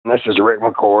This is Ric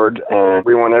McCord, and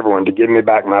we want everyone to give me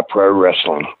back my pro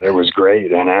wrestling. It was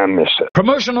great, and I miss it.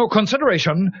 Promotional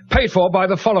consideration paid for by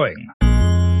the following.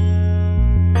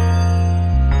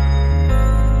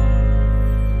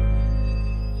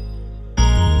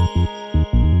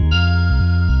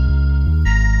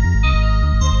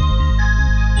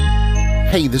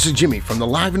 Hey, this is Jimmy from the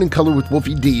Live and in Color with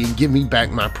Wolfie D and Give Me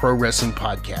Back My Pro Wrestling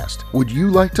podcast. Would you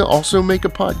like to also make a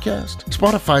podcast?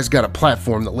 Spotify's got a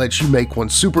platform that lets you make one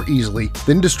super easily,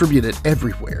 then distribute it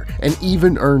everywhere, and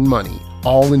even earn money,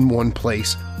 all in one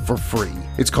place for free.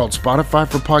 It's called Spotify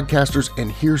for Podcasters, and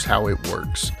here's how it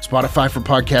works. Spotify for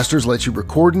Podcasters lets you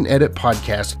record and edit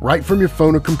podcasts right from your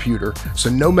phone or computer, so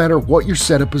no matter what your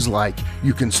setup is like,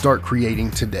 you can start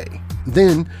creating today.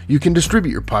 Then you can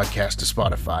distribute your podcast to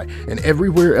Spotify and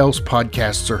everywhere else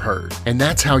podcasts are heard. And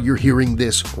that's how you're hearing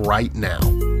this right now.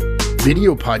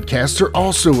 Video podcasts are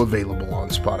also available on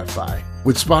Spotify.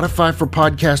 With Spotify for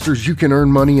Podcasters, you can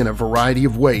earn money in a variety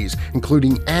of ways,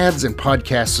 including ads and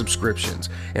podcast subscriptions.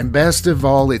 And best of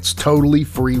all, it's totally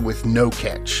free with no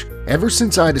catch. Ever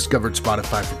since I discovered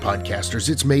Spotify for Podcasters,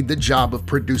 it's made the job of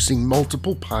producing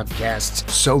multiple podcasts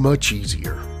so much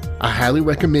easier. I highly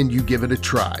recommend you give it a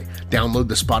try. Download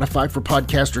the Spotify for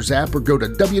Podcasters app or go to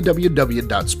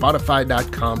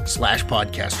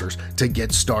www.spotify.com/podcasters to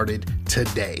get started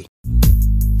today.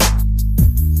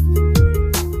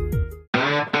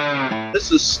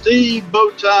 This is Steve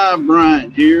Bowtie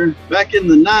Bryant here. Back in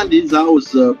the 90s, I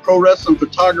was a pro wrestling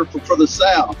photographer for the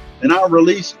South, and I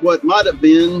released what might have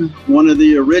been one of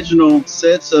the original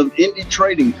sets of indie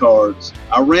trading cards.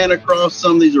 I ran across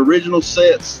some of these original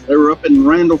sets. They were up in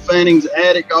Randall Fanning's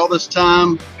attic all this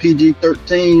time.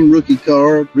 PG-13 rookie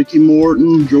card, Ricky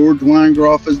Morton, George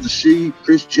Weingroff as the Sheep,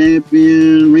 Chris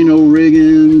Champion, Reno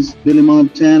Riggins, Billy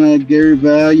Montana, Gary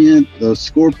Valiant, the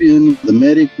Scorpion, the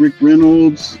Medic, Rick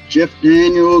Reynolds, Jeff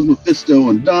Daniels, Mephisto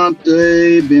and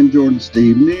Dante, Ben Jordan,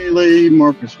 Steve Neely,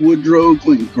 Marcus Woodrow,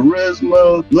 Clinton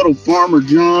Charisma, Little Farmer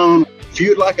John. If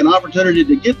you'd like an opportunity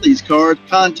to get these cards,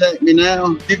 contact me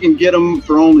now. You can get them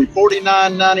for only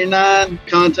 $49.99.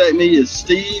 Contact me at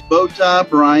Steve Bowtie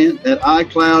Bryant at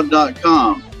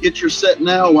iCloud.com. Get your set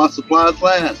now while supplies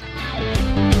last.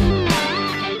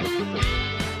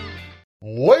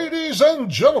 Ladies and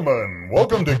gentlemen,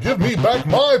 welcome to Give Me Back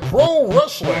My Pro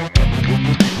Wrestling.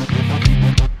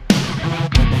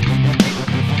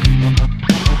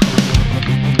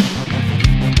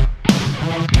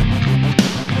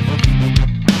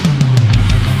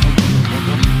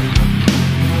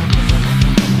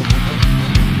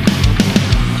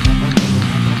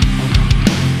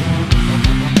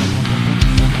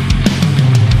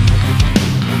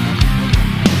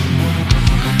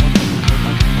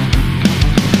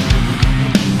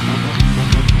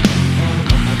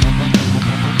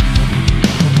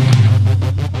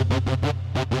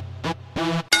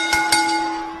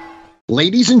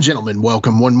 Ladies and gentlemen,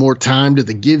 welcome one more time to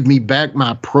the Give Me Back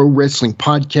My Pro Wrestling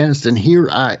podcast. And here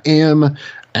I am,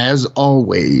 as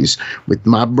always, with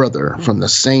my brother from the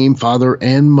same father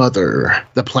and mother,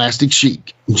 the Plastic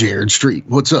Sheik, Jared Street.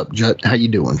 What's up, Jut? How you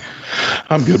doing?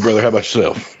 I'm good, brother. How about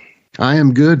yourself? I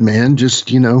am good, man. Just,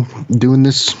 doing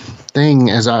this thing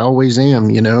as I always am,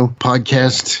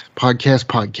 podcast.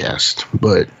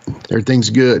 But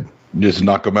everything's good. Just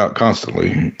knock them out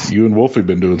constantly. You and Wolfie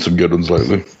been doing some good ones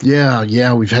lately.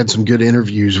 Yeah, we've had some good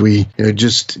interviews. We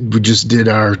just did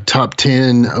our top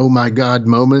 10 oh my god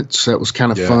moments. That was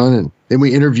kind of fun. And then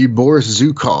we interviewed Boris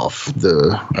Zukov,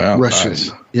 the Russian.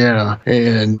 Nice. Yeah,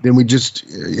 and then we just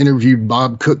interviewed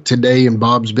Bob Cook today, and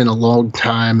Bob's been a long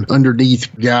time underneath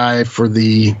guy for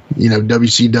the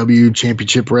WCW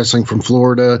Championship Wrestling from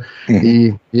Florida.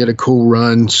 Mm-hmm. He had a cool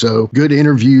run, so good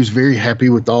interviews. Very happy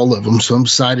with all of them. So I'm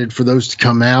excited for those to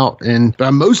come out, but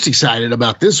I'm most excited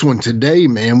about this one today,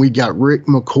 man. We got Ric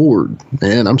McCord,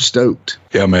 man. I'm stoked.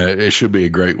 Yeah, man, it should be a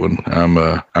great one. I'm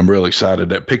real excited.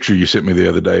 That picture you sent me the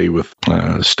other day with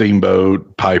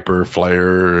Steamboat, Piper,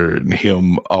 Flair, and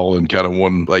him all in kind of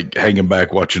one, like hanging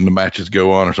back watching the matches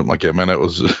go on or something like that, man. That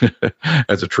was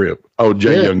that's a trip. Oh,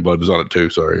 Jay Youngblood was on it too.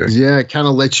 Sorry. Yeah, it kind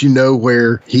of lets you know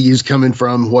where he's coming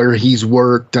from, where he's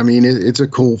worked. I mean, it's a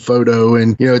cool photo,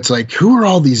 and it's like, who are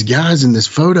all these guys in this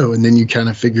photo? And then you kind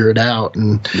of figure it out,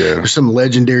 and there's some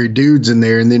legendary dudes in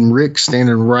there, and then Rick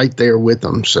standing right there with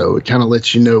them. So it kind of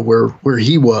lets you know where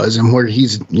he was and where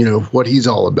he's what he's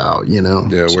all about.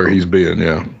 Yeah, so, where he's been.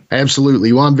 Yeah.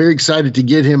 Absolutely. Well, I'm very excited to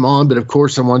get him on, but of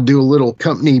course I want to do a little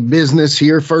company business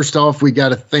here. First off, we got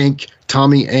to thank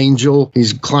Tommy Angel.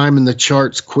 He's climbing the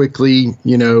charts quickly,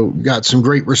 got some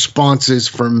great responses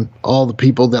from all the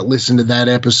people that listened to that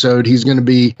episode. I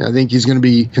think he's going to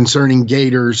be concerning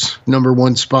Gators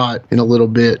 #1 spot in a little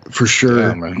bit for sure.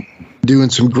 Yeah, man.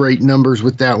 Doing some great numbers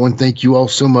with that one. Thank you all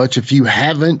so much. If you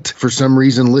haven't, for some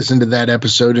reason, listened to that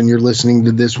episode and you're listening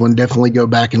to this one, definitely go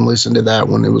back and listen to that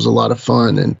one. It was a lot of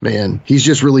fun. And man, he's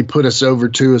just really put us over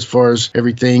too as far as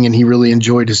everything. And he really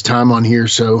enjoyed his time on here.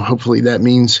 So hopefully that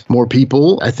means more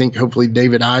people. I think hopefully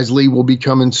David Isley will be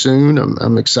coming soon.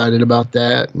 I'm excited about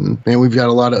that. And man, we've got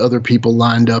a lot of other people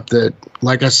lined up that,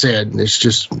 like I said, it's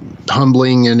just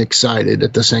humbling and excited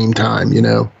at the same time,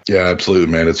 Yeah,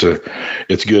 absolutely, man. It's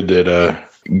good that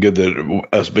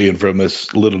us being from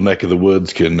this little neck of the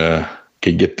woods can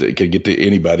get to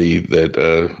anybody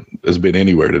that has been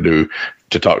anywhere to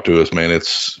talk to us, man.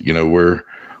 It's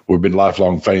we've been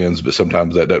lifelong fans, but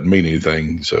sometimes that doesn't mean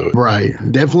anything. So right,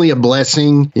 definitely a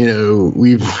blessing.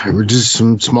 We're just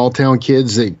some small town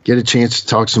kids that get a chance to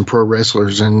talk some pro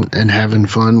wrestlers and having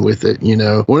fun with it.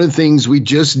 One of the things we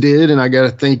just did, and I got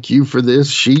to thank you for this,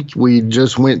 Sheik. We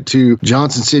just went to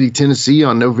Johnson City, Tennessee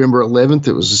on November 11th.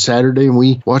 It was a Saturday, and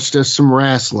we watched us some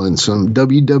wrestling, some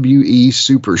WWE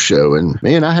Super Show, and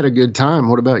man, I had a good time.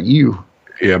 What about you?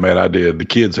 Yeah, man, I did. The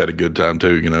kids had a good time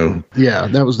too, Yeah,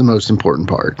 that was the most important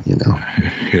part,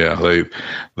 Yeah,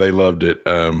 they loved it.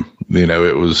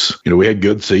 It was, we had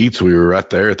good seats. We were right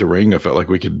there at the ring. I felt like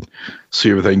we could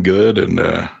see everything good, and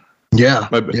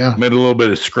made a little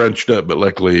bit of scrunched up, but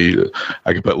luckily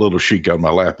I could put little Sheik on my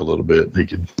lap a little bit. He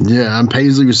could. Yeah, and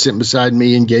Paisley was sitting beside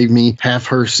me and gave me half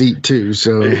her seat too.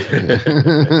 So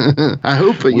I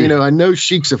hope I know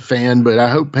Sheik's a fan, but I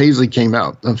hope Paisley came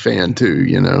out a fan too.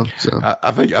 So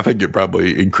I think it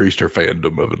probably increased her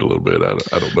fandom of it a little bit.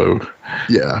 I don't know.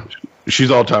 Yeah.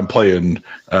 She's all time playing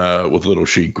with little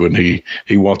Sheik when he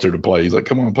wants her to play. He's like,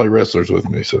 come on, play wrestlers with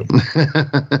me. So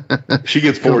she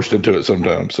gets forced into it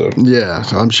sometimes. So yeah,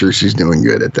 so I'm sure she's doing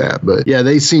good at that. But yeah,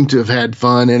 they seem to have had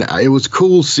fun, and it was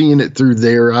cool seeing it through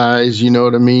their eyes. You know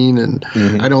what I mean? And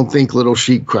I don't think little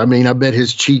Sheik. I mean, I bet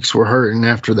his cheeks were hurting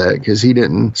after that because he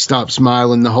didn't stop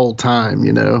smiling the whole time.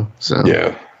 So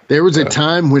yeah. There was a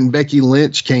time when Becky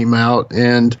Lynch came out,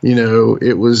 and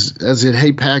it was, I said,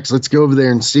 "Hey Pax, let's go over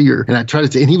there and see her." And I tried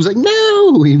to, and he was like,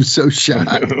 "No!" He was so shy.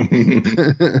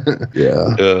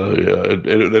 Yeah.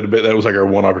 That was like our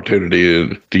one opportunity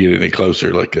to get any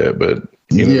closer like that. But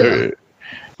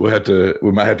we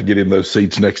might have to get him those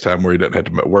seats next time where he doesn't have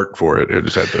to work for it. He'll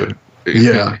just have to.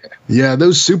 Yeah,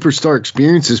 those Superstar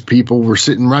Experiences people were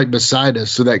sitting right beside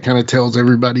us, so that kind of tells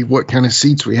everybody what kind of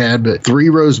seats we had. But 3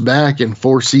 rows back and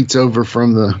 4 seats over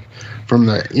from the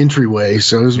entryway,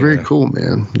 so it was very cool,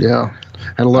 man. Yeah.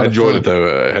 Had a lot of fun. I enjoyed it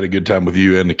though. I had a good time with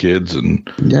you and the kids, and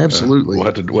yeah, absolutely. We'll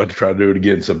have to try to do it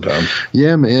again sometime.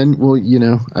 Yeah, man. Well,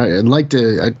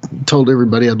 I told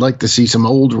everybody I'd like to see some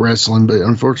old wrestling, but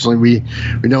unfortunately we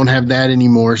don't have that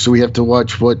anymore, so we have to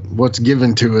watch what's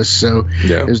given to us. So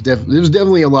it was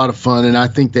definitely a lot of fun, and I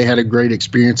think they had a great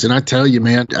experience. And I tell you,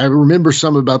 man, I remember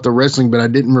some about the wrestling, but I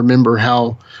didn't remember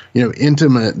how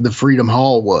intimate the Freedom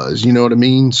Hall was. You know what I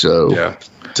mean? So yeah.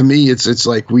 To me, it's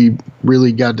like we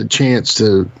really got the chance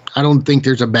to. I don't think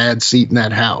there's a bad seat in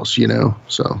that house,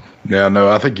 So yeah,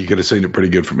 no, I think you could have seen it pretty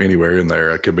good from anywhere in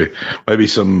there. It could be maybe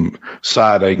some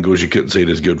side angles you couldn't see it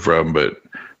as good from, but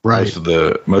right.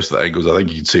 Most of the angles I think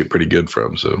you can see it pretty good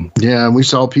from. So yeah, and we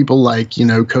saw people like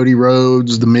Cody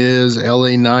Rhodes, The Miz,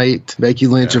 LA Knight, Becky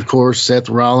Lynch, of course, Seth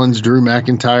Rollins, Drew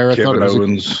McIntyre. Kevin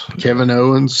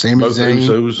Owens, Sami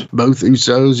Zayn, both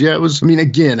Usos. Yeah, it was. I mean,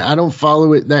 again, I don't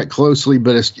follow it that closely,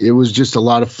 but it was just a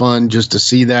lot of fun just to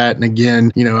see that. And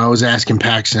again, I was asking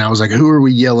Paxton, I was like, who are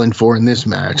we yelling for in this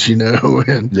match? And we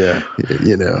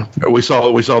saw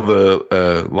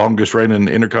the longest reigning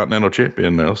Intercontinental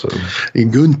Champion now. So.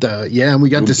 Yeah, and we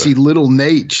got to see Little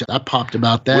Nate. I popped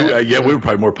about that. We were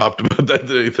probably more popped about that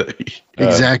than anything.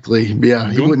 Exactly.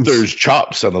 Yeah. Gunther's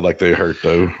chops sounded like they hurt,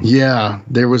 though. Yeah,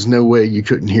 there was no way you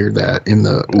couldn't hear that in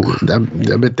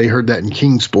I bet they heard that in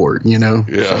Kingsport, Yeah.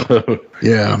 So,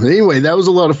 yeah. But anyway, that was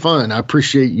a lot of fun. I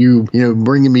appreciate you,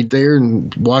 bringing me there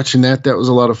and watching that. That was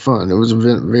a lot of fun. It was a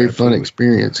very fun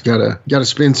experience. Got to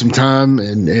spend some time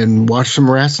and watch some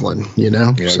wrestling,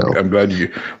 Yeah, so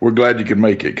we're glad you could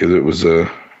make it, because it was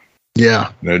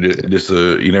yeah.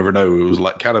 You never know. It was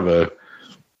like kind of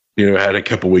had a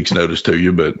couple weeks notice to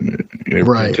you, but you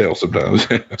never can tell sometimes.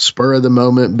 Spur of the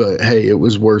moment, but hey, it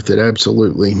was worth it.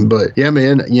 Absolutely. But yeah,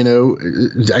 man,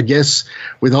 I guess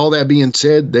with all that being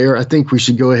said there, I think we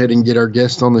should go ahead and get our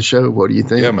guest on the show. What do you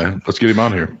think? Yeah, man. Let's get him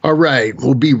on here. All right.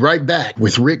 We'll be right back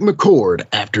with Ric McCord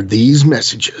after these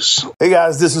messages. Hey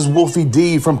guys, this is Wolfie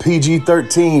D from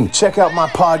PG-13. Check out my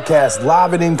podcast,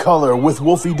 Live and in Color with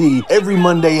Wolfie D, every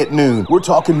Monday at noon. We're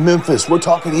talking Memphis. We're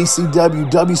talking ECW,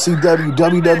 WCW,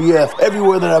 WWF,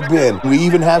 everywhere that I've been. We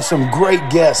even have some great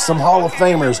guests, some Hall of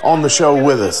Famers on the show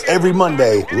with us. Every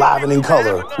Monday, Live and in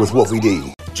Color with Wolfie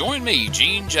D. Join me,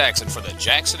 Gene Jackson, for the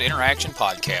Jackson Interaction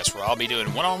Podcast, where I'll be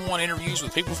doing one-on-one interviews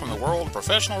with people from the world of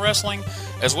professional wrestling,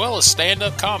 as well as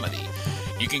stand-up comedy.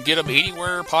 You can get them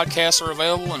anywhere podcasts are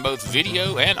available in both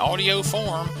video and audio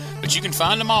form, but you can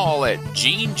find them all at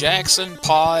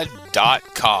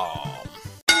GeneJacksonPod.com.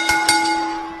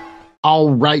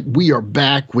 All right, we are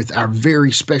back with our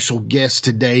very special guest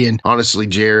today. And honestly,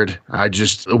 Jared,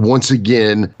 once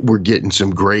again, we're getting some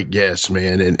great guests,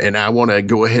 man. And I want to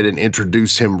go ahead and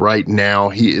introduce him right now.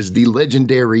 He is the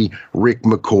legendary Ric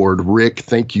McCord. Ric,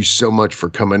 thank you so much for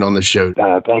coming on the show.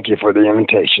 Thank you for the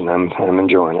invitation. I'm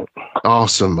enjoying it.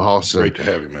 Awesome. Great to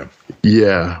have you, man.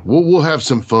 Yeah, we'll have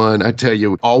some fun. I tell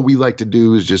you, all we like to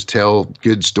do is just tell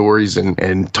good stories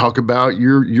and talk about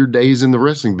your days in the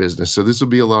wrestling business. So this will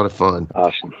be a lot of fun.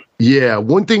 Awesome. Yeah,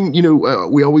 one thing,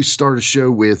 we always start a show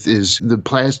with is the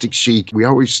Plastic Sheik. We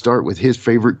always start with his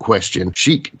favorite question.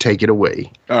 Sheik, take it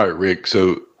away. All right, Ric.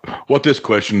 So what this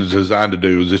question is designed to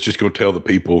do is it's just going to tell the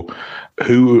people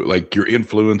who, like, your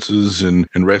influences in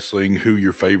wrestling, who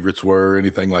your favorites were,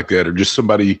 anything like that, or just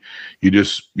somebody you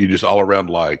just all around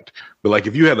liked. But like,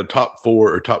 if you had a top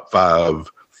 4 or top 5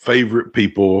 favorite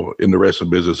people in the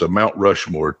wrestling business, a Mount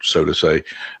Rushmore, so to say,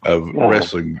 of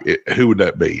wrestling, who would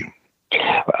that be?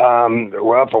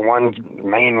 Well, for one,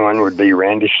 main one would be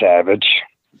Randy Savage.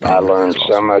 I learned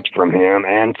so much from him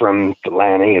and from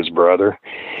Lanny, his brother.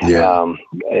 Yeah.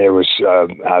 It was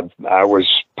I was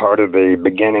part of the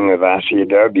beginning of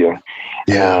ICW,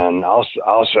 and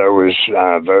also was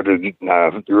voted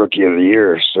Rookie of the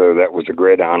Year. So that was a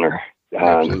great honor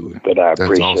that I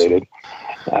appreciated.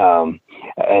 Awesome.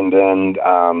 And then,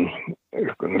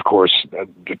 of course,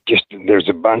 just there's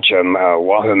a bunch of them.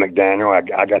 Wahoo McDaniel, I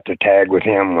got to tag with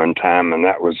him one time, and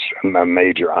that was a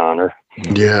major honor.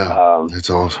 Yeah, that's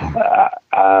awesome.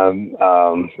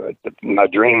 My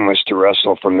dream was to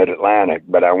wrestle for Mid-Atlantic,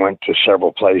 but I went to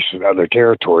several places, other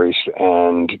territories,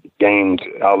 and gained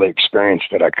all the experience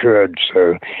that I could,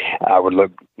 so I would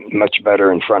look much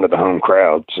better in front of the home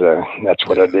crowd. So that's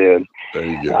what I did. There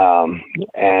you go.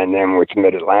 And then with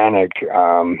Mid-Atlantic,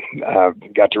 I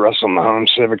got to wrestle in the home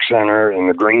Civic Center in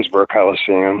the Greensboro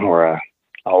Coliseum, where I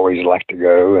always like to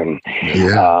go. And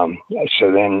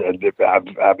so then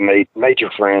I've made major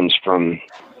friends from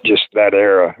just that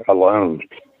era alone.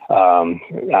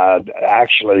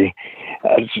 Actually,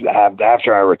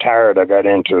 after I retired, I got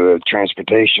into the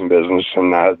transportation business,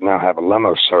 and I now have a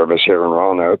limo service here in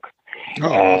Roanoke.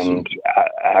 Oh, and awesome.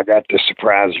 I got to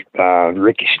surprise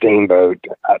Ricky Steamboat.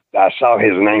 I saw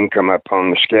his name come up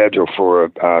on the schedule for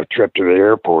a trip to the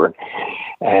airport.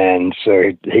 And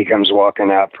so he comes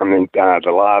walking out from the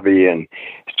lobby and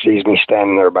sees me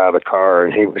standing there by the car,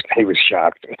 and he was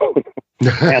shocked. It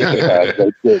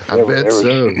was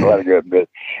quite good,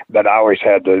 but I always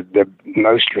had the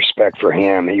most respect for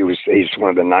him. He's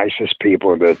one of the nicest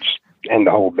people that's in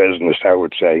the whole business, I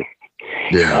would say.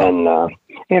 Yeah. And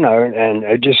and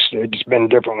it's been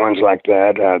different ones like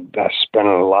that. I spent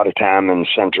a lot of time in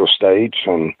Central States,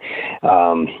 and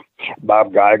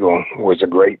Bob Geigel was a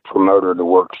great promoter to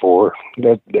work for.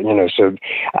 So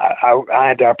I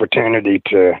had the opportunity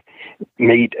to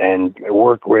meet and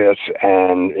work with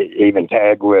and even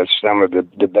tag with some of the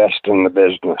best in the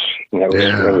business.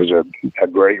 It was a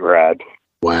great ride.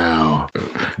 Wow.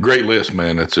 Great list,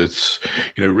 man. It's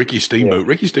Ricky Steamboat. Yeah.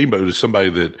 Ricky Steamboat is somebody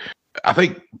that I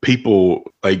think people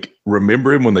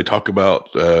remember him when they talk about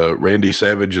Randy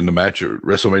Savage in the match at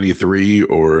WrestleMania 3,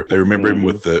 or they remember him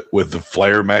with the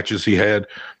Flair matches he had.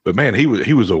 But man, he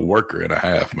was a worker and a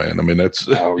half, man. I mean, that's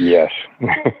yes.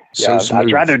 So I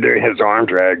tried to do his arm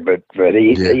drag, but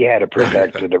he had a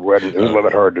protected. It was a little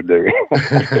bit hard to do.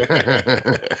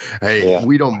 Hey,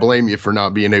 we don't blame you for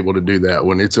not being able to do that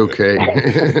one. It's okay.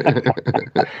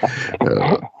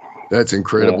 That's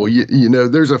incredible. Yeah. You know,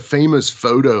 there's a famous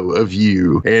photo of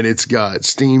you, and it's got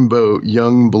Steamboat,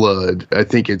 Youngblood. I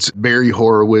think it's Barry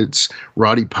Horowitz,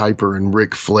 Roddy Piper, and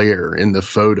Ric Flair in the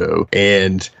photo.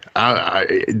 And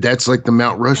that's like the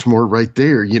Mount Rushmore right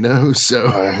there, you know?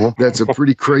 So that's a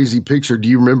pretty crazy picture. Do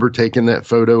you remember taking that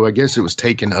photo? I guess it was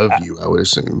taken of you, I would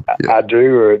assume. Yeah. I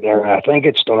do. I think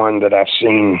it's the one that I've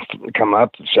seen come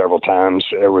up several times.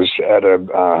 It was at a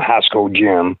high school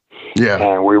gym. Yeah.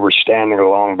 And we were standing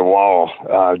along the wall,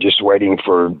 just watching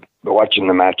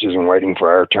the matches and waiting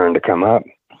for our turn to come up.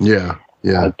 Yeah.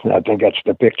 Yeah. I think that's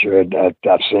the picture.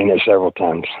 I've seen it several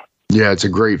times. Yeah, it's a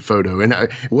great photo. And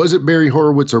was it Barry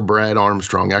Horowitz or Brad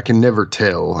Armstrong? I can never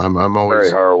tell. I'm always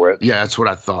Barry Horowitz. Yeah, that's what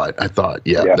I thought.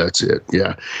 Yeah, that's it.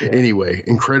 Yeah. Anyway,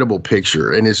 incredible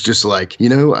picture. And it's just like, you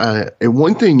know, and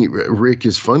one thing, Rick,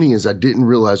 is funny is I didn't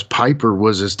realize Piper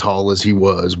was as tall as he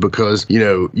was, because, you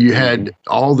know, you had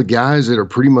all the guys that are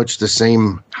pretty much the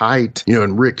same height, you know,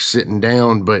 and Rick sitting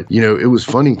down. But, you know, it was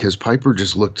funny because Piper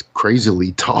just looked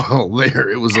crazily tall there.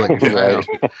 It was like, wow,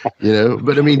 you know,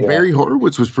 but I mean, Barry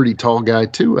Horowitz was pretty tall guy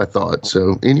too, I thought.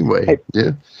 So anyway,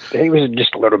 he was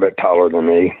just a little bit taller than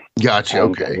me. Gotcha.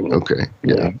 Okay.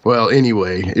 Yeah. Well,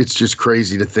 anyway, it's just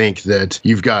crazy to think that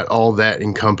you've got all that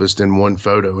encompassed in one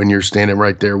photo and you're standing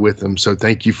right there with him. So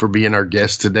thank you for being our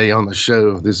guest today on the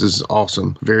show. This is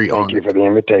awesome. Very honored. Thank you for the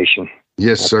invitation.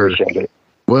 Yes, sir. Appreciate it.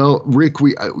 Well, Rick,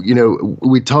 we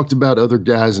talked about other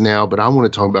guys now, but I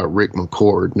want to talk about Ric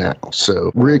McCord now.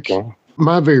 So, Rick,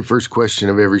 my very first question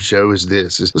of every show is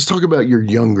let's talk about your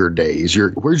younger days.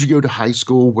 Where'd you go to high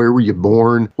school? Where were you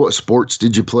born? What sports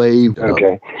did you play?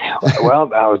 Okay.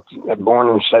 Well, I was born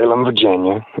in Salem,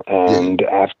 Virginia, and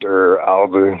after all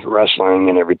the wrestling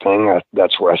and everything,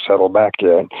 that's where I settled back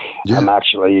at. Yeah. I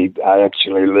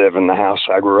actually live in the house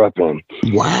I grew up in.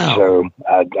 Wow. So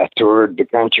I toured the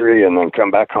country and then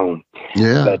come back home.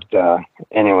 Yeah. But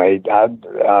anyway,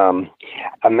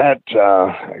 I met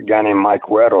a guy named Mike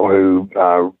Weddle who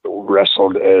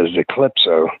wrestled as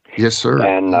Eclipso. Yes, sir.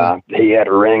 And he had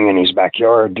a ring in his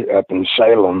backyard up in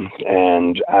Salem,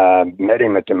 and I met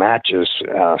him at the matches,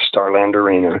 Starland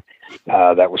Arena.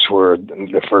 That was where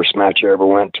the first match I ever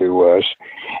went to was.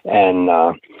 And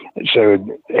so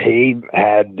he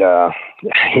had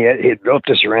built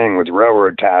this ring with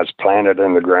railroad ties planted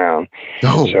in the ground.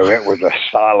 Oh. So it was a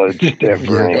solid, stiff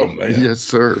ring. Yes,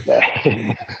 sir.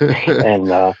 And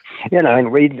you know,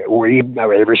 and we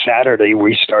every Saturday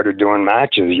we started doing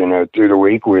matches. You know, through the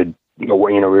week we'd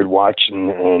watch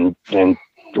and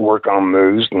work on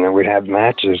moves, and then we'd have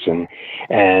matches, and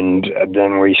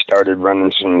then we started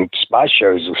running some spot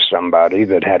shows with somebody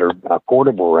that had a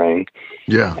portable ring.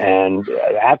 Yeah. And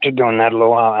after doing that a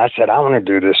little while, I said, I want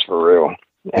to do this for real.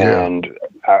 Yeah. And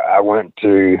I went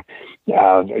to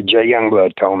Jay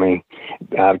Youngblood told me,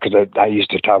 because I used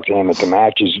to talk to him at the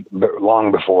matches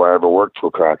long before I ever worked for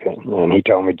Crockett, and he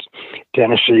told me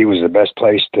Tennessee was the best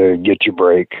place to get your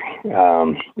break.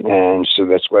 And so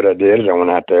that's what I did. I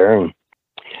went out there and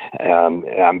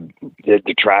I did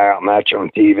the tryout match on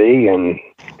TV,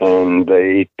 and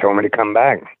they told me to come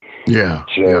back. Yeah.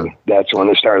 So that's when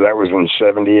it started. That was in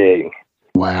 '78.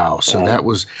 Wow. So that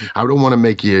was, I don't want to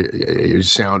make you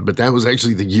sound, but that was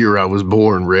actually the year I was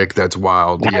born, Rick. That's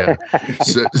wild. Yeah.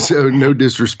 so no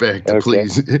disrespect,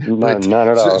 please. None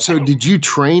at all. So did you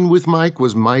train with Mike?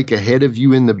 Was Mike ahead of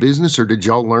you in the business, or did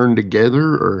y'all learn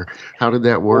together, or how did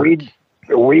that work?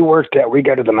 We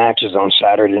go to the matches on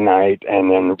Saturday night,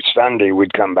 and then Sunday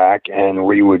we'd come back and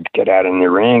we would get out in the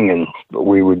ring and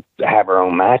we would have our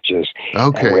own matches.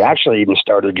 Okay. And we actually even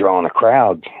started drawing a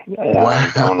crowd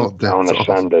on a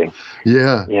Sunday.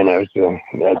 Yeah. You know, so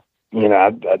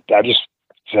I just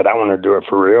said I want to do it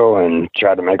for real and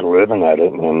try to make a living at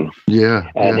it. And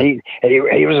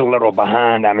he was a little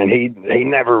behind. I mean, he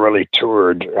never really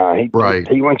toured.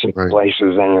 He went some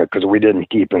places because we didn't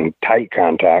keep in tight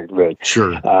contact. But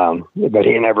sure. But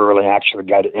he never really actually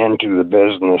got into the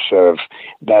business of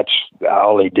that's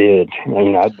all he did.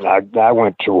 You know, I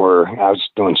went to where I was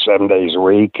doing 7 days a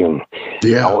week and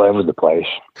all over the place.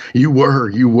 You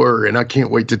were, and I can't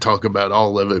wait to talk about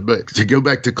all of it. But to go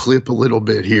back to Clip a little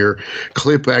bit here,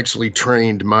 Clip actually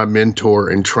trained my mentor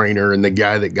and trainer and the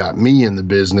guy that got me in the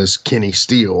business, Kenny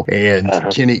Steele, and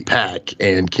Kenny Pack.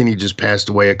 And Kenny just passed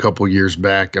away a couple years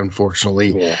back,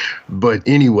 unfortunately. Yeah. But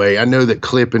anyway, I know that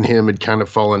Clip and him had kind of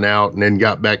fallen out and then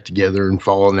got back together and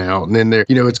fallen out. And then there,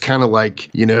 it's kind of like,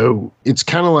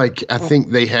 I think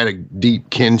they had a deep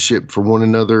kinship for one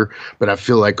another, but I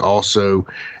feel like also,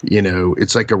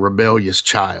 it's like like a rebellious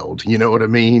child. You know what I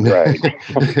mean? Right.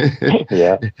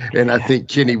 Yeah. And I think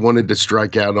Kenny wanted to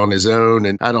strike out on his own.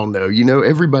 And I don't know, you know,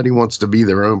 everybody wants to be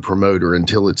their own promoter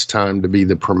until it's time to be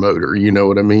the promoter. You know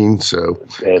what I mean? So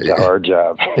it's a hard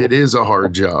job. It is a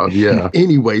hard job. Yeah.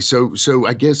 Anyway, so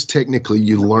I guess technically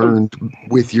you learned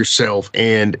with yourself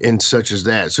and such as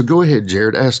that. So go ahead,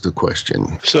 Jared, ask the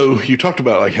question. So you talked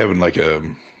about like having like a,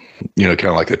 you know, kind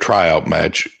of like a tryout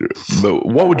match, but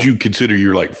what would you consider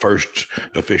your like first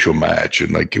official match?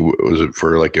 And like, was it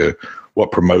for like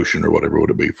what promotion or whatever would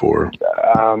it be for?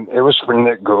 It was for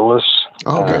Nick Goulas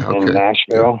in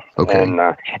Nashville. Okay. And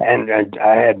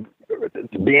I had,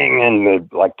 being in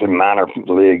the minor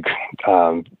league,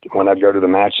 when I'd go to the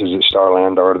matches at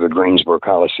Starland or to the Greensboro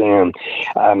Coliseum,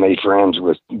 I made friends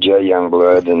with Jay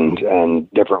Youngblood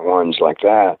and different ones like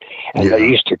that. And they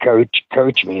used to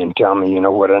coach me and tell me, you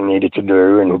know, what I needed to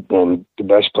do and the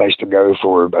best place to go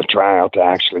for a tryout to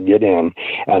actually get in.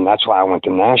 And that's why I went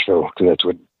to Nashville, because that's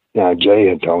what Jay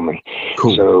had told me.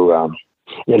 Cool. So,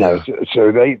 you know,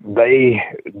 so they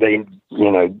you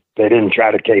know, they didn't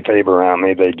try to kayfabe around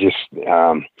me. They just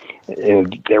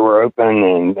they were open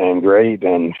and great,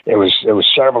 and it was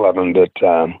several of them. But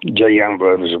Jay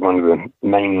Youngblood was one of the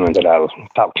main ones that I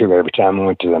talked to every time I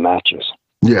went to the matches.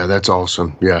 Yeah, that's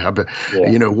awesome. Yeah, I bet,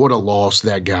 you know, what a loss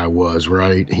that guy was,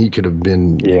 right? He could have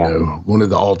been, you know, one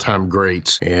of the all-time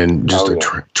greats, and just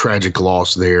tragic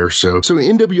loss there. So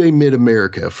NWA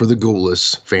Mid-America for the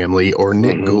Goulas family, or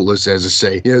Nick Goulas, as I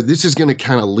say, you know, this is going to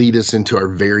kind of lead us into our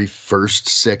very first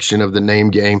section of the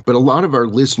name game. But a lot of our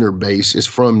listener base is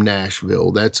from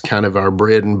Nashville. That's kind of our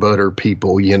bread and butter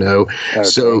people, you know. Okay.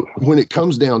 So when it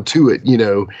comes down to it, you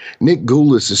know, Nick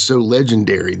Goulas is so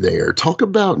legendary there. Talk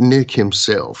about Nick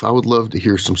himself. I would love to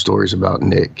hear some stories about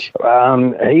Nick.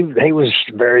 He was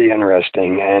very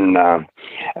interesting, and I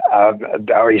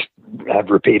always have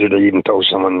repeated. I even told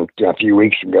someone a few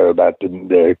weeks ago about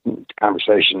the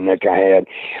conversation Nick I had.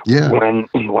 Yeah.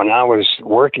 When I was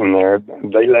working there,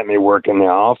 they let me work in the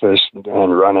office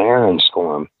and run errands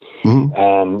for them. Mm-hmm.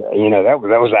 And you know, that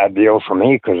was ideal for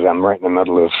me, because I'm right in the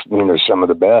middle of, you know, some of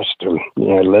the best to, you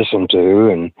know, listen to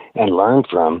and learn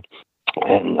from.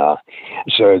 And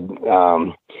so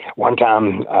one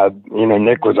time, you know,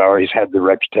 Nick was always had the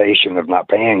reputation of not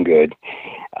paying good.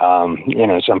 You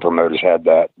know, some promoters had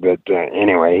that. But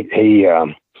anyway, he,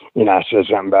 you know, I said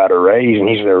something about a raise, and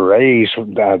he said, a raise?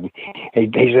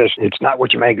 He says, it's not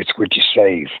what you make, it's what you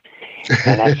save.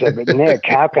 And I said, but Nick,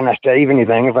 how can I save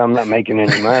anything if I'm not making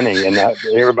any money? And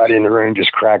everybody in the room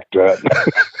just cracked up.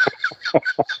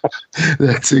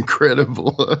 That's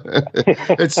incredible.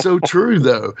 It's so true,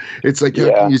 though. It's like,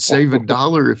 how can you save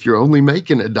 $1 if you're only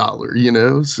making $1, you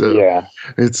know? So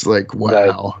it's like,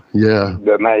 wow.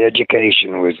 But my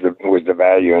education was the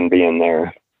value in being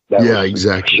there. That was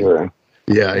exactly. Sure.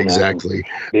 Yeah, exactly.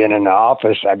 Being in the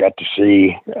office, I got to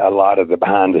see a lot of the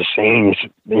behind the scenes,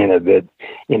 you know, that,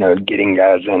 you know, getting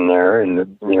guys in there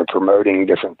and, you know, promoting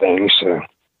different things. So,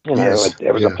 you know,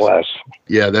 it was a plus.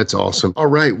 Yeah, that's awesome. All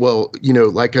right. Well, you know,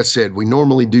 like I said, we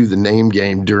normally do the name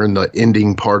game during the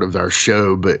ending part of our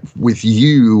show, but with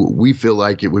you, we feel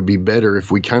like it would be better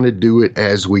if we kind of do it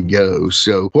as we go.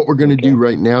 So what we're going to do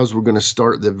right now is we're going to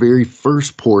start the very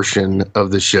first portion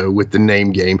of the show with the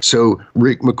name game. So,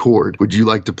 Ric McCord, would you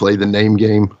like to play the name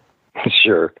game?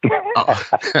 Sure.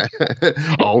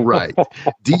 All right.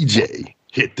 DJ,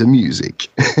 hit the music.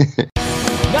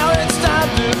 Now it's time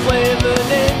to play the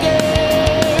name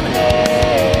game.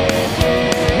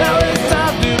 Now it's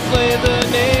time to play the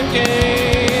name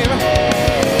game.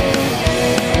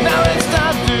 Now it's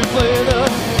time to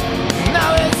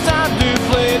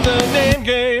play the name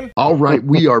game. All right,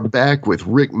 we are back with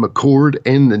Ric McCord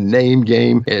and the name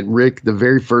game. And Rick, the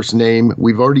very first name,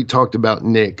 we've already talked about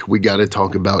Nick. We got to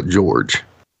talk about George.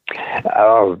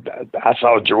 Oh, I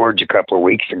saw George a couple of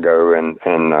weeks ago in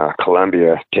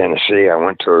Columbia, Tennessee. I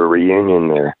went to a reunion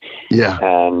there. Yeah.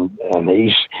 And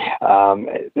he's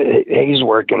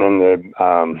working in the,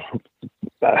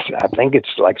 I think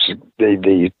it's like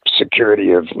the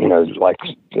security of, you know, like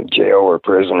the jail or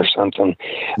prison or something.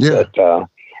 Yeah. But,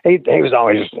 he was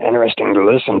always interesting to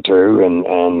listen to,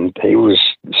 and he was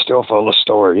still full of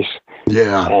stories.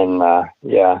 Yeah. And,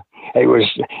 it was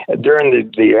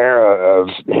during the era of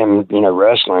him, you know,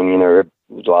 wrestling, you know,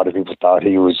 a lot of people thought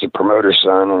he was the promoter's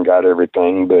son and got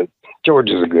everything, but George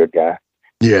is a good guy.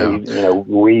 Yeah. You know,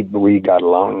 we got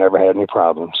along, never had any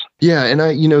problems. Yeah, and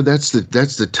that's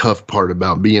the tough part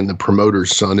about being the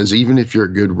promoter's son is even if you're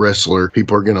a good wrestler,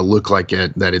 people are going to look like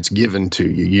that it's given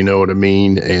to you. You know what I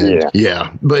mean? And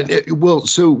but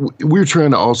so we're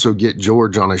trying to also get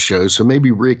George on a show. So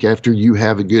maybe Rick, after you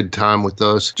have a good time with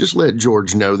us, just let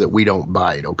George know that we don't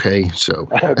bite. Okay? So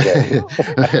Okay.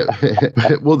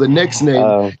 Well, the next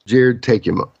name, Jared, take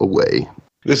him away.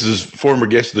 This is former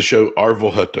guest of the show,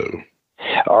 Arvel Hutto.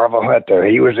 Arvel Hutto.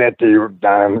 He was at the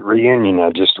reunion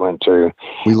I just went to.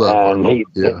 We love him.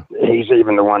 He's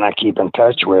even the one I keep in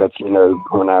touch with,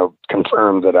 when I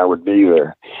confirmed that I would be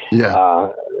there.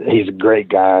 Yeah. He's a great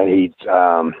guy. He's,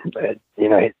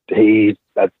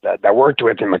 I worked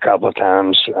with him a couple of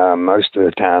times. Most of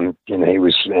the time, he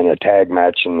was in a tag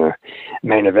match in the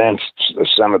main events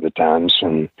some of the times.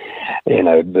 And,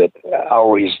 but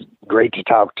always great to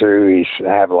talk to.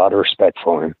 I have a lot of respect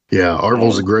for him. Yeah,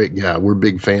 Arvel's a great guy. We're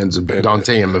big fans of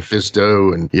Dante and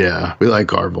Mephisto. And yeah, we like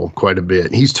Arvel quite a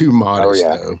bit. He's too modest,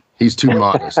 though. He's too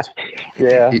modest.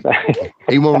 Yeah.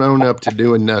 He won't own up to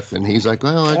doing nothing. He's like,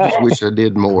 well, I just wish I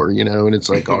did more, and it's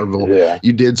like, Arvel,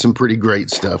 you did some pretty great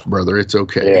stuff, brother. It's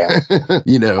okay. Yeah.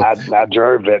 I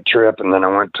drove that trip and then I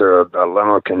went to a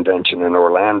limo convention in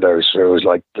Orlando. So it was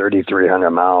like 3,300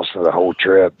 miles for the whole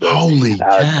trip. But holy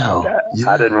cow.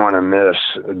 I didn't want to miss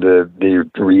the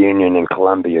reunion in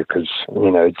Columbia because,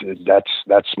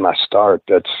 that's my start.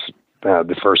 That's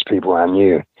the first people I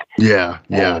knew. Yeah.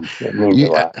 And it means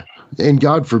a lot. And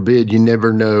God forbid, you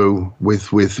never know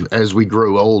with as we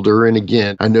grow older. And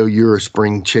again, I know you're a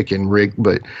spring chicken, Rick,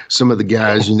 but some of the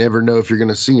guys, you never know if you're going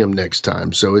to see them next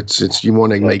time. So it's you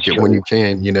want to make it when you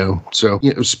can, So,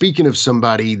 speaking of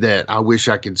somebody that I wish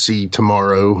I could see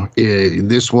tomorrow,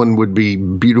 this one would be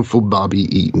beautiful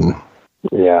Bobby Eaton.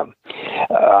 Yeah.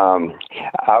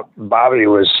 Bobby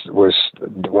was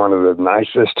one of the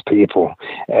nicest people.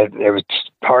 And it was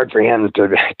hard for him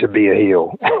to be a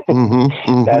heel. He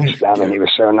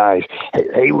was so nice.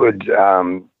 He would, I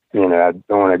don't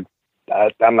want to,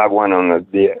 I'm not one on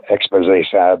the expose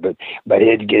side, but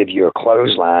he'd give you a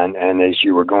clothesline, and as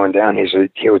you were going down,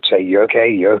 he would say, "You okay?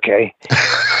 You okay?"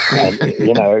 And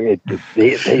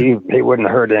he wouldn't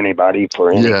hurt anybody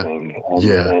for anything.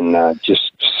 And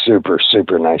just super,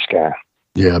 super nice guy.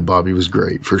 Yeah, Bobby was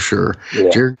great for sure. Yeah.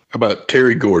 Jared? How about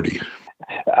Terry Gordy?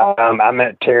 I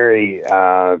met Terry.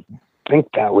 I think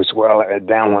that was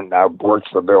down when I worked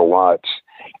for Bill Watts,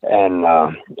 and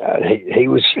he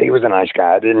was a nice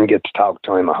guy. I didn't get to talk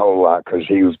to him a whole lot because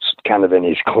he was kind of in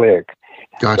his clique.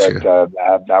 Gotcha. But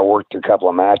I worked a couple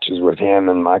of matches with him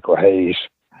and Michael Hayes.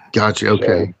 Gotcha.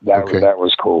 Okay. So that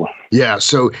was cool. Yeah.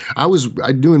 So I was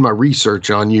doing my research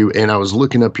on you and I was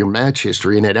looking up your match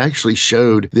history, and it actually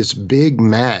showed this big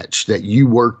match that you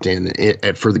worked in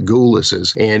for the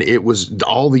Goulises, and it was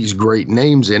all these great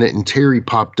names in it, and Terry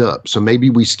popped up. So maybe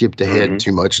we skipped ahead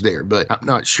too much there, but I'm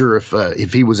not sure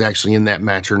if he was actually in that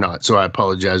match or not. So I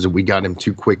apologize if we got him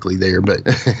too quickly there, but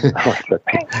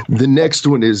the next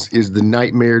one is the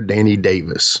Nightmare Danny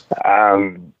Davis.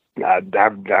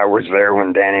 I was there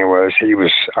when Danny was. He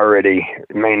was already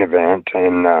main event,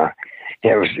 and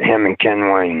it was him and Ken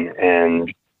Wayne.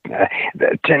 And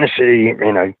the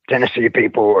Tennessee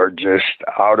people are just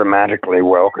automatically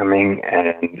welcoming,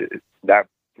 and that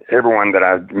everyone that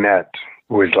I've met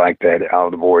was like that. All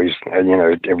the boys,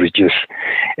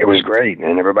 it was great,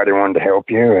 and everybody wanted to help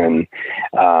you and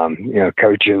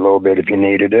coach you a little bit if you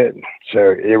needed it.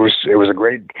 So it was a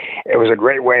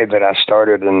great way that I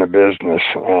started in the business,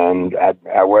 and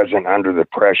I wasn't under the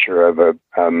pressure of a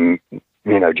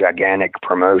gigantic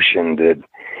promotion that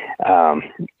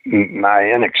my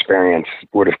inexperience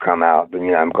would have come out. But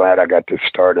I'm glad I got to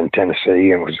start in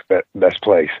Tennessee, and it was the best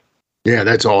place. Yeah,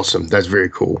 that's awesome. That's very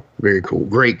cool. Very cool.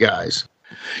 Great guys.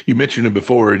 You mentioned it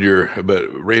before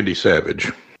but Randy Savage.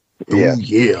 Yeah. Ooh,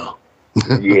 yeah.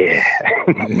 Yeah.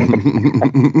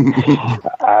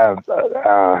 I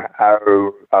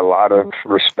owe a lot of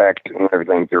respect and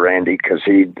everything to Randy because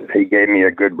he gave me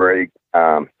a good break.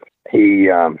 He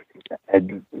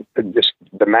just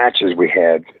the matches we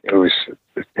had, it was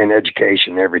an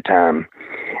education every time,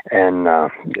 and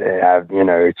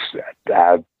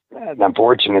I'm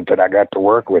fortunate that I got to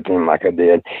work with him like I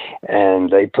did, and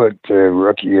they put the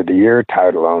Rookie of the Year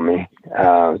title on me.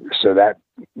 So that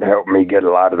helped me get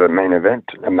a lot of the main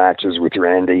event matches with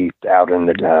Randy out in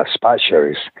the spot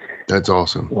shows. That's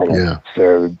awesome. Yeah.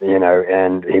 So,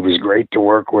 and he was great to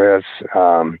work with.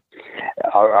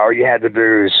 All you had to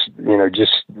do is,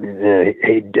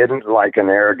 he didn't like an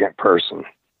arrogant person.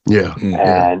 Yeah.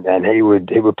 And he would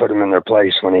put them in their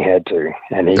place when he had to,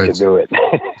 and he could do it.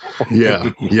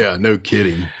 Yeah, no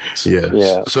kidding.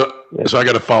 Yeah. So I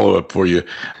got a follow up for you.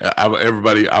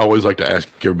 I always like to ask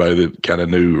everybody that kind of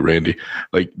knew Randy,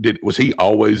 like, was he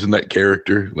always in that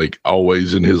character, like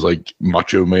always in his like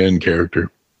macho man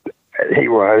character? He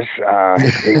was.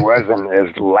 He wasn't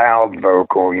as loud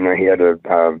vocal. You know, he had a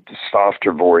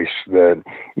softer voice that,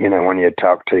 you know, when he'd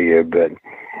talk to you, but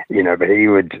he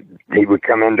would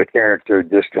come into character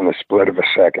just in a split of a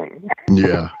second.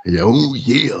 Yeah. Oh,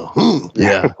 yeah.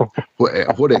 Yeah.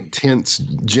 What a tense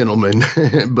gentleman,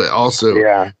 but also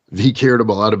he cared a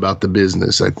lot about the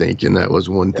business, I think. And that was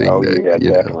one thing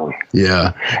definitely.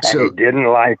 Yeah. So and he didn't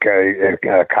like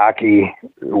a cocky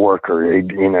worker.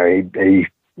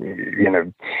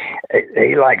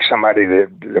 He liked somebody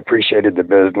that appreciated the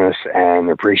business and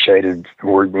appreciated,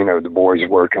 the boys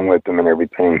working with them and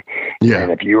everything. Yeah.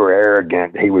 And if you were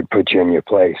arrogant, he would put you in your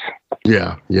place.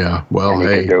 Yeah. Well, and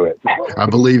he could do it. I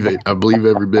believe it. I believe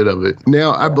every bit of it.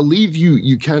 Now, I believe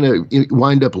you kind of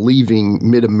wind up leaving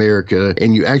Mid-America,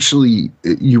 and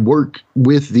you work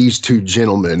with these two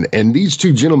gentlemen, and these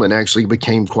two gentlemen actually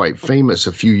became quite famous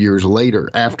a few years later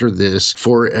after this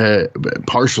for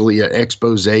partially an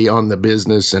expose on the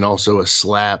business and also a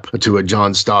slap to a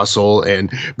John Stossel,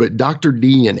 but Dr.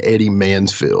 D and Eddie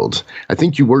Mansfield. I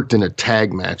think you worked in a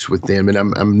tag match with them, and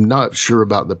I'm not sure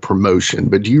about the promotion,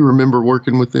 but do you remember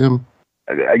working with them?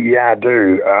 Yeah, I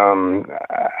do.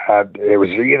 It was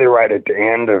either right at the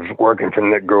end of working for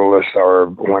Nick Goulas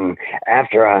or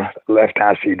after I left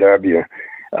ICW.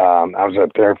 I was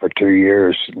up there for 2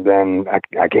 years. Then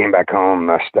I came back home.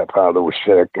 My stepfather was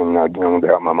sick, and I wanted to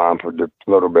help my mom for a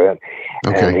little bit.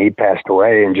 Okay. And he passed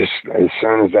away. And just as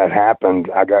soon as that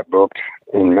happened, I got booked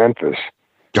in Memphis.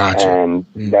 Gotcha. And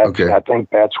I think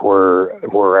that's where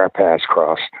our paths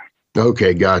crossed.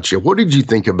 Okay, gotcha. What did you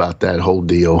think about that whole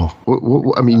deal?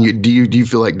 I mean, do you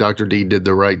feel like Dr. D did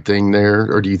the right thing there,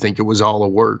 or do you think it was all a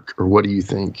work, or what do you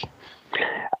think?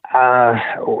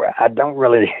 I don't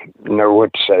really know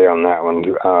what to say on that one.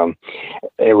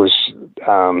 It was,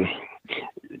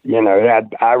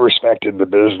 I respected the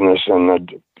business, and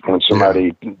when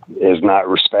somebody is not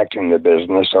respecting the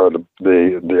business or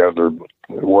the other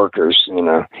workers,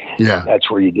 that's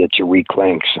where you get your weak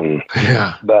links. And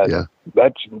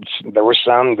there were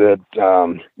some that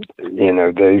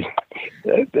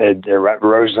they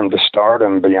rose them to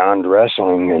stardom beyond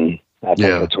wrestling, and I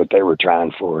think that's what they were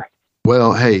trying for.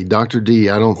 Well, hey, Dr. D,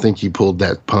 I don't think he pulled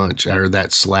that punch or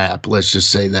that slap. Let's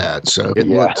just say that. So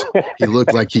he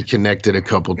looked like he connected a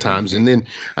couple times. And then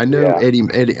I know Eddie,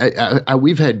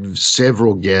 we've had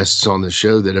several guests on the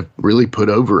show that have really put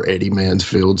over Eddie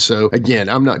Mansfield. So again,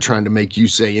 I'm not trying to make you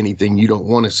say anything you don't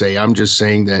want to say. I'm just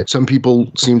saying that some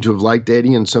people seem to have liked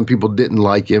Eddie and some people didn't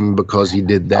like him because he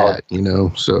did that,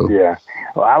 so. Yeah.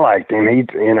 Well, I liked him.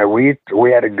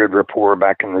 We had a good rapport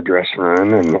back in the dressing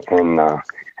room, and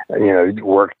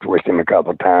worked with him a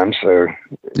couple of times. So,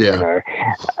 I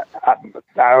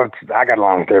got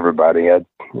along with everybody.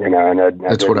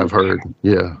 That's what I've heard.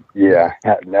 Yeah. Yeah.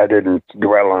 I didn't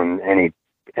dwell on any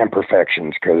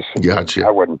imperfections because I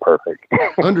wasn't perfect.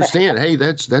 Understand. Hey,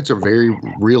 that's a very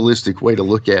realistic way to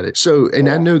look at it. So, and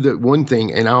I know that one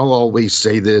thing, and I'll always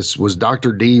say this, was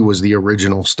Dr. D was the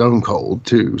original Stone Cold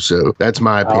too. So that's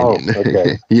my opinion.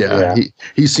 Okay.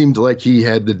 He seemed like he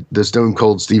had the Stone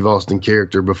Cold Steve Austin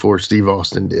character before Steve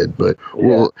Austin did. But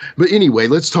but anyway,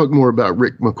 let's talk more about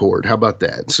Ric McCord. How about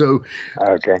that? So,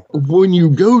 when you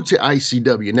go to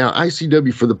ICW, now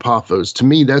ICW for the Poffos, to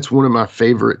me, that's one of my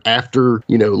favorite after,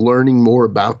 learning more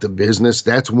about the business.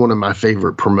 That's one of my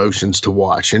favorite promotions to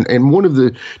watch. And one of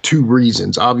the two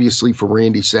reasons, obviously for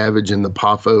Randy Savage and the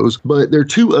Poffos, but there are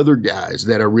two other guys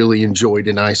that I really enjoyed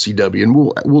in ICW, and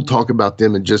we'll talk about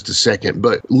them in just a second.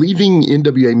 But leaving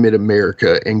NWA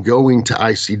Mid-America and going to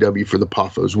ICW for the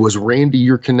Poffos, was Randy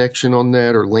your connection on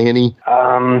that, or Lanny?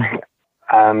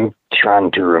 I'm trying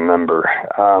to remember.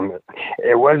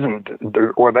 It wasn't,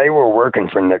 they were working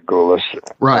for Nick Goulas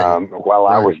while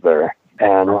I was there.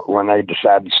 And when they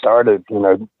decided to start it,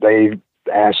 they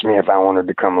asked me if I wanted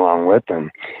to come along with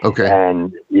them. Okay.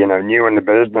 And, new in the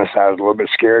business, I was a little bit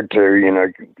scared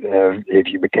to, if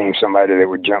you became somebody that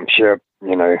would jump ship,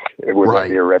 it would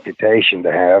be a reputation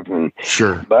to have. And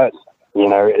sure. But,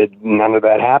 none of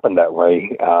that happened that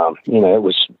way. It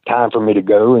was time for me to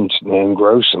go and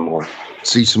grow some more.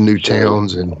 See some new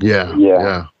towns and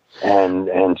yeah.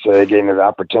 And so they gave me the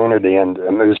opportunity, and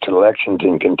I moved to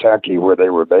Lexington, Kentucky, where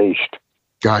they were based.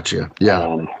 Gotcha.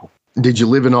 Yeah. Did you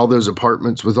live in all those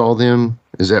apartments with all them?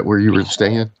 Is that where you were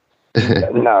staying?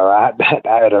 No, I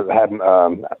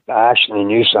actually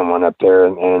knew someone up there,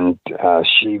 and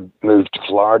she moved to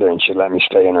Florida, and she let me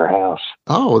stay in her house.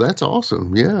 Oh, that's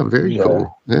awesome. Yeah, very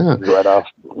cool. Yeah. Right off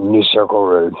New Circle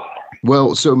Road.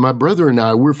 Well, so my brother and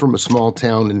I, we're from a small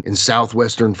town in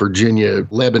southwestern Virginia,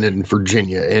 Lebanon,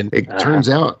 Virginia. And it turns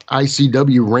out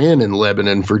ICW ran in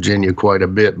Lebanon, Virginia quite a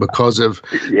bit because of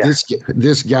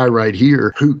this guy right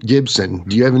here, Hoot Gibson.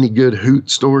 Do you have any good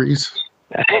Hoot stories?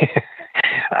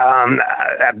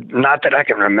 Not that I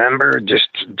can remember, just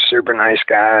super nice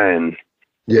guy, and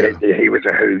he was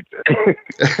a hoot.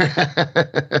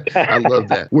 I love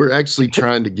that. We're actually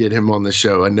trying to get him on the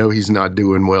show. I know he's not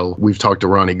doing well. We've talked to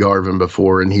Ronnie Garvin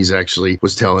before, and he's actually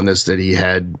was telling us that he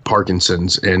had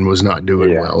Parkinson's and was not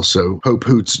doing well. So hope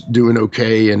Hoot's doing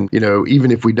okay. And,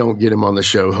 even if we don't get him on the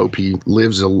show, hope he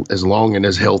lives as long and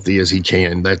as healthy as he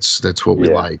can. That's what we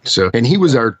like. So, and he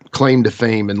was our claim to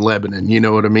fame in Lebanon. You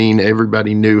know what I mean?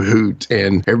 Everybody knew Hoot,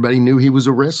 and everybody knew he was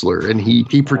a wrestler, and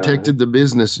he protected the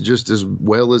business just as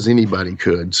well as anybody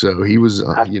could. So he was,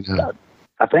 I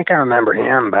think I remember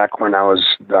him back when I was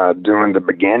doing the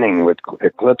beginning with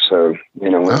Eclipso.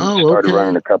 When we started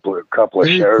running a couple of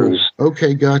Very shows. Cool.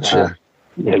 Okay, gotcha.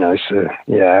 So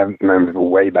I remember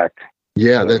way back.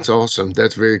 Yeah, that's awesome.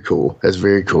 That's very cool. That's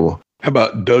very cool. How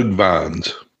about Doug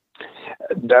Vines?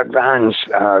 Doug Vines,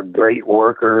 great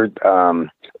worker.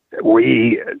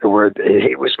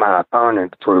 He was my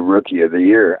opponent for Rookie of the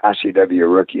Year,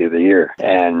 ICW Rookie of the Year.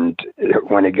 And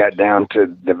when it got down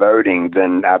to the voting,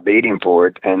 then I beat him for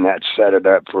it, and that set it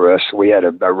up for us. We had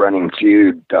a running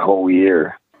feud the whole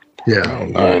year. Yeah.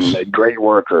 Nice. And great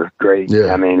worker. Great.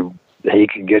 Yeah. I mean, he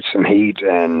could get some heat,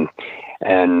 and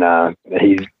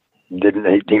he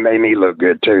made me look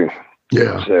good too.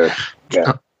 Yeah. So,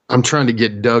 yeah. I'm trying to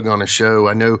get Doug on a show.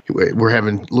 I know we're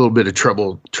having a little bit of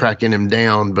trouble tracking him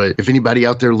down, but if anybody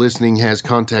out there listening has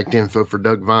contact info for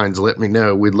Doug Vines, let me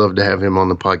know. We'd love to have him on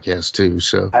the podcast too.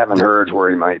 So I haven't heard where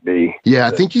he might be. Yeah,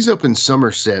 I think he's up in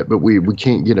Somerset, but we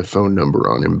can't get a phone number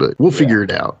on him, but we'll figure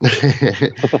it out.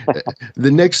 The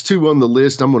next two on the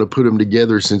list, I'm going to put them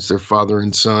together since they're father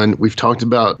and son. We've talked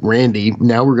about Randy.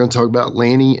 Now we're going to talk about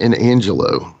Lanny and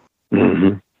Angelo.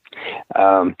 Mm-hmm.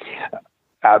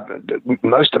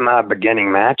 Most of my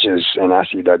beginning matches in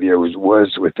ICW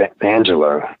was with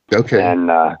Angelo. Okay.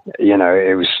 And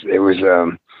it was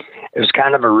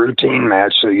kind of a routine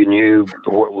match, so you knew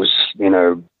what was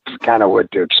kind of what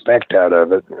to expect out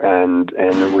of it, and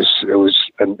it was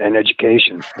an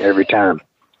education every time.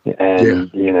 And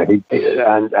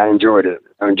I enjoyed it.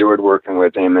 I enjoyed working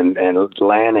with him, and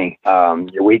Lanny.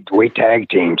 We tag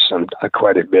teamed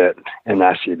quite a bit in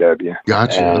ICW.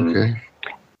 Gotcha. And okay.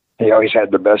 He always had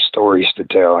the best stories to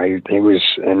tell. He was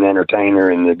an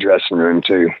entertainer in the dressing room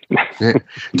too. Yeah.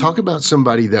 Talk about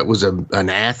somebody that was an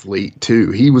athlete too.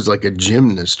 He was like a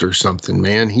gymnast or something,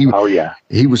 man. He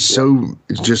was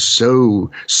just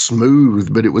so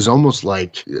smooth, but it was almost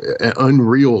like an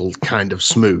unreal kind of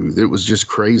smooth. It was just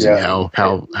crazy how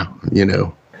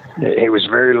He was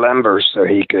very limber, so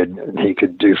he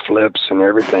could do flips and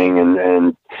everything,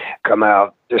 and come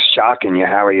out just shocking you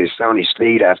how he was on his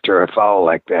feet after a fall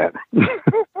like that.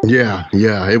 Yeah,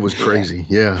 it was crazy.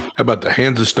 Yeah. How about the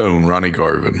Hands of Stone, Ronnie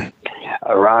Garvin?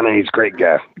 Ronnie's a great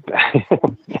guy.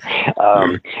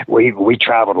 We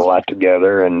traveled a lot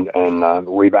together, and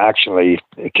we've actually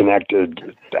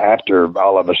connected after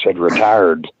all of us had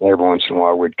retired. Every once in a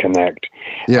while we'd connect.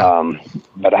 Yeah.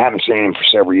 But I haven't seen him for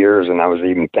several years, and I was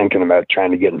even thinking about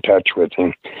trying to get in touch with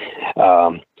him.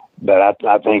 But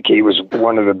I think he was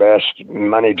one of the best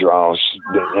money draws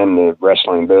in the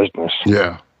wrestling business.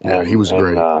 Yeah. Yeah, he was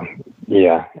great.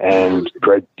 And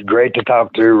great to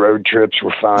talk to. Road trips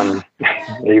were fun.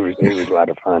 He was a lot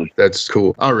of fun. That's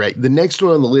cool. All right. The next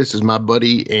one on the list is my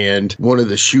buddy and one of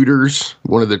the shooters,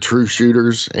 one of the true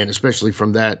shooters, and especially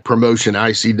from that promotion,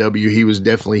 ICW, he was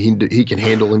definitely, he can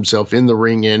handle himself in the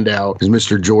ring and out, is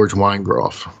Mr. George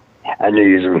Weingroff. I knew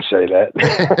you was going to say that.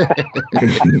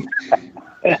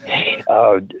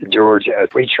 George,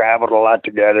 we traveled a lot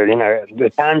together.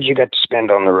 The times you got to spend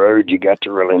on the road, you got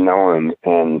to really know him.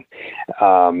 And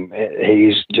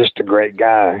he's just a great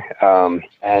guy.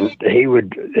 And he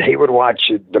would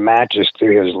watch the matches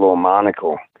through his little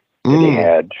monocle that he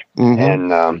had.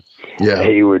 Mm-hmm.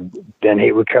 And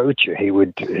he would coach you. He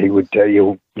would tell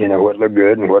you, what looked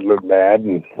good and what looked bad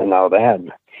and all that.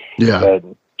 Yeah. But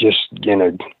just,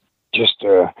 just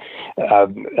a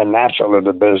natural of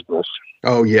the business.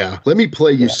 Oh, yeah. Let me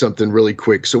play you something really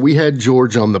quick. So we had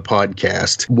George on the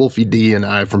podcast. Wolfie D and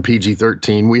I from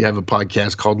PG-13, we have a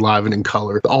podcast called Live and in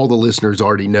Color. All the listeners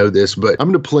already know this, but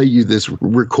I'm going to play you this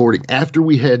recording. After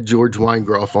we had George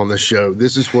Weingroff on the show,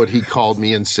 this is what he called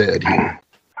me and said here.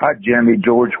 Hi, Jimmy.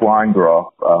 George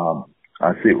Weingroff.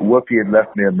 I see Wolfie had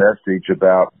left me a message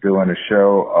about doing a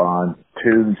show on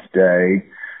Tuesday,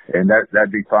 and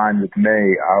that'd be fine with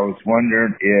me. I was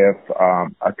wondering if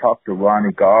I talked to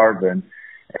Ronnie Garvin,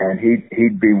 and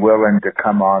he'd be willing to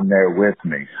come on there with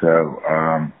me. So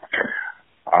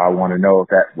I want to know if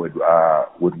that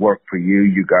would work for you.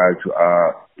 You guys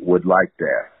would like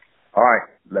that. All right.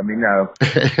 Let me know.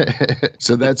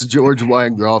 So that's George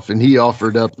Weingroff, and he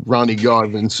offered up Ronnie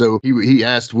Garvin. So he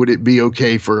asked, would it be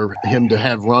okay for him to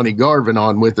have Ronnie Garvin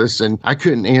on with us? And I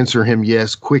couldn't answer him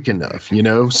yes quick enough, you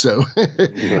know? So,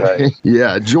 right.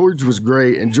 Yeah, George was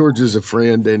great, and George is a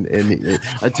friend. And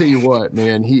I tell you what,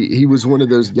 man, he was one of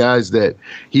those guys that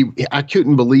I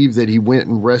couldn't believe that he went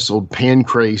and wrestled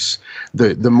Pancrase,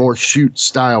 the more shoot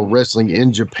style wrestling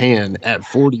in Japan at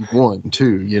 41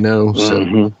 too, you know?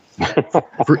 Mm-hmm. So.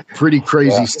 Pretty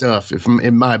crazy stuff, if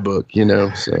in my book, you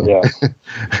know. So yeah,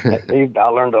 I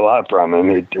learned a lot from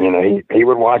him. He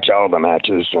would watch all the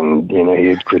matches, and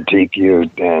he'd critique you,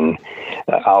 and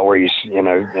always in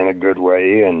a good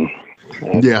way, and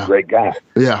yeah, great guy.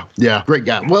 Yeah, great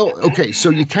guy. Well, okay, so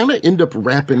you kind of end up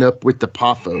wrapping up with the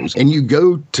Paphos, and you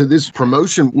go to this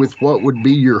promotion with what would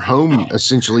be your home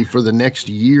essentially for the next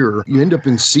year. You end up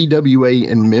in CWA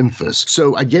in Memphis.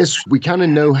 So I guess we kind of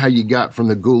know how you got from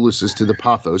the Goulises to the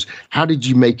Paphos. How did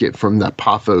you make it from the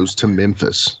Paphos to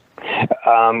Memphis?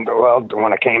 Well,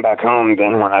 when I came back home,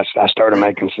 then when I started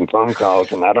making some phone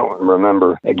calls, and I don't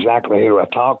remember exactly who I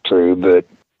talked to, but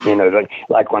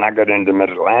like when I got into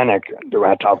Mid-Atlantic,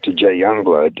 I talked to Jay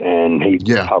Youngblood, and he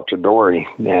talked to Dory,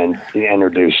 and he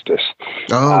introduced us.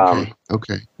 Oh,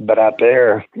 okay. But out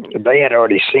there, they had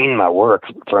already seen my work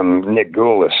from Nick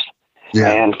Goulis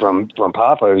and from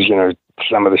Paphos,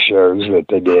 some of the shows that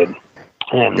they did.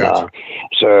 And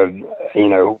so,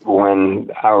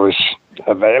 when I was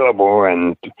available,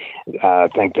 and I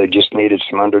think they just needed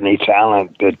some underneath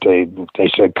talent, that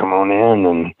they said, come on in,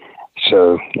 and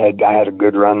so I had a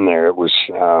good run there. It's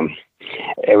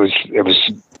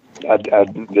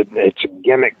a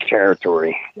gimmick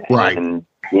territory, right? And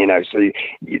so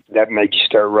that makes you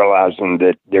start realizing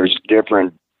that there's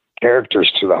different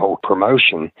characters to the whole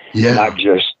promotion, not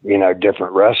just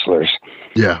different wrestlers.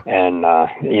 Yeah, and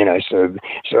so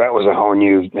that was a whole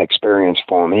new experience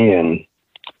for me, and.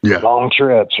 Yeah. Long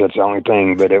trips, that's the only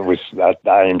thing, but it was,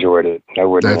 I enjoyed it. I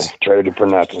wouldn't have traded for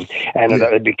nothing. And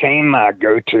it became my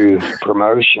go-to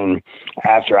promotion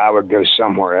after I would go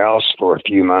somewhere else for a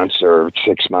few months or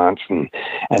 6 months. And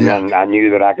then I knew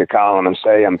that I could call them and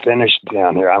say, I'm finished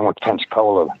down here. I went to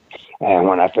Pensacola. And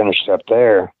when I finished up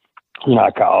there,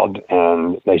 I called,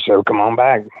 and they said, come on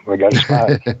back. We got a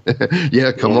spot.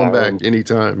 Yeah, come on back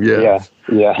anytime. Yeah.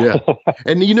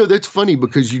 And, that's funny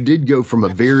because you did go from a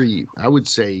very, I would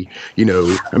say,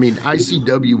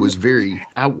 ICW was very,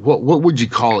 what would you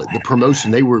call it? The promotion,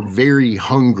 they were very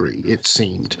hungry, it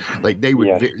seemed. Like they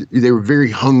were they were very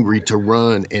hungry to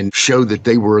run and show that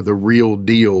they were the real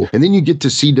deal. And then you get to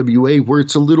CWA where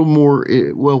it's a little more,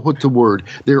 what's the word?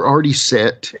 They're already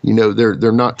set.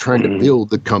 They're not trying to build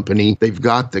the company. They've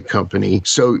got the company.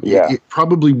 So it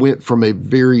probably went from a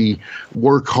very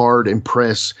work hard and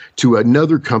press to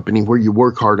another company where you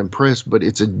work hard and press, but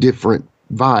it's a different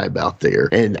vibe out there.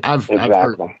 And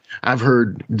I've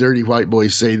heard Dirty White Boy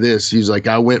say this. He's like,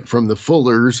 I went from the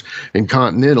Fullers and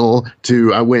Continental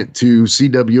I went to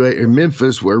CWA in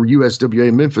Memphis, where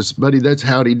USWA Memphis, buddy, that's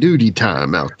howdy doody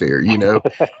time out there, And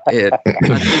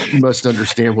you must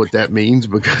understand what that means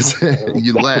because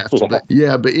you laughed.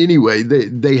 But anyway,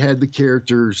 they had the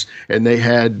characters, and they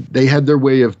had their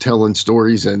way of telling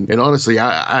stories. And honestly,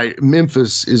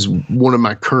 Memphis is one of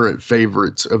my current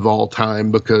favorites of all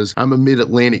time because I'm a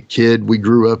Mid-Atlantic kid. We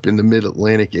grew up in the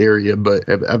Mid-Atlantic area, but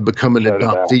I've become an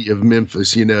adoptee of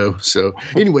Memphis, So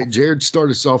anyway, Jared, start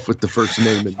us off with the first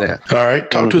name in that. All right.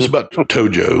 Talk to us about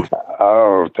Tojo.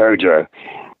 Oh, Tojo.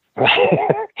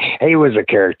 He was a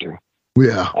character.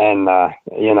 Yeah. And,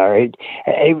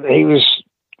 he was,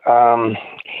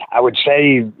 I would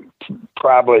say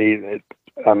probably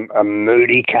a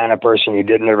moody kind of person. You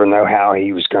didn't ever know how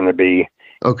he was going to be.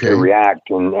 To react,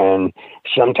 and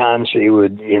sometimes he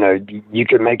would, you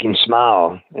could make him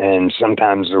smile, and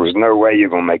sometimes there was no way you're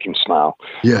gonna make him smile.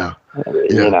 Yeah. But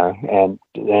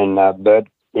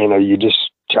you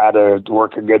just try to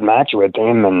work a good match with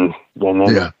him, and then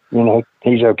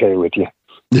he's okay with you.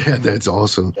 Yeah, that's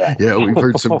awesome. Yeah, we've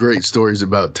heard some great stories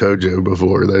about Tojo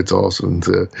before. That's awesome.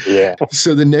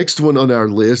 So the next one on our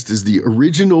list is the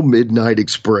original Midnight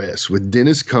Express with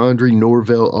Dennis Condrey,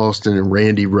 Norvell Austin, and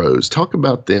Randy Rose. Talk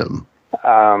about them.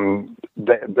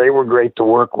 They were great to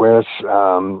work with.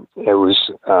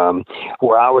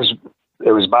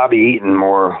 It was Bobby Eaton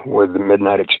more with the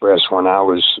Midnight Express when I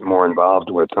was more involved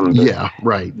with them. But,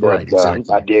 right, exactly.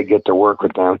 I did get to work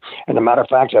with them. And a matter of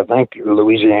fact, I think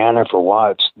Louisiana for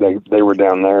Watts, they were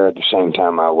down there at the same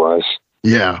time I was.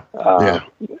 Yeah. So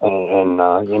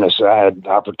I had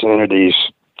opportunities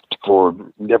for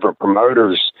different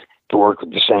promoters to work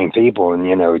with the same people, and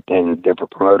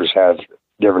different promoters have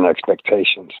different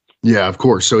expectations. Yeah, of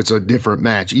course. So it's a different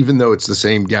match, even though it's the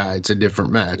same guy. It's a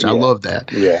different match. I love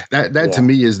that. Yeah, that to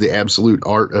me is the absolute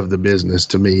art of the business.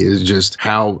 To me, is just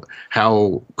how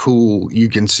cool you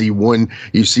can see one.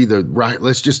 You see the right.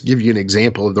 Let's just give you an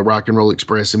example of the Rock and Roll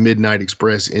Express and Midnight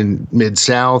Express in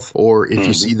Mid-South, or if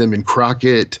you see them in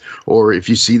Crockett, or if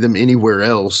you see them anywhere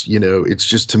else. It's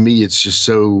just, to me, it's just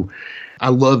so. I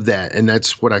love that, and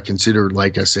that's what I consider,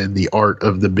 like I said, the art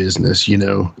of the business.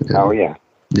 Oh yeah.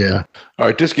 Yeah. All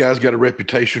right. This guy's got a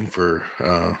reputation for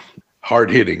hard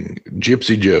hitting.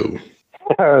 Gypsy Joe.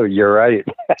 Oh, you're right.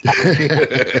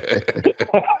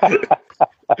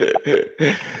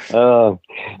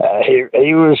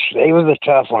 He was a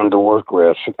tough one to work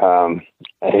with.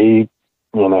 He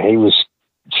was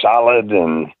solid,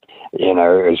 and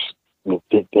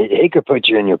he could put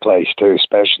you in your place too,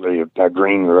 especially a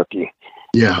green rookie.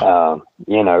 Yeah.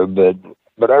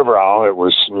 But overall, it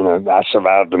was, I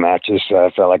survived the matches, so I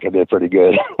felt like I did pretty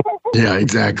good. Yeah,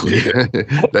 exactly.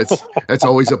 That's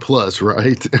always a plus,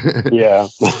 right? Yeah.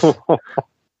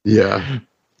 Yeah.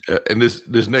 And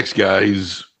this next guy,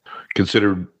 he's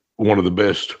considered one of the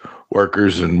best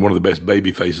workers and one of the best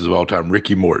baby faces of all time,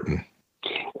 Ricky Morton.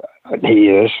 He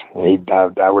is.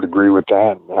 I would agree with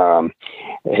that.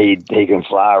 He can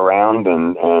fly around,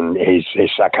 and his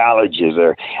psychology is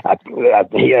there.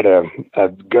 He had a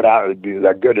good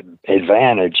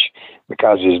advantage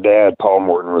because his dad, Paul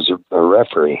Morton, was a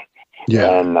referee. Yeah.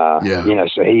 And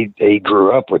so he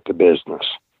grew up with the business.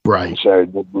 Right. So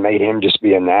it made him just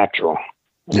be a natural.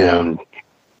 Yeah. And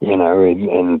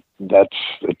and that's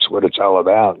what it's all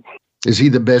about. Is he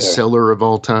the best seller of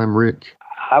all time, Rick?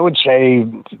 I would say,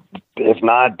 if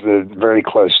not, very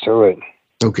close to it.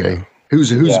 Okay.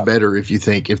 Who's better, if you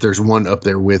think, if there's one up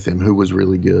there with him, who was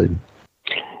really good?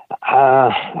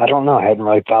 I don't know. I hadn't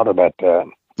really thought about that.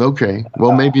 Okay.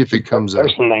 Well, maybe if it comes up.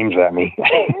 There's some names at me.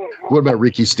 What about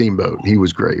Ricky Steamboat? He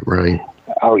was great, right?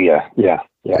 Oh, yeah.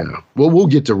 Well, we'll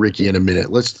get to Ricky in a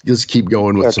minute. Let's keep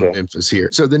going with some Memphis here.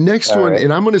 So the next one,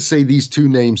 and I'm going to say these two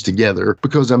names together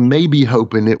because I may be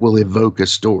hoping it will evoke a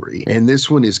story. And this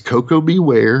one is Coco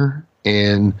Beware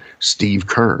and Steve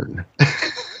Kern.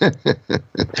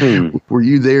 Were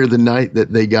you there the night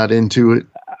that they got into it?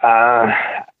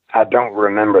 I don't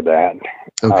remember that.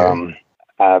 Okay.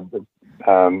 I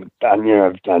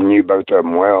knew both of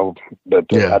them well, but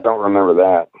I don't remember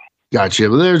that. Gotcha.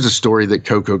 Well, there's a story that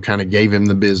Coco kind of gave him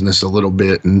the business a little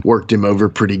bit and worked him over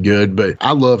pretty good. But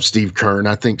I love Steve Kern.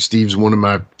 I think Steve's one of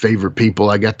my favorite people.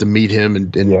 I got to meet him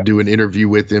and do an interview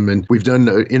with him. And we've done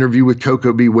an interview with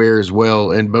Coco Beware as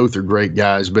well. And both are great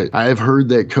guys. But I have heard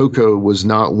that Coco was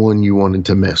not one you wanted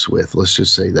to mess with. Let's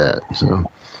just say that. So.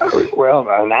 Well,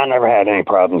 I never had any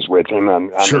problems with him. I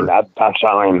mean, I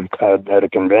saw him at a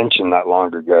convention not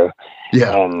long ago.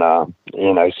 Yeah. And,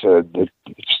 so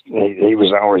he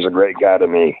was always a great guy to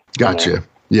me. Gotcha.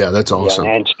 Yeah, that's awesome.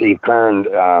 Yeah, and Steve Kern,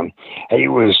 he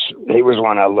was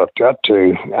one I looked up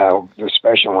to,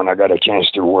 especially when I got a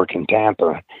chance to work in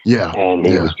Tampa. Yeah. And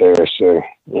he was there. So,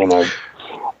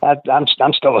 I'm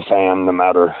still a fan, no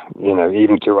matter,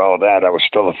 even through all that, I was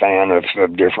still a fan of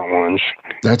different ones.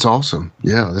 That's awesome.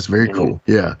 Yeah, that's very cool.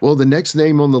 Yeah. Well, the next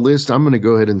name on the list, I'm going to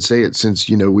go ahead and say it since,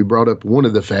 we brought up one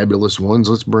of the fabulous ones.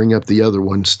 Let's bring up the other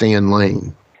one, Stan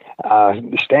Lane.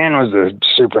 Stan was a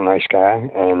super nice guy,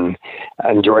 and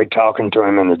I enjoyed talking to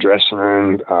him in the dressing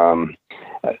room.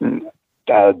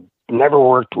 I never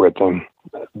worked with him,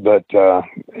 but,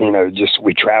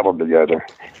 we traveled together.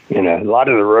 A lot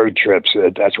of the road trips,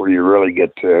 that's where you really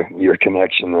get to your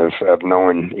connection of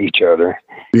knowing each other.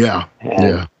 Yeah.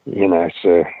 And,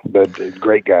 but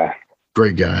great guy.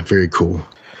 Great guy. Very cool.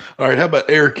 All right. How about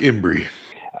Eric Embry?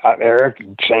 Eric,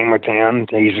 same with him.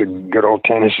 He's a good old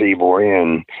Tennessee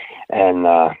boy. And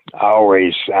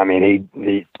always,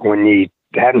 he when you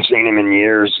hadn't seen him in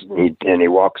years, he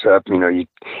walks up, he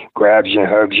grabs you,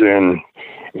 hugs you, and,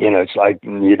 it's like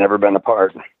you've never been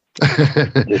apart.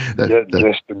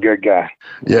 Just a good guy.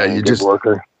 Yeah, good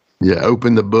worker. Yeah,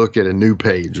 open the book at a new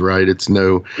page, right? It's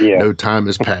no time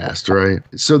has passed, right?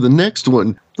 So the next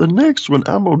one, I'm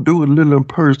gonna do a little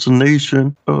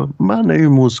impersonation. My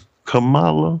name was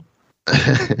Kamala.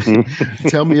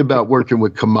 Tell me about working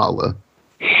with Kamala.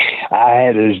 I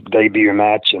had his debut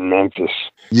match in Memphis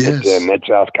at the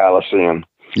Mid-South Coliseum.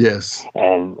 Yes,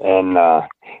 and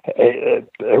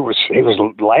he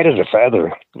was light as a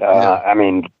feather. I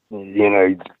mean,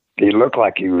 he looked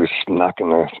like he was knocking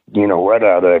the what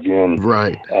out of you, and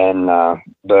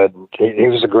but he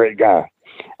was a great guy.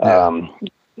 And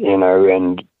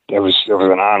it was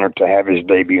an honor to have his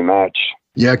debut match.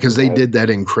 Yeah, because they did that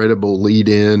incredible lead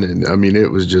in, and I mean,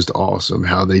 it was just awesome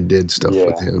how they did stuff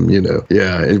with him.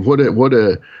 Yeah, and what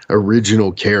a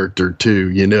original character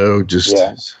too.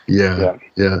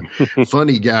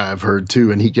 Funny guy, I've heard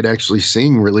too, and he could actually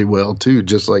sing really well too,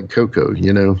 just like Coco.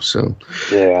 So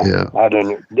I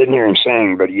didn't hear him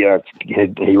sing, but he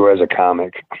was a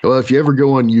comic. Well, if you ever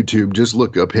go on YouTube, just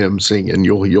look up him singing.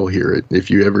 You'll hear it if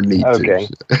you ever need to.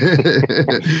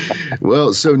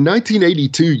 Well, so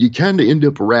 1982, you kind of end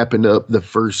up wrapping up the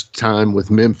first time with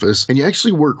Memphis, and you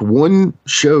actually work one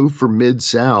show for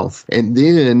Mid-South, and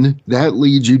then that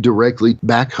leads you directly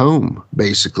back home,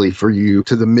 basically, for you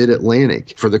to the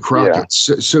Mid-Atlantic for the Crockett's.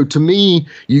 So to me,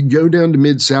 you go down to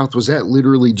Mid-South. Was that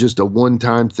literally just a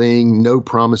one-time thing, no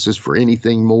promises for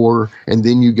anything more, and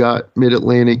then you got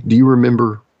Mid-Atlantic? Do you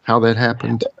remember how that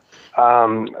happened?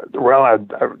 Well,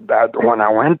 when I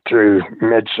went to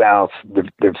Mid-South,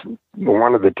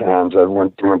 one of the times I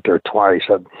went there twice.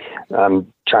 I'm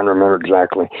trying to remember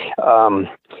exactly.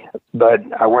 But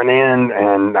I went in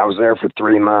and I was there for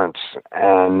 3 months,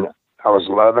 and I was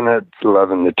loving it,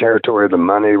 loving the territory. The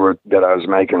money that I was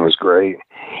making was great.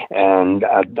 And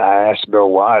I asked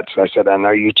Bill Watts, I said, I know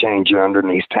you change your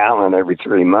underneath talent every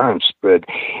 3 months, but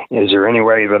is there any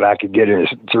way that I could get a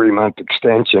 3-month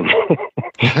extension?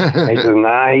 He says,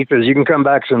 nah. He says, you can come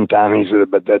back sometime. He said,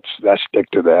 but I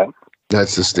stick to that.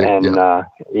 That's the stick. And,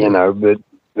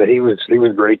 but he was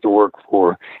great to work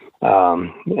for.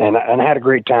 And I had a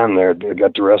great time there. I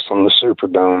got to wrestle in the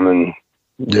Superdome, and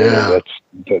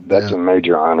that's a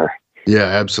major honor. Yeah,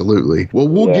 absolutely. Well,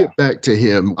 we'll get back to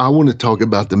him. I want to talk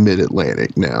about the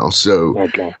Mid-Atlantic now. So,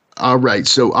 all right.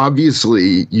 So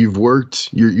obviously you've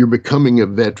worked, you're becoming a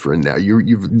veteran now.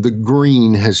 The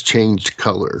green has changed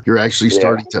color. You're actually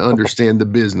starting to understand the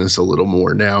business a little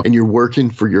more now, and you're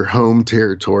working for your home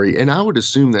territory. And I would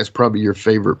assume that's probably your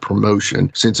favorite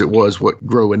promotion, since it was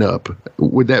growing up.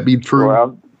 Would that be true?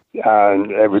 Well,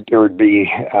 it would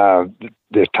be,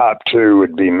 the top two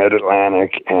would be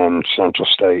Mid-Atlantic and Central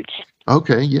States.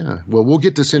 Okay, yeah. Well, we'll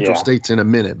get to Central States in a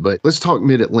minute, but let's talk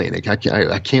Mid-Atlantic. I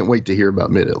can't wait to hear about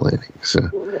Mid-Atlantic. So.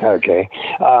 Okay.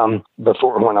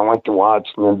 Before, when I went to Watts,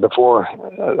 before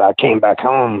I came back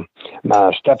home,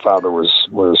 my stepfather was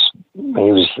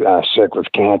sick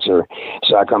with cancer,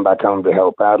 so I come back home to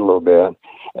help out a little bit.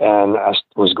 And I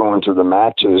was going to the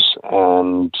matches,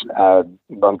 and I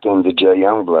bumped into Jay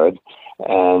Youngblood.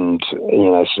 And,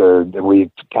 so we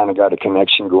kind of got a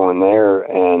connection going there.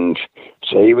 And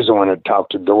so he was the one that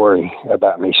talked to Dory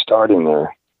about me starting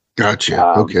there. Gotcha.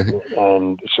 Okay.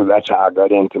 And so that's how I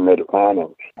got into Mid-Atlantic.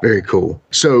 Very cool.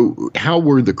 So how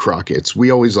were the Crockett's?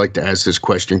 We always like to ask this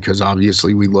question because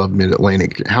obviously we love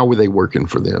Mid-Atlantic. How were they working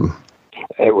for them?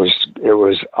 It was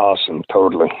awesome.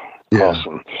 Totally. Yeah.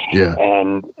 Awesome. Yeah.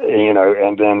 And,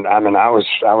 and then, I was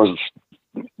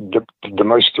the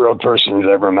most thrilled person you'd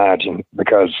ever imagine,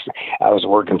 because I was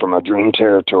working for my dream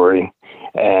territory,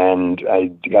 and I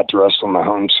got to wrestle in my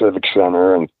home civic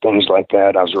center and things like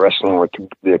that. I was wrestling with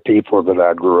the people that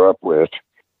I grew up with.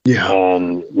 Yeah.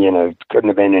 And, couldn't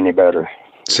have been any better.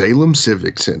 Salem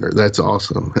Civic Center. That's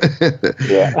awesome.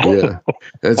 Yeah.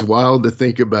 That's wild to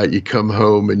think about. You come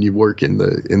home and you work in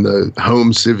the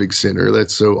home civic center.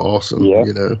 That's so awesome.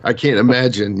 Yeah. I can't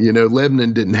imagine,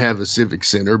 Lebanon didn't have a civic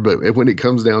center, but when it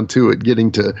comes down to it,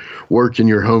 getting to work in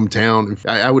your hometown,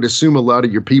 I would assume a lot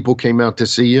of your people came out to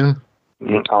see you.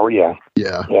 Oh, yeah.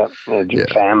 Yeah. Yeah.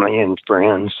 Family and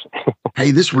friends. Hey,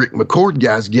 this Ric McCord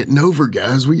guy's getting over,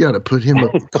 guys. We got to put him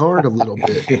up the card a little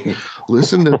bit.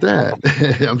 Listen to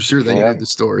that. I'm sure they heard the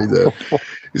story, though.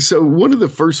 So one of the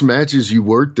first matches you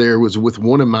worked there was with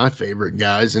one of my favorite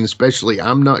guys, and especially,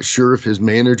 I'm not sure if his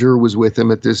manager was with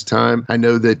him at this time. I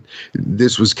know that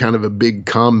this was kind of a big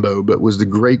combo, but was the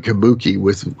Great Kabuki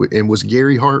and was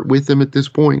Gary Hart with him at this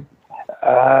point?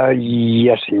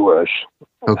 Yes, he was.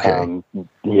 Okay.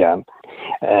 Yeah.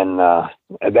 And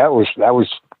that was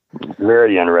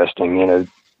very interesting,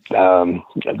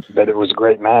 but it was a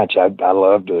great match. I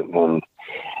loved it, and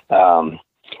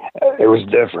it was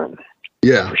different.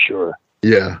 Yeah, for sure.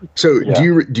 Yeah. So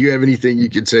do you have anything you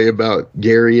could say about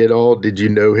Gary at all? Did you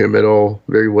know him at all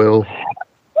very well?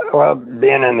 Well,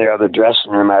 being in the other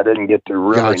dressing room, I didn't get to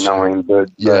really know him, but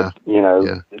you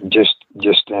know, just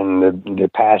in the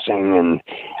passing and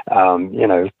you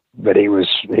know, but he was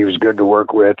good to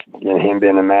work with, you know, him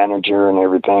being a manager and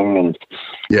everything, and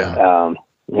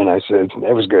you know, so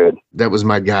it was good. That was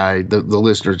my guy. The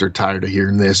listeners are tired of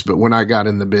hearing this, but when I got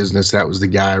in the business, that was the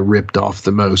guy I ripped off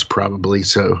the most, probably.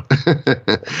 So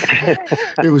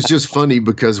it was just funny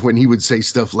because when he would say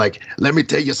stuff like, "Let me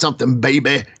tell you something,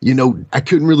 baby," you know, I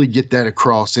couldn't really get that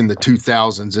across in the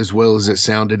 2000s as well as it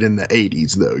sounded in the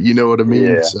 80s, though. You know what I mean?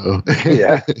 Yeah. So he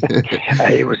had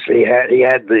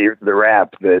the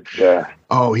rap that.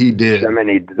 He did. So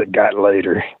many that got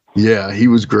later. Yeah, he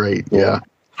was great. Yeah.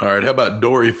 All right. How about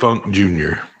Dory Funk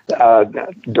Jr.?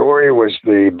 Dory was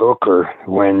the booker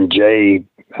when Jay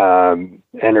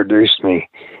introduced me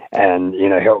and, you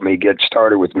know, helped me get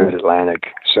started with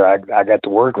Mid-Atlantic. So I got to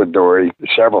work with Dory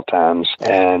several times,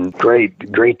 and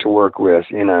great to work with,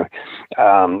 you know.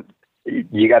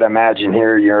 You got to imagine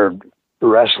here you're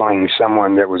wrestling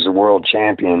someone that was a world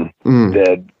champion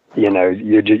that, you know,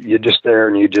 you're just there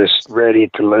and you're just ready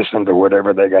to listen to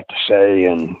whatever they got to say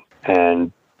and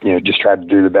you know, just try to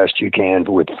do the best you can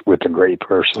with a great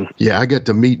person. Yeah, I got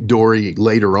to meet Dory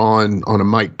later on a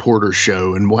Mike Porter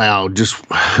show, and wow, just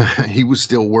he was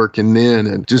still working then,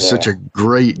 and just such a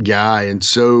great guy. And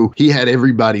so he had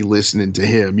everybody listening to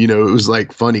him. You know, it was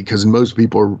like funny because most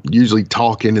people are usually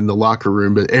talking in the locker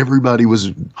room, but everybody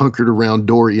was hunkered around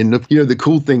Dory. And the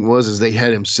cool thing was they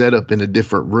had him set up in a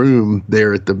different room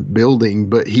there at the building,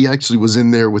 but he actually was in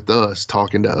there with us,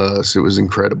 talking to us. It was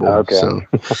incredible. Okay. So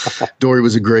Dory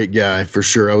was a great guy for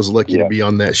sure. I was lucky to be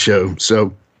on that show.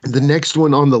 So the next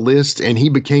one on the list, and he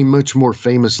became much more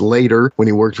famous later when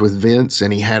he worked with Vince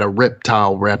and he had a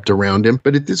reptile wrapped around him.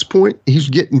 But at this point, he's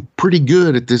getting pretty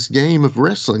good at this game of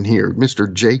wrestling here, Mr.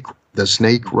 Jake the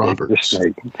Snake Roberts. The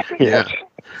Snake. Yes.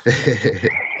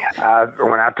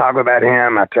 When I talk about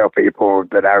him, I tell people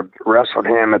that I wrestled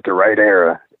him at the right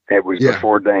era. It was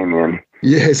before Damien.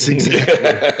 Yes, exactly.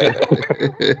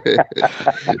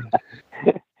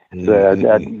 I don't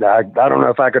know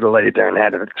if I could have laid there and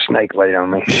had a snake laid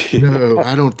on me. No,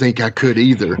 I don't think I could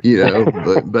either, you know,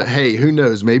 but hey, who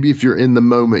knows? Maybe if you're in the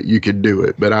moment, you could do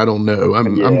it, but I don't know.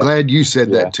 I'm glad you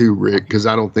said that too, Rick, because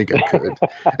I don't think I could.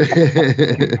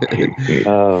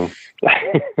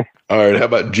 All right. How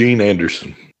about Gene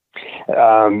Anderson?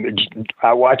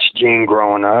 I watched Gene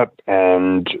growing up,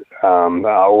 and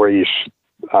I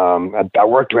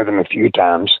worked with him a few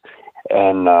times.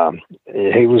 And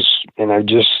he was, you know,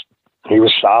 he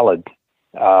was solid,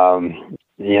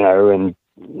 you know, and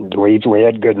we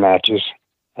had good matches.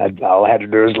 All I had to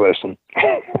do was listen.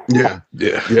 Yeah.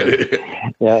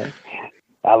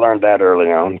 I learned that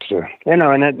early on, so you know,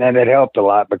 and it helped a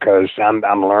lot because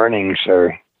I'm learning.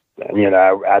 So, you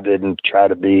know, I didn't try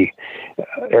to be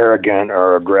arrogant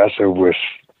or aggressive with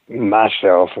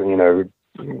myself. You know,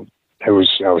 I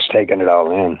was taking it all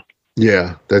in.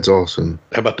 Yeah, that's awesome.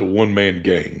 How about the one-man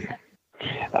gang?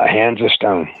 Hands of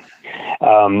Stone.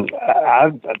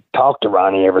 I've talked to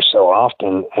Ronnie ever so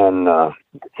often, and,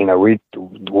 you know, we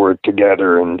were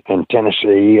together in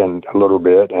Tennessee and a little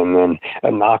bit, and then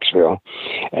in Knoxville.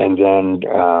 And then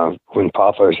when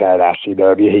Pothos had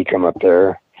ICW, he come up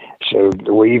there. So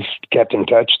we've kept in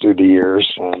touch through the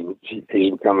years, and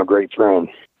he's become a great friend.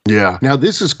 Yeah. Now,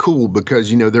 this is cool because,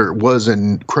 you know, there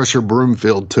wasn't Crusher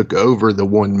Broomfield took over the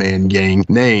one-man gang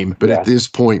name. But at this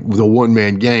point, the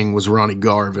one-man gang was Ronnie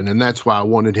Garvin. And that's why I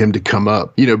wanted him to come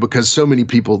up, you know, because so many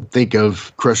people think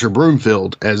of Crusher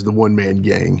Broomfield as the one-man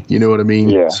gang. You know what I mean?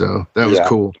 Yeah. So that was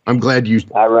cool. I'm glad you...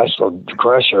 I wrestled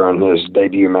Crusher on his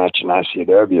debut match in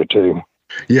ICW, too.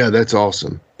 Yeah, that's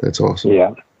awesome. That's awesome.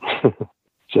 Yeah.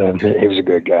 So he was a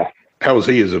good guy. How was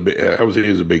he as a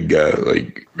big guy,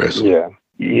 like wrestling? Yeah.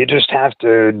 You just have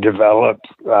to develop,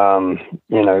 you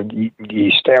know,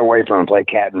 you stay away from him, play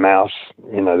cat and mouse.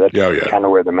 You know, that's kind of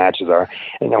where the matches are.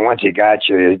 And then once he got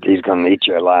you, he's going to eat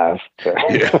you alive. So.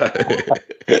 Yeah.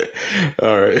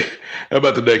 All right. How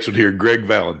about the next one here, Greg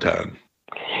Valentine?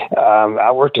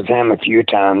 I worked with him a few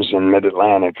times in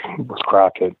Mid-Atlantic with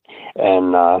Crockett.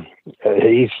 And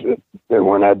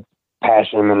when I'd pass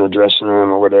him in the dressing room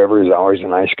or whatever, he's always a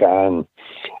nice guy. And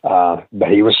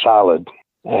but he was solid.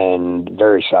 And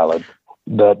very solid,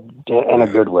 but in a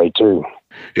good way too.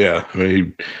 Yeah, I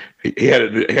mean, he had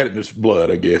it in his blood,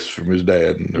 I guess, from his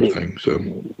dad and everything. So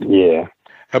yeah.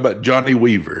 How about Johnny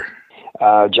Weaver?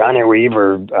 Johnny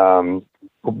Weaver,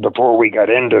 before we got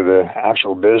into the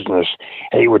actual business,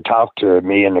 he would talk to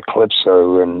me in the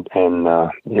Calypso and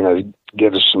you know,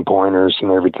 give us some pointers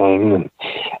and everything.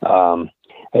 And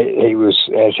he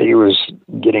was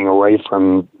getting away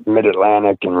from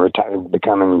Mid-Atlantic and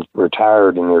becoming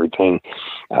retired and everything.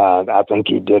 I think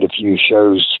he did a few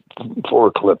shows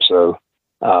for Calypso,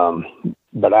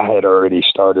 but I had already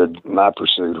started my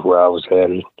pursuit where I was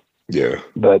headed. Yeah.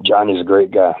 But Johnny's a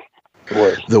great guy.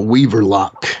 The Weaver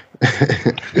Lock.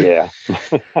 Yeah.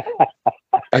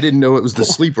 I didn't know it was the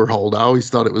sleeper hold. I always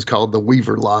thought it was called the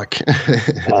Weaver Lock.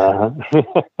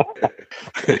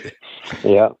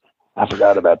 Yeah. I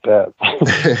forgot about that.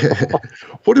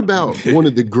 What about one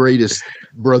of the greatest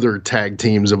brother tag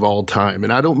teams of all time?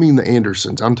 And I don't mean the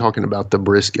Andersons. I'm talking about the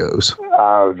Briscoes.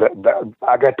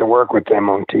 I got to work with them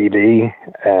on TV,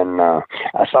 and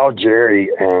I saw Jerry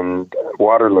and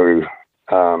Waterloo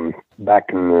back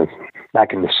in the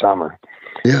summer.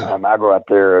 Yeah, I go out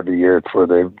there every year for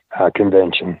the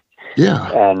convention. Yeah,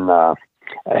 and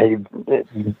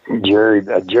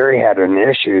Jerry had an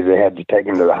issue. They had to take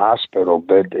him to the hospital,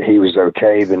 but he was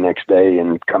okay the next day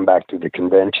and come back to the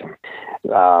convention.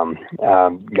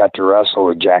 Got to wrestle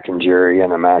with Jack and Jerry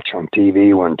in a match on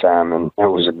TV one time, and it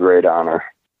was a great honor.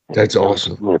 That's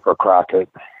awesome. For Crockett.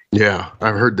 Yeah,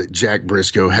 I've heard that Jack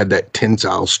Briscoe had that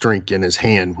tensile strength in his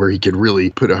hand where he could really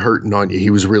put a hurting on you. He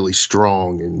was really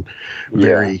strong and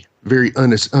very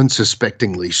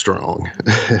unsuspectingly strong.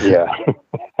 Yeah.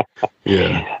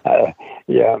 Yeah.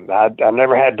 I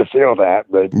never had to feel that,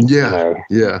 but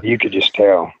you could just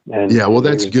tell. And yeah, well,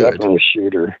 that's good. Definitely a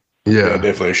shooter. Yeah,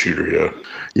 definitely a shooter. Yeah.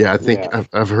 Yeah, I think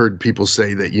I've heard people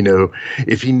say that,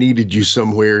 if he needed you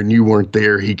somewhere and you weren't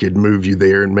there, he could move you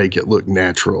there and make it look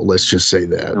natural. Let's just say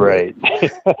that. Right.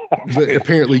 But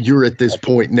apparently you're at this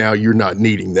point now, you're not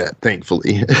needing that,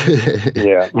 thankfully.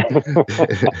 Yeah.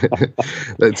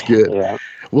 That's good. Yeah.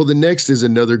 Well, the next is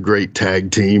another great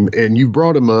tag team, and you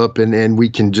brought them up, and we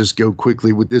can just go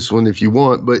quickly with this one if you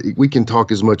want, but we can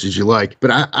talk as much as you like.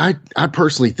 But I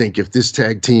personally think if this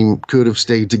tag team could have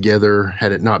stayed together,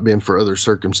 had it not been for other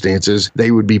circumstances,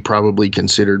 they would be probably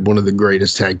considered one of the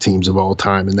greatest tag teams of all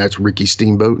time, and that's Ricky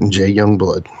Steamboat and Jay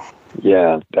Youngblood.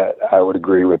 Yeah, I would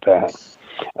agree with that.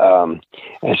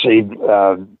 And see,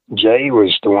 Jay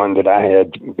was the one that I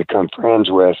had become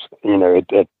friends with,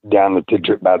 down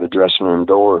by the dressing room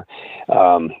door.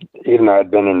 Even though I'd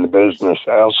been in the business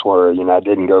elsewhere, I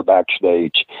didn't go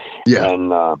backstage. Yeah.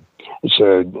 And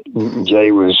so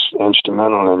Jay was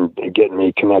instrumental in getting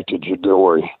me connected to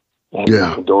Dory.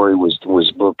 And Dory was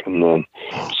booking then.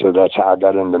 So that's how I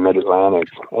got into Mid-Atlantic.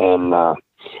 And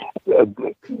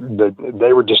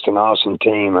they were just an awesome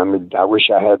team. I mean, I wish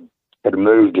I could have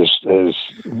moved as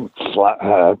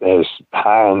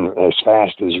high and as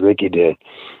fast as Ricky did.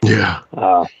 Yeah.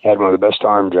 Had one of the best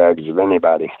arm drags of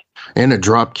anybody. And a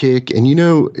drop kick. And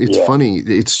it's funny.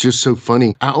 It's just so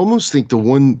funny. I almost think the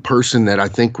one person that I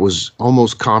think was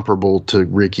almost comparable to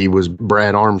Ricky was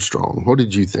Brad Armstrong. What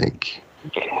did you think?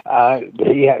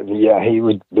 He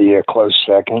would be a close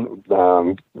second.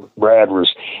 Brad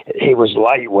was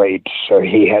lightweight, so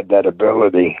he had that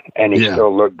ability, and he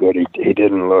still looked good. He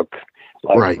didn't look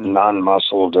like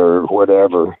non-muscled or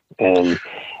whatever, and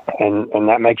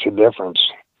that makes a difference.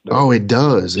 Oh, it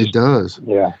does. It does.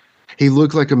 Yeah. He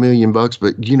looked like $1 million,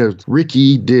 but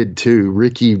Ricky did too.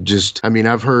 Ricky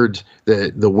I've heard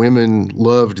that the women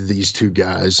loved these two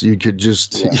guys. You could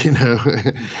just,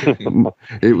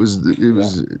 it was,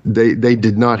 they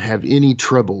did not have any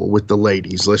trouble with the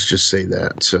ladies. Let's just say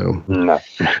that. So, no.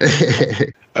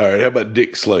 All right. How about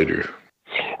Dick Slater?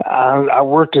 I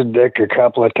worked with Dick a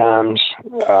couple of times.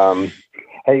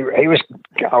 He was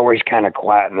always kind of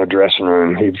quiet in the dressing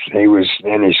room. He was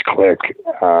in his clique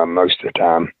most of the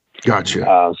time.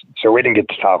 Gotcha. So we didn't get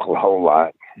to talk a whole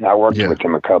lot. I worked with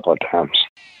him a couple of times.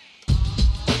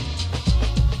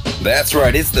 That's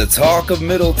right. It's the Talk of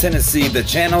Middle Tennessee, the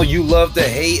channel you love to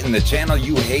hate and the channel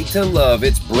you hate to love.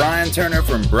 It's Brian Turner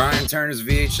from Brian Turner's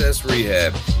VHS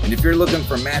Rehab. And if you're looking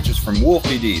for matches from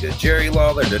Wolfie D to Jerry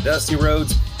Lawler to Dusty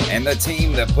Rhodes and the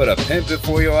team that put a pimp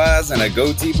before your eyes and a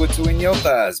goatee between your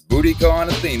thighs, Booty Call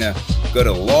and Athena, go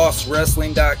to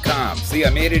lostwrestling.com. See, I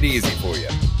made it easy for you.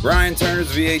 Brian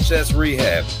Turner's VHS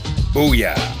Rehab.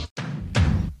 Booyah.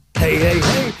 Hey,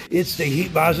 it's the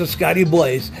Heat Miser Scotty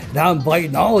Blaze, and I'm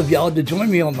inviting all of y'all to join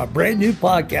me on my brand new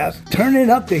podcast, Turning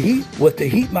Up the Heat with the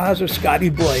Heat Miser Scotty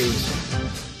Blaze.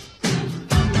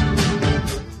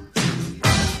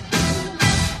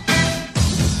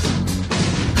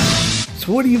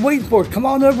 So what are you waiting for? Come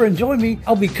on over and join me.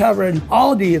 I'll be covering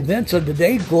all the events of the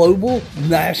day, global,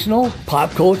 national, pop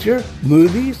culture,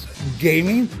 movies,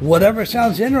 gaming, whatever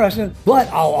sounds interesting. But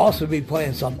I'll also be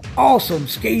playing some awesome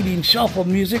skating shuffle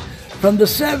music From the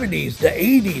 70s, the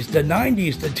 80s, the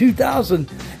 90s, the 2000s,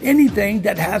 anything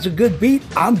that has a good beat,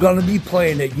 I'm going to be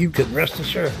playing it. You can rest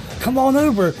assured. Come on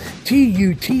over,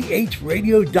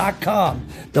 tuthradio.com.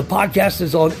 The podcast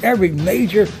is on every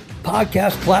major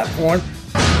podcast platform.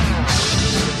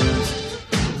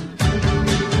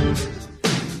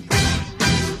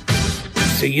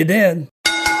 See you then.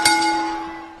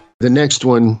 The next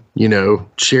one,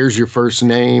 shares your first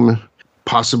name,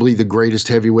 possibly the greatest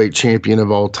heavyweight champion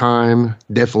of all time,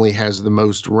 definitely has the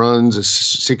most runs,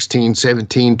 16,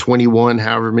 17, 21,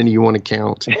 however many you want to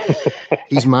count.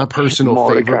 He's my personal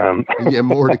favorite. Yeah,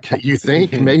 more to come. You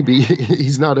think? Maybe.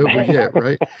 He's not over yet,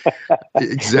 right?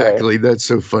 Exactly. That's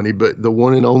so funny. But the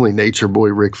one and only Nature Boy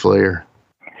Ric Flair.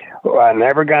 Well, I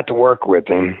never got to work with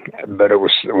him, but it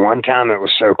was one time it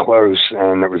was so close,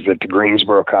 and it was at the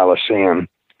Greensboro Coliseum.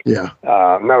 Yeah.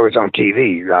 No, it was on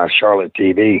TV, Charlotte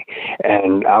TV.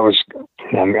 And I'm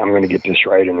going to get this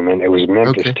right in a minute. It was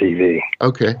Memphis TV.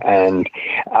 Okay. And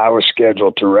I was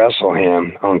scheduled to wrestle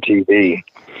him on TV.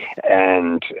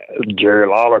 And Jerry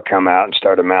Lawler come out and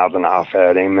started mouthing off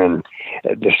at him. And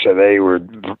so they were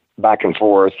back and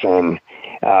forth. And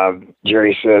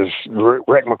Jerry says,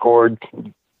 Ric McCord,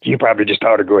 you probably just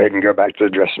ought to go ahead and go back to the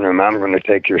dressing room. I'm going to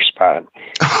take your spot.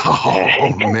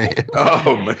 Oh, man.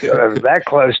 Oh, man. So I was that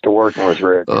close to working with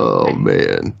Rick. Oh,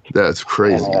 man. That's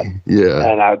crazy. Yeah.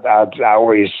 And I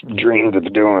always dreamed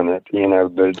of doing it,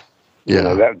 but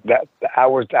that I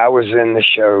was in the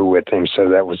show with him, so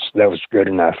that was good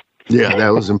enough. Yeah, that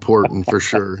was important for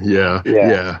sure. Yeah.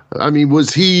 Yeah. I mean,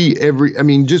 was he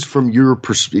just from your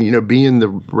perspective, being the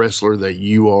wrestler that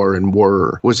you are and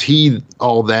were, was he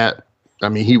all that? I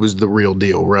mean, he was the real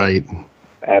deal, right?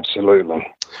 Absolutely.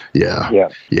 Yeah.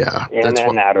 In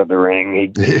and out of the ring, he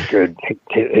could.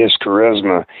 His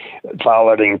charisma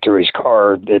followed him to his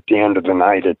car at the end of the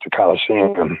night at the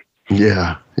Coliseum.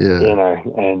 Yeah.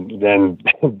 And then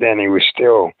he was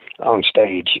still on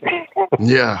stage.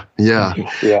 Yeah.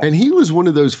 And he was one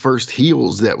of those first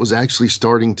heels that was actually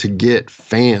starting to get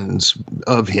fans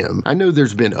of him. I know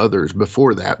there's been others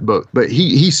before that, but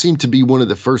he seemed to be one of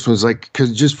the first ones,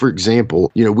 because just for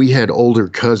example, we had older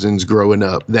cousins growing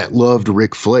up that loved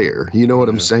Ric Flair. You know what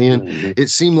I'm saying? Mm-hmm. It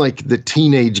seemed like the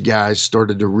teenage guys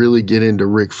started to really get into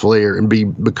Ric Flair and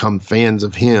become fans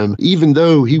of him, even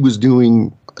though he was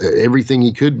doing everything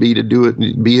he could be to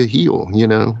be a heel,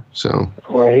 so.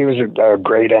 Well, he was a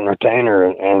great entertainer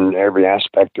in every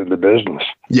aspect of the business.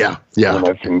 Yeah.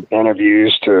 From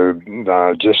interviews to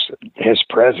just his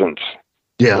presence.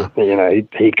 Yeah.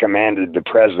 He commanded the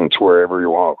presence wherever he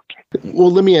walked.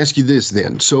 Well, let me ask you this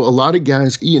then. So a lot of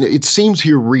guys, it seems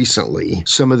here recently,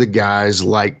 some of the guys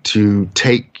like to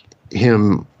take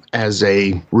him as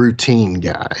a routine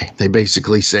guy. They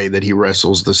basically say that he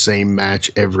wrestles the same match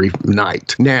every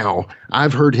night. Now,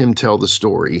 I've heard him tell the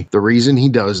story. The reason he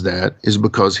does that is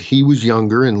because he was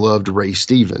younger and loved Ray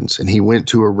Stevens, and he went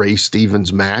to a Ray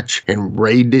Stevens match, and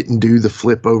Ray didn't do the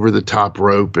flip over the top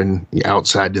rope and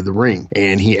outside to the ring.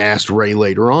 And he asked Ray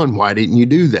later on, why didn't you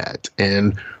do that?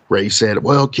 And Ray said,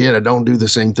 well, kid, I don't do the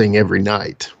same thing every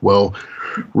night. Well,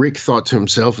 Rick thought to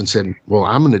himself and said, well,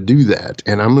 I'm going to do that,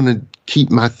 and I'm going to keep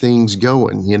my things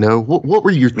going. What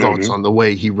were your thoughts on the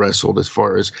way he wrestled as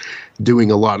far as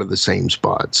doing a lot of the same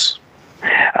spots?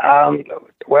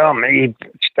 Well, me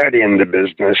studying the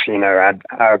business, I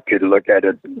could look at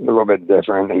it a little bit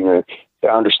different, to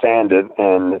understand it.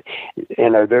 And,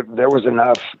 there was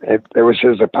enough, there was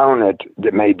his opponent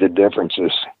that made the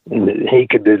differences. And he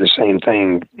could do the same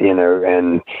thing,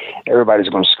 and everybody's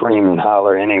going to scream and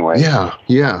holler anyway. Yeah.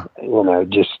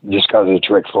 Just because it's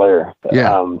Ric Flair.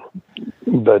 Yeah.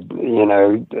 But,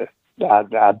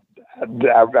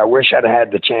 I wish I'd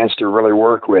had the chance to really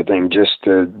work with him, just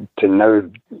to know,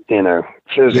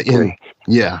 physically.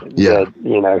 Yeah. That,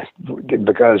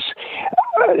 because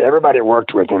everybody that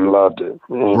worked with him loved it.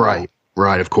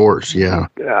 Right. Of course. Yeah.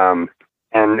 And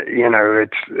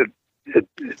it's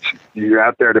you're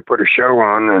out there to put a show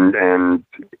on, and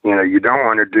you don't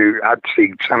want to do. I'd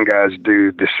see some guys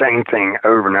do the same thing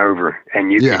over and over,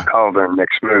 and you could call their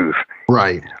next move.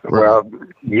 Right. Well,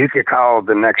 you could call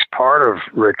the next part of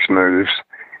Rick's moves,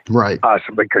 right?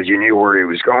 Possibly because you knew where he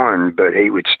was going, but he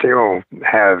would still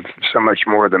have so much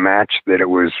more of the match that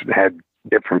had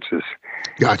differences.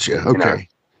 Gotcha. Okay.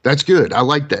 That's good. I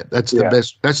like that. That's the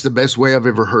best. That's the best way I've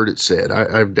ever heard it said.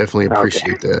 I definitely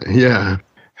appreciate that. Yeah.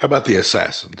 How about the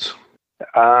Assassins?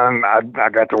 I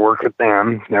got to work with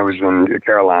them. That was in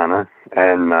Carolina,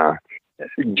 and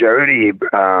Jody.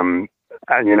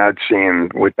 I'd see him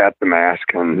without the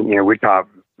mask, and we talked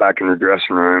back in the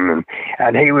dressing room,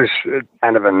 and he was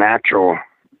kind of a natural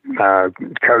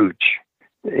coach.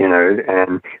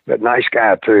 but nice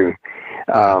guy too.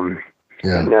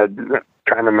 Yeah.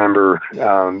 Trying to remember.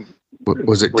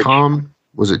 Was it Tom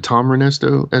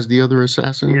Renesto as the other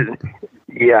assassin?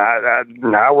 Yeah,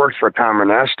 I worked for Tom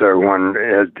Renesto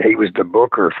when he was the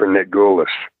booker for Nick Goulas.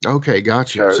 Okay,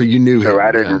 gotcha. So you knew him. So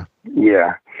I didn't.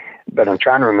 Yeah, but I'm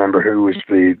trying to remember who was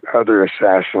the other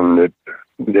assassin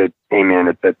that came in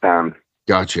at that time.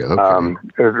 Gotcha. Okay.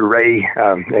 Ray,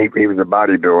 he was a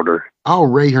bodybuilder. Oh,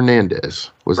 Ray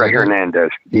Hernandez. Ray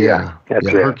Hernandez. Yeah. That's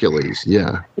it. Hercules.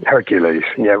 Yeah. Hercules.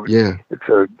 Yeah. Yeah.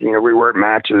 So, we worked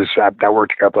matches. I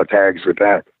worked a couple of tags with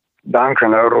that. Don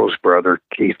Cronodal's brother,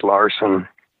 Keith Larson.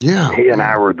 Yeah. He and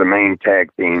I were the main tag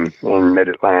team in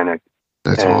Mid-Atlantic.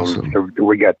 That's awesome. So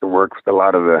we got to work with a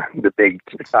lot of the big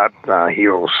top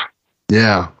heels.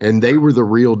 Yeah, and they were the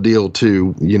real deal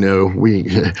too.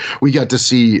 We got to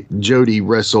see Jody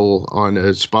wrestle on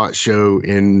a spot show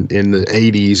in the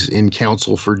 80s in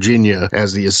Council, Virginia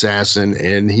as the assassin,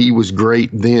 and he was great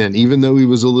then. Even though he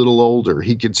was a little older,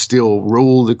 he could still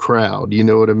rule the crowd. You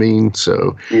know what I mean?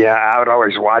 So yeah, I would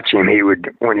always watch him. He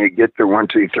would, when you get the 1,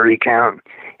 2, 3 count,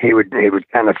 he would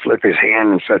kind of flip his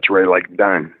hand in such a way like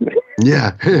done.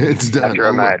 Yeah, it's done. After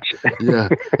a match. Yeah,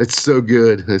 it's so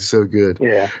good. It's so good.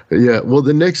 Yeah. Yeah. Well,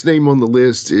 the next name on the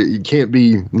list, it can't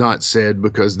be not said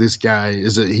because this guy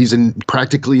he's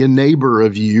practically a neighbor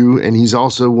of you. And he's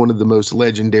also one of the most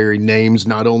legendary names,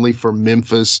 not only for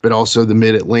Memphis, but also the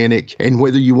Mid-Atlantic. And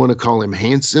whether you want to call him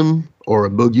handsome or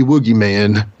a boogie woogie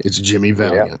man, it's Jimmy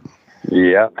Valiant.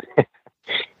 Yeah.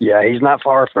 Yeah, he's not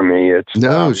far from me. It's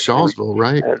Shawsville,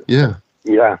 right? Yeah.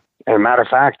 Yeah. And a matter of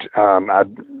fact, I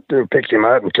picked him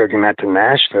up and took him out to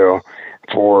Nashville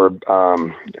for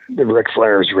Ric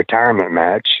Flair's retirement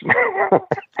match.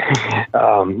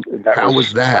 How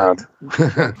was that?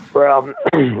 Well,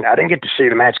 I didn't get to see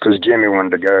the match because Jimmy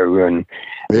wanted to go, and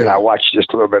I watched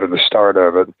just a little bit of the start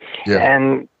of it.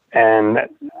 Yeah. And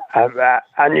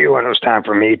I knew when it was time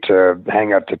for me to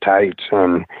hang up the tights.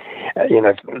 And,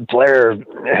 Flair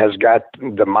has got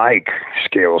the mic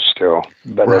skills still,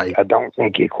 but right. I don't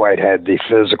think he quite had the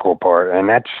physical part. And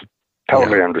that's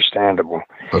totally understandable.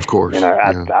 Of course.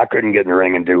 I couldn't get in the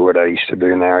ring and do what I used to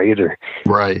do now either.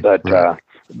 Right. But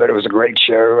it was a great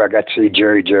show. I got to see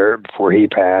Jerry Jarrett before he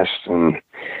passed. And,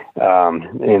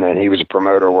 he was a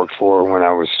promoter I worked for when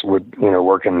I was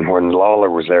working when Lawler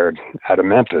was there out of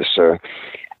Memphis. So,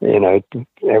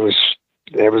 it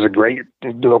was a great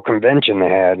little convention they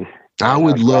had. I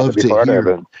would love to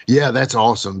hear. Yeah, that's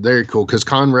awesome. Very cool. Because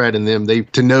Conrad and them,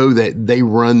 to know that they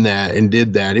run that and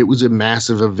did that, it was a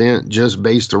massive event just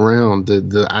based around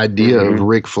the idea of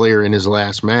Ric Flair in his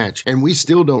last match. And we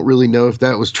still don't really know if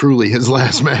that was truly his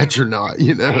last match or not,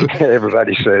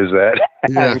 Everybody says that,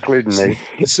 including me.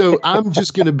 So I'm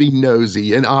just going to be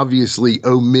nosy and obviously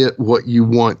omit what you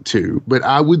want to. But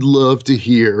I would love to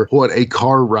hear what a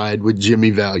car ride with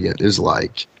Jimmy Valiant is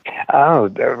like. Oh,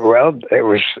 well, it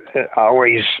was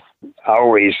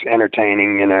always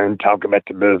entertaining, and talk about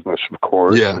the business, of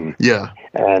course. Yeah,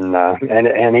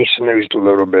 and he snoozed a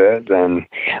little bit, but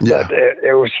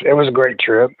it was a great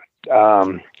trip.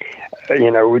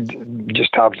 We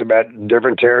just talked about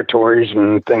different territories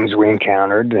and things we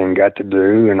encountered and got to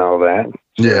do and all that.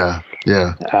 Yeah.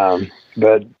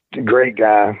 But great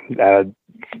guy.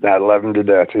 I love him to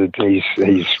death.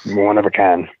 He's one of a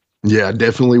kind. Yeah,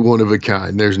 definitely one of a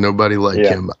kind. There's nobody like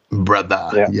him,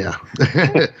 brother. Yeah.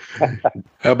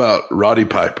 How about Roddy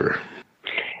Piper?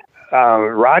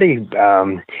 Roddy,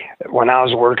 when I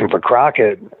was working for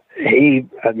Crockett, he,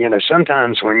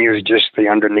 sometimes when you was just the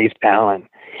underneath talent,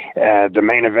 the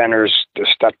main eventers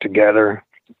stuck together,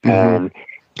 and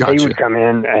Gotcha. He would come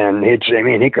in and he'd see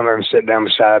me, and he'd come over and sit down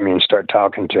beside me and start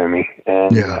talking to me,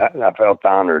 and I felt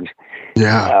honored.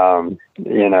 Yeah.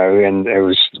 And it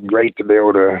was great to be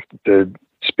able to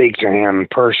speak to him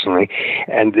personally.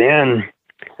 And then,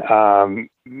 that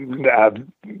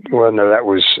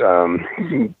was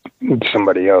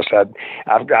somebody else. I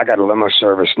got a limo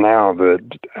service now that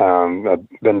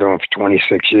I've been doing for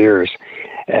 26 years,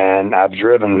 and I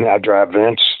drive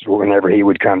Vince whenever he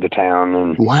would come to town.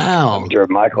 And wow, I drove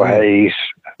Michael Hayes.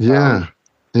 Yeah.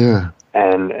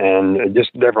 And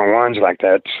just different ones like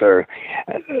that. So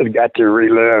I got to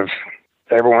relive.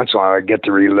 Every once in a while, I get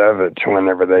to relive it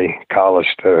whenever they call us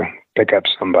to pick up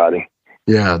somebody.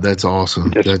 Yeah, that's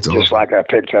awesome. Just like I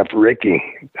picked up Ricky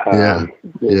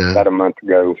about a month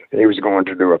ago. He was going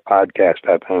to do a podcast,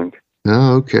 I think.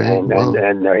 Oh, okay.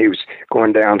 And he was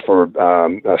going down for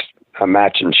a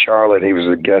match in Charlotte. He was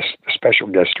a special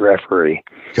guest referee.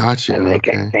 Gotcha. And they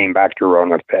came back to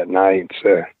Roanoke that night.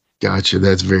 So Gotcha.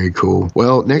 That's very cool.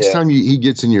 Well, next time he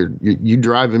gets in you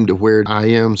drive him to where I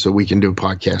am so we can do a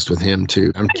podcast with him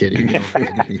too. I'm kidding.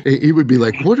 He would be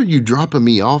like, what are you dropping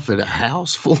me off at a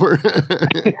house for?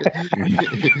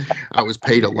 I was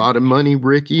paid a lot of money,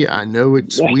 Ricky. I know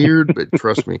it's weird, but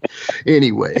trust me.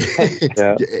 Anyway,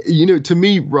 to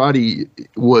me, Roddy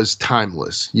was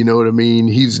timeless. You know what I mean?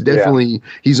 He's definitely,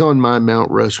 he's on my Mount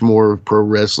Rushmore of pro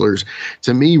wrestlers.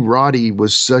 To me, Roddy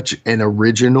was such an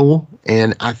original,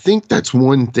 and I think that's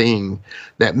one thing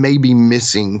that may be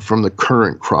missing from the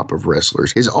current crop of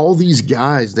wrestlers is all these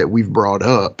guys that we've brought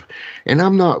up. And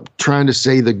I'm not trying to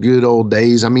say the good old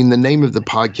days. I mean, the name of the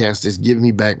podcast is Give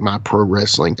Me Back My Pro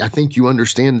Wrestling. I think you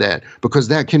understand that because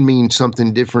that can mean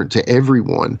something different to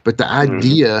everyone. But the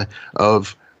idea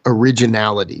of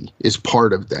originality is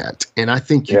part of that. And I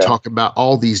think you talk about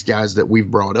all these guys that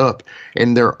we've brought up,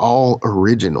 and they're all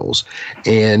originals.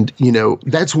 And,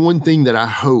 that's one thing that I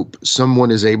hope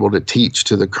someone is able to teach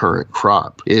to the current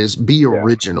crop is be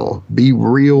original, be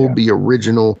real, be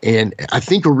original. And I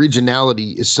think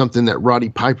originality is something that Roddy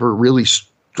Piper really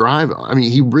strive on. I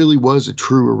mean, he really was a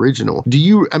true original.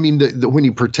 When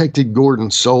he protected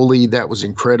Gordon Soley, that was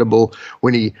incredible.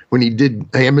 When he did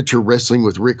amateur wrestling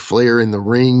with Ric Flair in the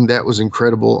ring, that was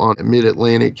incredible on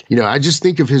Mid-Atlantic. I just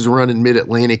think of his run in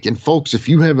Mid-Atlantic. And folks, if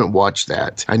you haven't watched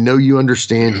that, I know you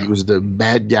understand he was the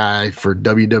bad guy for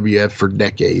WWF for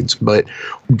decades, but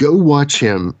go watch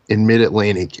him in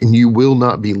Mid-Atlantic and you will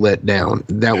not be let down.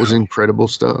 That was incredible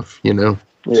stuff, Yeah.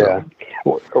 So.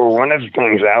 Well, one of the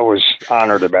things I was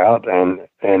honored about, and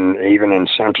even in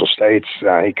Central States,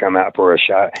 he come out for a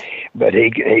shot, but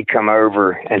he come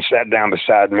over and sat down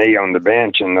beside me on the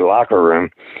bench in the locker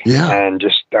room, and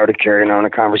just started carrying on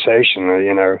a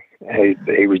conversation.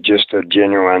 He was just a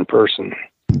genuine person.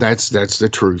 That's the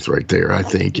truth right there, I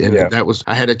think. And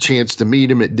I had a chance to meet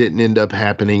him. It didn't end up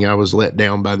happening. I was let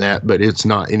down by that, but it's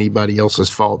not anybody else's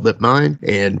fault but mine.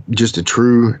 And just a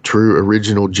true,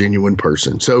 original, genuine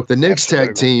person. So the next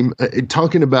tag team,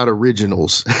 talking about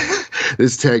originals,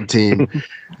 this tag team,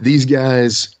 these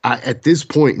guys, at this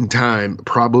point in time,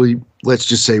 probably, let's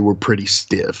just say were pretty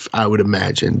stiff, I would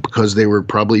imagine, because they were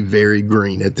probably very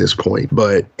green at this point.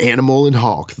 But Animal and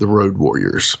Hawk, the Road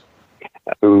Warriors.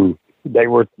 Ooh. They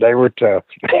were tough.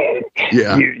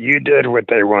 Yeah. You did what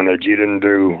they wanted. You didn't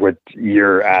do what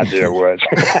your idea was.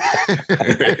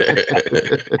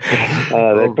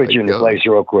 They put you in place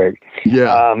real quick.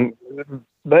 Yeah.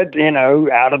 But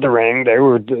out of the ring, they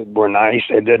were nice.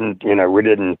 They didn't, we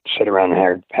didn't sit around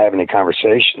and have any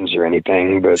conversations or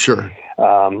anything. But sure,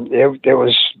 it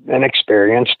was an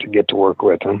experience to get to work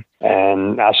with them,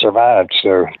 and I survived.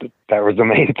 So that was the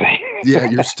main thing. Yeah,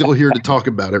 you're still here to talk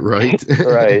about it, right?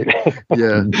 Right.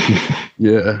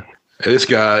 Yeah. This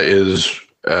guy is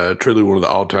truly one of the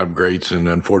all-time greats, and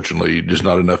unfortunately, just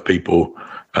not enough people,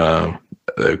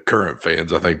 current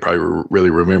fans, I think, probably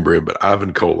really remember him. But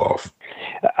Ivan Koloff.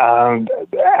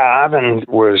 Ivan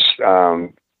was,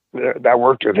 I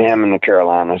worked with him in the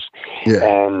Carolinas,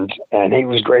 and he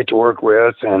was great to work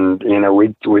with. And,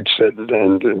 we'd sit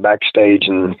and backstage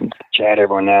and chat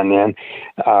every now and then.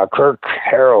 Kirk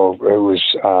Harrell, who was,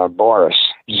 Boris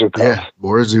Zukov. Yeah,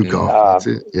 Boris Zukov. That's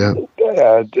it. Yeah.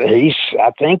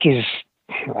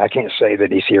 I can't say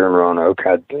that he's here in Roanoke.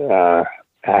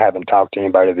 I haven't talked to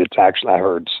anybody that's actually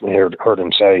heard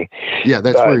him say. Yeah,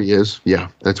 that's where he is. Yeah,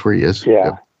 that's where he is.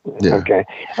 Yeah. Okay.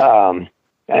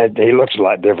 He looks a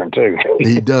lot different too.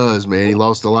 He does, man. He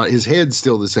lost a lot. His head's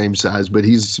still the same size, but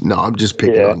I'm just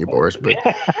picking on you, Boris. But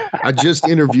I just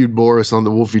interviewed Boris on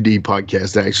the Wolfie D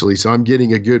podcast, actually. So I'm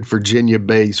getting a good Virginia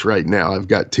base right now. I've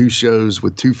got 2 shows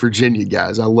with 2 Virginia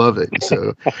guys. I love it.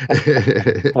 So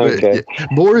okay.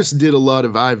 Boris did a lot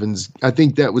of Ivan's. I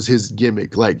think that was his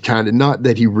gimmick, like kind of not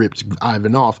that he ripped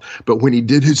Ivan off, but when he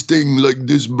did his thing like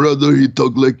this, brother, he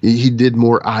talked like he did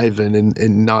more Ivan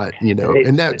and not,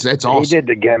 and that's awesome. He did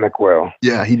the gimmick well.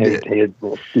 Yeah, he did.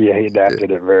 He adapted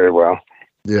it very well.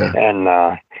 Yeah. And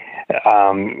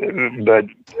but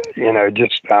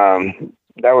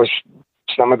that was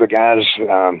some of the guys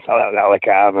like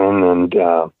Ivan and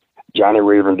Johnny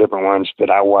Weaver and different ones that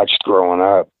I watched growing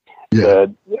up. Yeah.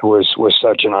 That was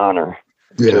such an honor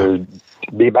to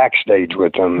be backstage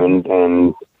with them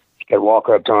and could walk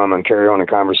up to them and carry on a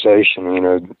conversation,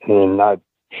 and not,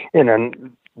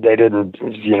 they didn't,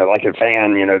 like a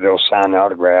fan, they'll sign the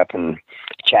autograph and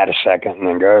chat a second and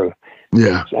then go.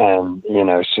 Yeah. And,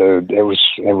 so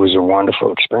it was a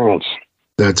wonderful experience.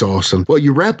 That's awesome. Well,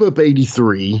 you wrap up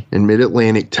 83 in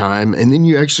Mid-Atlantic time, and then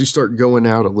you actually start going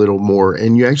out a little more,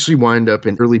 and you actually wind up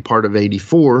in early part of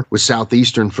 84 with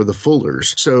Southeastern for the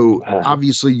Fullers. So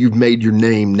obviously you've made your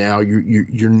name now.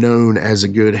 You're known as a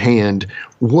good hand.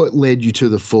 What led you to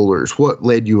the Fullers? What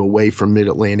led you away from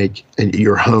Mid-Atlantic and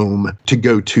your home to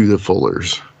go to the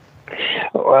Fullers?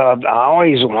 Well, I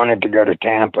always wanted to go to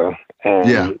Tampa.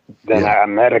 And then I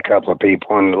met a couple of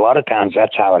people, and a lot of times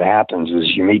that's how it happens,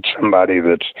 is you meet somebody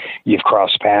that you've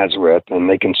crossed paths with, and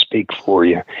they can speak for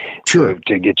you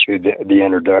to get you the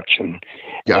introduction.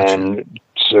 Gotcha. And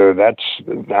so that's,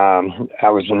 I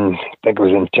think it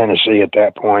was in Tennessee at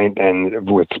that point, and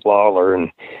with Lawler,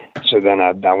 and so then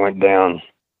I went down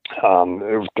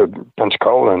to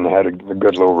Pensacola and had a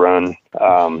good little run.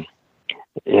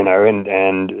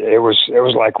 And it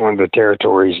was like one of the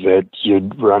territories that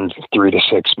you'd run 3 to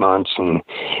 6 months, and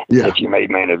if you made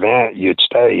main event, you'd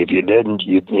stay. If you didn't,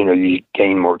 you'd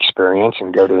gain more experience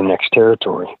and go to the next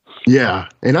territory. Yeah,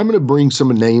 and I'm going to bring some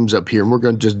names up here, and we're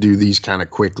going to just do these kind of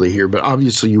quickly here. But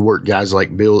obviously, you work guys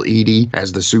like Bill Eadie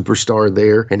as the superstar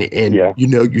there, and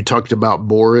you talked about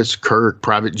Boris, Kirk,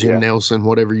 Private Jim Nelson,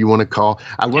 whatever you want to call.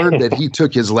 I learned that he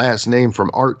took his last name from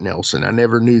Art Nelson. I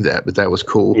never knew that, but that was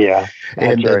cool. Yeah,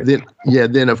 and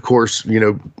then of course,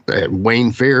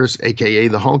 Wayne Ferris, aka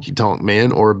the Honky Tonk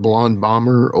Man, or Blonde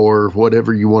Bomber, or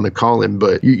whatever you want to call him.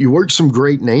 But you worked some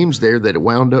great names there that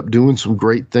wound up doing some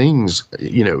great things,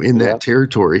 in that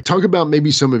territory. Talk about maybe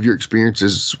some of your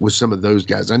experiences with some of those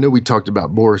guys. I know we talked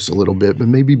about Boris a little bit, but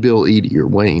maybe Bill Eadie or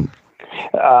Wayne.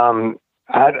 I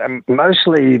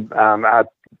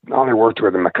only worked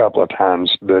with him a couple of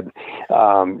times, but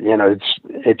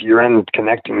if you're in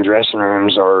connecting dressing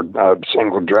rooms or a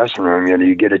single dressing room,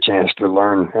 you get a chance to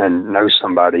learn and know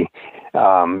somebody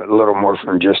a little more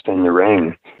from just in the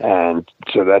ring. And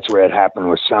so that's where it happened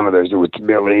with some of those. With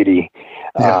Bill Eadie,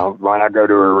 when I go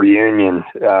to a reunion,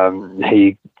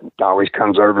 he always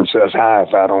comes over and says hi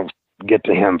if I don't get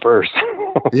to him first.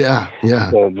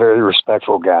 So very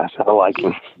respectful guy. I like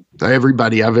him.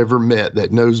 Everybody I've ever met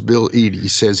that knows Bill Eadie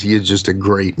says he is just a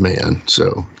great man.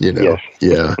 So,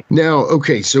 Now,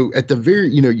 okay, so at the very,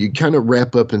 you kind of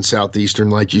wrap up in Southeastern,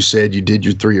 like you said, you did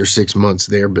your 3 or 6 months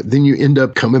there, but then you end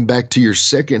up coming back to your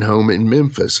second home in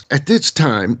Memphis. At this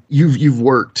time, you've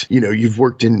worked, you've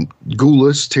worked in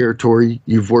Goulas territory,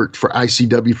 you've worked for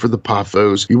ICW for the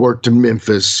Pafos, you worked in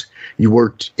Memphis. You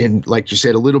worked in, like you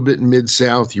said, a little bit in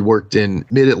Mid-South. You worked in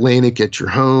Mid-Atlantic at your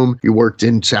home. You worked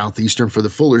in Southeastern for the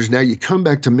Fullers. Now you come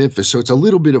back to Memphis. So it's a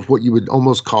little bit of what you would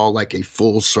almost call like a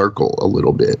full circle a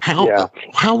little bit.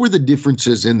 How were the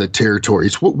differences in the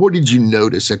territories? What did you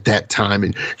notice at that time?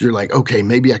 And you're like, okay,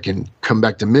 maybe I can come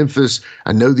back to Memphis.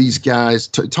 I know these guys.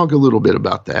 Talk a little bit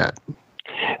about that.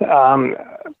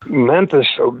 Memphis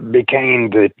became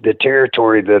the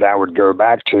territory that I would go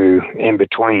back to in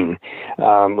between.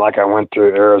 Like I went to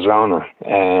Arizona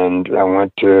and I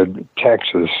went to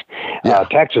Texas.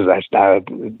 Texas, I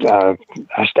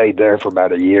stayed there for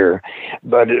about a year.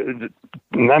 But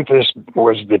Memphis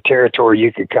was the territory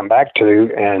you could come back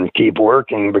to and keep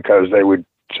working because they would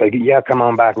say, come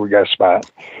on back, we got a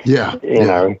spot.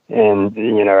 I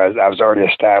was already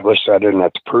established, so I didn't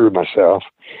have to prove myself.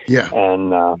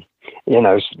 And,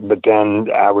 but then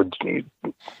I would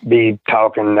be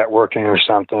talking, networking or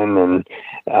something, and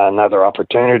another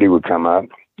opportunity would come up.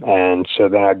 And so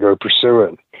then I'd go pursue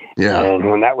it. And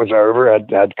when that was over,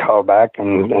 I'd call back,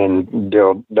 and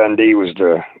Bill Dundee was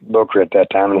the booker at that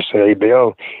time. And I said, hey,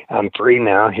 Bill, I'm free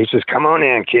now. He says, come on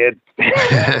in, kid.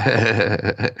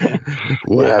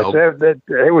 Wow. So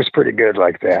it was pretty good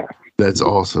like that. That's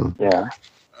awesome. Yeah.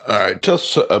 All right. Tell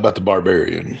us about the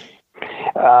Barbarian.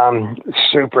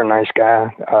 Super nice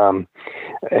guy.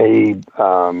 I've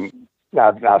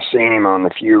seen him on a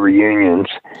few reunions,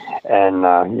 and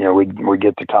we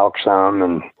get to talk some,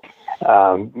 and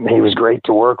he was great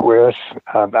to work with.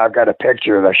 I've got a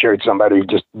picture that I showed somebody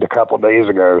just a couple of days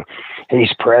ago.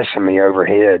 He's pressing me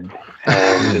overhead,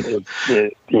 and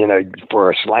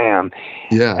for a slam.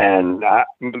 And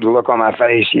the look on my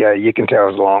face, you can tell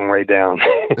it's a long way down.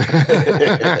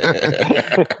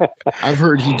 I've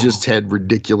heard he just had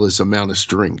ridiculous amount of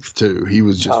strength too. He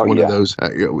was just one of those.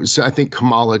 I think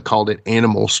Kamala called it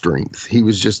animal strength. He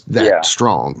was just that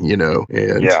strong, And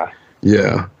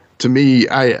to me,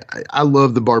 I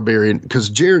love the Barbarian because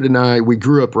Jared and I, we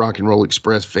grew up Rock and Roll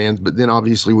Express fans, but then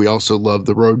obviously we also loved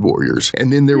the Road Warriors.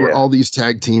 And then there were all these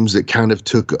tag teams that kind of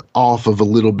took off of a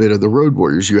little bit of the Road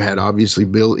Warriors. You had obviously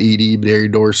Bill Eadie, Barry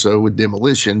Dorso with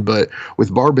Demolition, but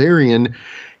with Barbarian,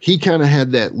 he kind of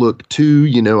had that look too.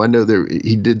 You know, I know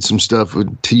he did some stuff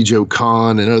with T.J.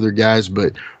 Khan and other guys,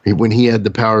 but when he had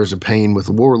the Powers of Pain with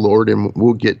Warlord, and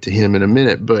we'll get to him in a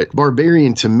minute, but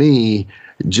Barbarian to me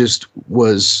just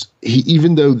was,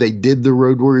 even though they did the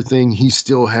Road Warrior thing, he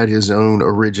still had his own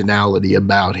originality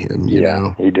about him. You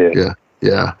know? He did. Yeah.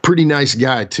 Yeah, pretty nice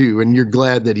guy too, and you're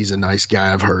glad that he's a nice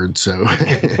guy, I've heard. So,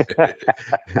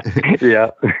 yeah,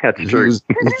 that's true.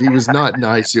 If he was not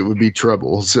nice, it would be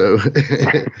trouble. So,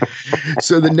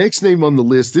 so the next name on the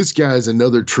list, this guy is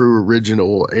another true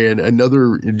original, and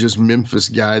another just Memphis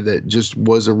guy that just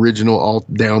was original all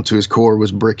down to his core,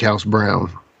 was Brickhouse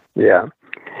Brown. Yeah,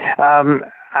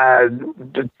 I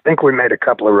think we made a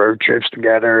couple of road trips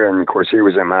together, and of course he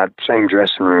was in my same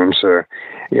dressing room, so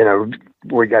you know,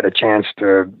 we got a chance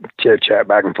to chit chat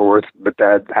back and forth. But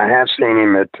I have seen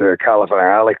him at California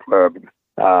Alley Club.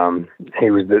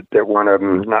 He was at one of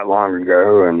them not long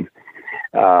ago, and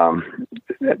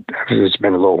it's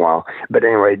been a little while. But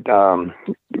anyway,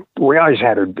 we always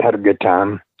had a good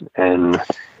time, and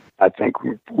I think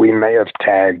we may have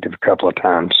tagged a couple of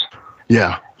times.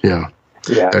 Yeah.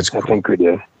 That's cool. I think we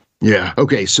did. Yeah.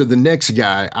 Okay. So the next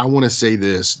guy, I want to say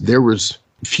this. There was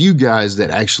few guys that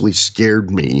actually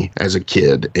scared me as a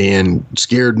kid, and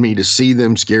scared me to see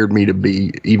them, scared me to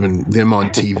be even them on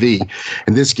TV.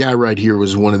 And this guy right here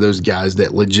was one of those guys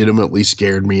that legitimately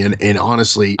scared me. And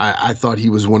honestly, I thought he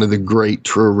was one of the great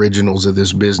true originals of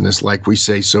this business, like we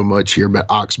say so much here about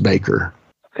Ox Baker.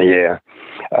 Yeah.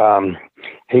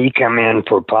 He come in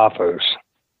for Paphos.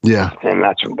 Yeah. And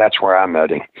that's where I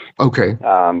met him. Okay.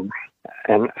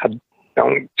 And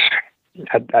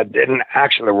I didn't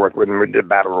actually work with him. We did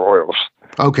Battle Royals.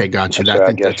 Okay, gotcha. So I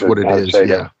think that's what it is.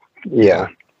 Yeah.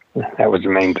 That was the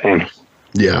main thing.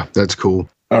 Yeah, that's cool.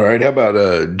 All right. How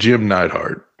about Jim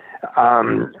Neidhart?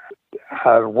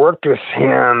 I worked with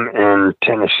him in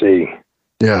Tennessee.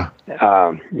 Yeah.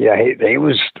 He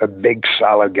was a big,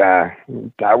 solid guy.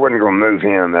 I wouldn't go move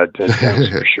him. That's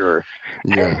for sure.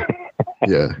 Yeah.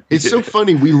 Yeah. It's so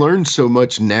funny. We learn so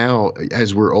much now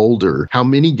as we're older, how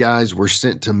many guys were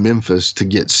sent to Memphis to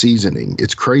get seasoning.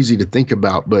 It's crazy to think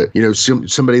about, but you know,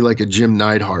 somebody like a Jim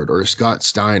Neidhart or a Scott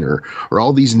Steiner or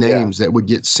all these names that would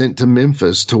get sent to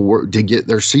Memphis to work, to get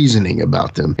their seasoning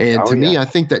about them. And to me, I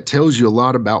think that tells you a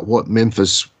lot about what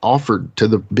Memphis offered to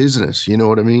the business. You know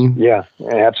what I mean? Yeah,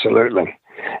 absolutely.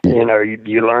 You know,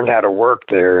 you learned how to work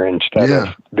there instead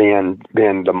of being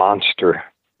the monster.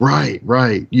 Right.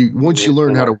 Once you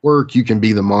learn how to work, you can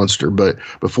be the monster. But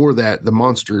before that,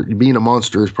 being a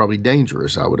monster is probably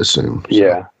dangerous, I would assume.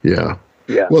 So, yeah.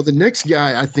 Well, the next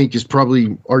guy I think is probably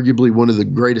arguably one of the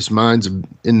greatest minds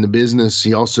in the business.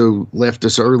 He also left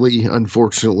us early,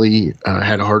 unfortunately,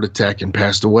 had a heart attack and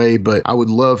passed away. But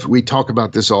we talk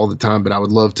about this all the time, but I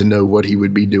would love to know what he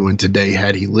would be doing today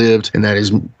had he lived. And that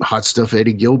is Hot Stuff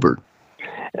Eddie Gilbert.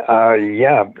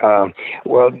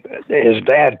 Well, his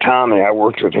dad, Tommy, I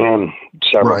worked with him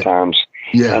several times.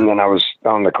 Yeah. And then I was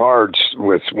on the cards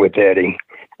with Eddie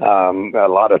a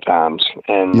lot of times.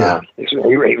 And he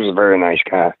was a very nice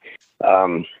guy.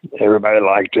 Everybody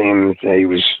liked him. He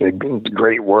was a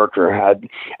great worker.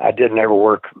 I didn't ever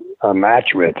work a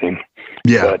match with him.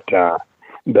 Yeah.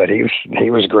 But he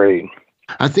was great.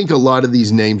 I think a lot of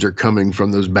these names are coming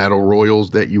from those battle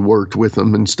royals that you worked with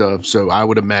them and stuff. So I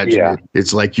would imagine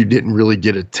it's like you didn't really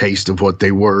get a taste of what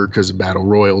they were, because a battle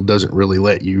royal doesn't really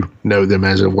let you know them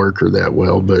as a worker that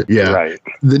well. But the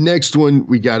next one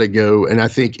we got to go. And I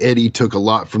think Eddie took a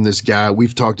lot from this guy.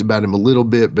 We've talked about him a little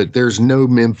bit, but there's no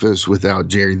Memphis without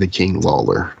Jerry the King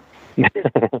Lawler.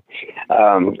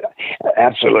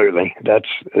 Absolutely.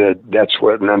 That's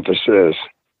what Memphis is.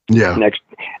 Yeah. Next,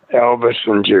 Elvis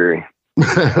and Jerry.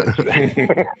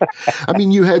 I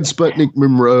mean, you had Sputnik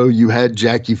Monroe, you had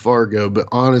Jackie Fargo, but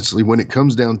honestly, when it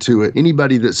comes down to it,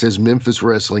 anybody that says Memphis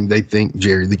wrestling, they think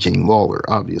Jerry the King Lawler,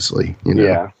 obviously. You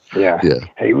know? Yeah.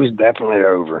 He was definitely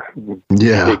over.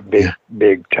 Yeah.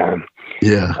 Big time.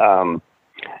 Yeah.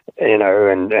 You know,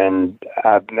 and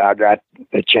I got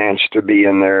a chance to be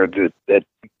in there that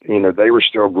you know, they were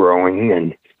still growing,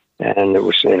 and it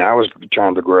was, and I was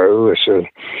trying to grow. So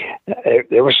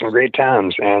there were some great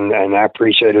times, and I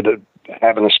appreciated it,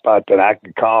 having a spot that I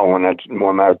could call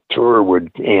when my tour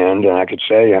would end, and I could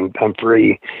say I'm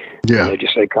free. Yeah. And they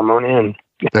just say, come on in.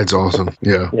 That's awesome.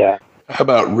 Yeah. Yeah. How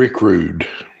about Rick Rude?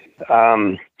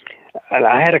 And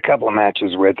I had a couple of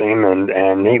matches with him,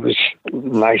 and he was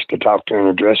nice to talk to in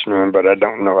the dressing room, but I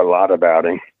don't know a lot about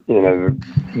him, you know.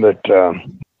 But I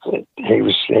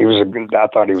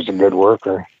thought he was a good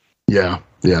worker. Yeah.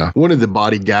 Yeah. One of the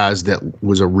body guys that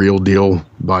was a real deal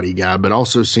body guy, but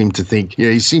also seemed to think,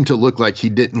 he seemed to look like he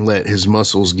didn't let his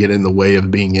muscles get in the way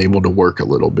of being able to work a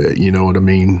little bit. You know what I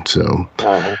mean? So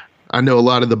I know a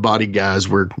lot of the body guys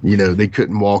were, they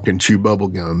couldn't walk and chew bubble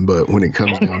gum, but when it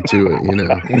comes down to it,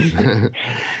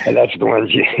 And that's the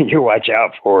ones you watch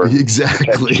out for.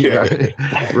 Exactly.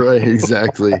 Right.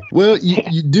 Exactly. Well,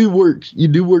 you do work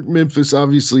Memphis,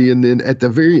 obviously. And then at the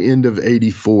very end of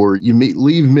 84, you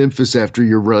leave Memphis after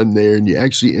your run there, and you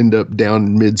actually end up down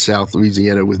in Mid-South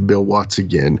Louisiana with Bill Watts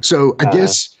again. So I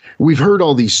guess we've heard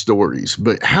all these stories,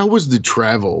 but how was the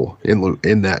travel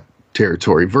in that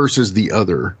territory versus the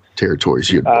other territories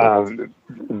you had?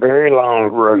 Very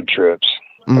long road trips.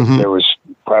 Mm-hmm. There was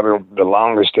probably the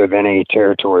longest of any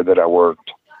territory that I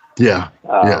worked. Yeah.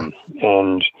 And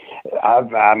I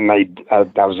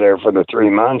was there for the 3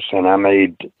 months, and I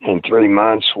made in 3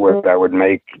 months what I would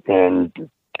make in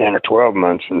 10 or 12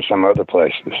 months in some other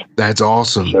places. That's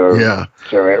awesome. So, yeah.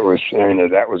 So it was,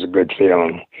 that was a good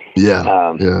feeling.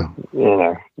 Yeah.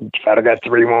 If I'd have got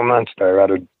 3 more months there, I'd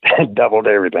have doubled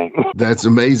everything. That's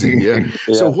amazing. Yeah.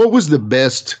 So what was the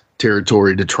best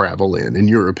territory to travel in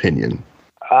your opinion?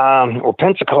 Well,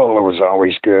 Pensacola was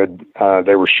always good.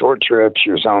 They were short trips.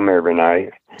 You was home every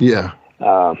night. Yeah.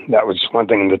 That was one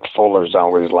thing that Fuller's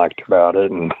always liked about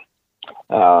it. And,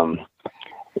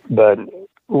 but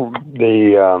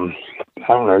the, I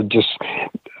don't know, just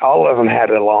all of them had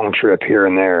a long trip here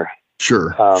and there.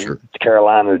 Sure.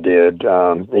 Carolina did,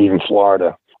 even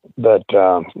Florida. But,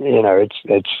 it's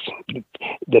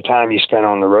the time you spent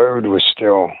on the road was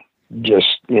still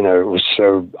just, it was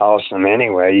so awesome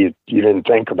anyway. You didn't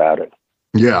think about it.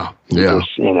 Yeah. Yeah.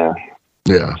 Just,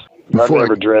 yeah. I've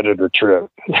never dreaded a trip.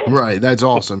 Right. That's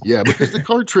awesome. Yeah. Because the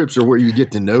car trips are where you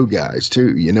get to know guys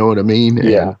too. You know what I mean?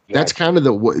 And that's kind of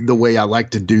the way I like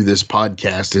to do this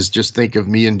podcast is just think of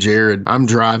me and Jared. I'm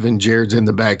driving, Jared's in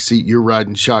the back seat, you're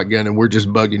riding shotgun, and we're just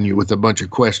bugging you with a bunch of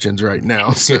questions right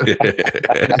now. So.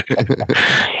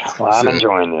 Well, I'm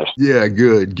enjoying this. Yeah.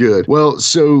 Good. Well,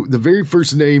 so the very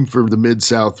first name for the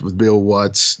Mid-South with Bill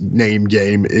Watts name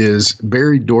game is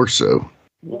Barry Dorso.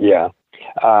 Yeah.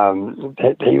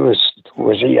 He was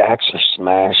he Axe or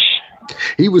Smash?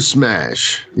 He was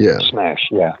Smash. Yeah. Smash.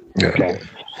 Yeah. Okay.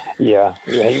 Yeah.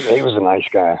 He was a nice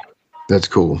guy. That's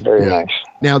cool. Very nice.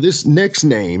 Now, this next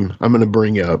name I'm going to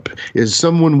bring up is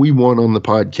someone we want on the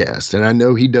podcast. And I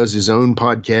know he does his own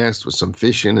podcast with some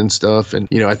fishing and stuff. And,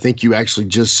 I think you actually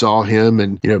just saw him.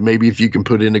 And, maybe if you can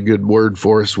put in a good word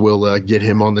for us, we'll get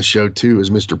him on the show too, is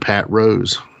Mr. Pat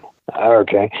Rose.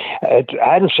 Okay. I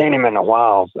hadn't seen him in a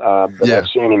while, but I've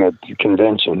seen him at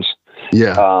conventions.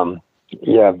 Yeah.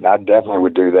 I definitely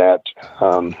would do that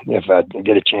if I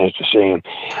get a chance to see him.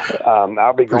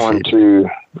 I'll be going to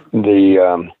the,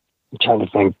 I'm trying to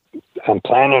think, I'm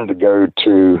planning to go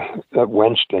to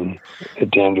Winston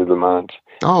at the end of the month.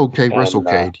 Oh, okay.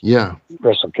 WrestleCade.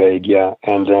 WrestleCade, yeah.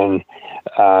 And then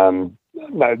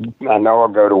I know I'll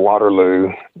go to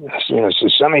Waterloo. So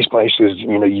some of these places,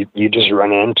 you just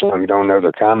run into them. You don't know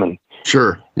they're coming.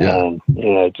 Sure. Yeah. And,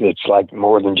 it's like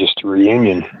more than just a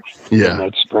reunion. Yeah.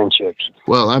 It's friendships.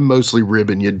 Well, I'm mostly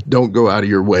ribbing you. Don't go out of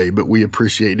your way, but we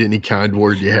appreciate any kind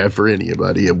word you have for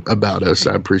anybody about us.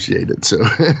 I appreciate it. So.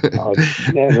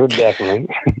 Definitely.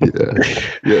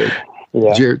 Yeah.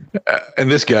 Yeah. Jared?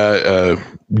 And this guy,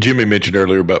 Jimmy mentioned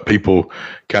earlier about people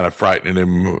kind of frightening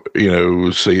him,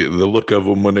 see the look of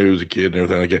him when he was a kid and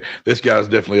everything like that. This guy's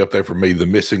definitely up there for me, the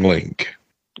missing link.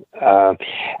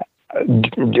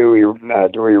 Dewey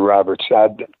Roberts. I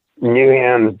knew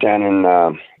him down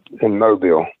in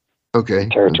Mobile. Okay.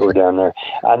 Territory down there.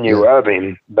 I knew of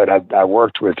him, but I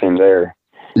worked with him there.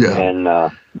 Yeah.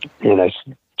 And,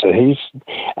 so he's,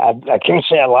 I can't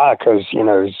say a lot because,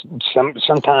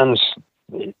 sometimes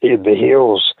the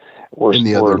heels were in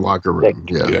the other locker room.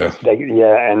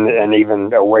 And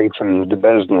even away from the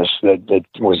business that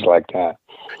was like that.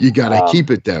 You got to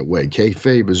keep it that way.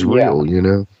 Kayfabe is real,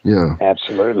 Yeah.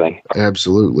 Absolutely.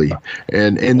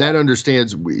 And that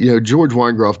understands, George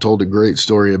Weingroff told a great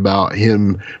story about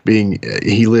him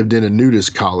he lived in a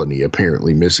nudist colony,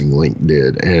 apparently Missing Link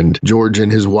did. And George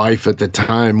and his wife at the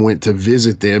time went to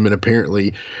visit them. And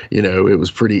apparently, it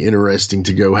was pretty interesting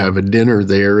to go have a dinner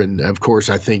there. And of course,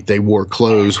 I think they wore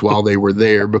clothes while they were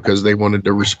there because they wanted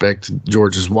to respect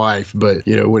George's wife. But,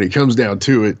 when it comes down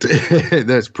to it,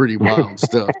 that's pretty wild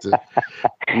stuff. To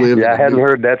live. I hadn't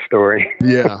heard that story.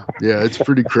 Yeah, it's a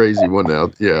pretty crazy one now.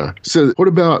 Yeah. So what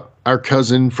about our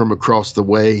cousin from across the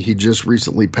way? He just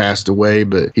recently passed away,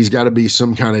 but he's got to be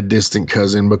some kind of distant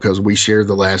cousin because we share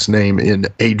the last name in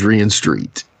Adrian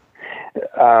Street.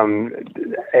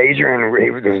 Adrian, he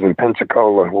was in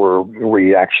Pensacola where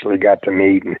we actually got to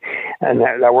meet, and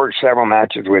I worked several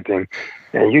matches with him,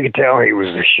 and you could tell he was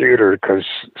a shooter because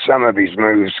some of his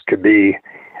moves could be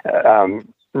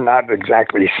not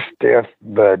exactly stiff,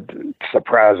 but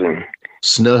surprising.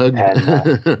 Snug.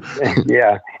 And,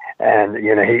 yeah. And,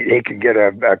 you know, he could get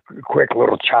a quick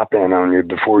little chop in on you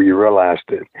before you realized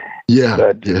it. Yeah.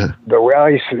 But well,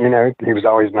 you know, he was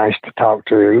always nice to talk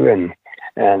to,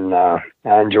 and I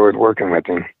enjoyed working with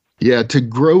him. Yeah, to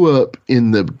grow up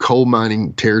in the coal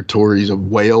mining territories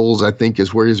of Wales, I think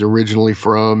is where he's originally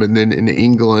from, and then in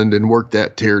England and work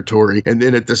that territory. And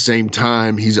then at the same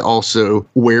time, he's also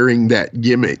wearing that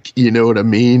gimmick, you know what I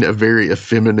mean? A very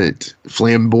effeminate,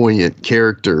 flamboyant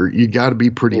character. You got to be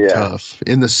pretty tough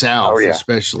in the South,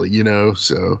 especially, you know,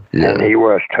 so yeah. And he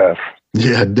was tough.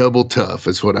 Yeah, double tough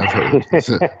is what I've heard.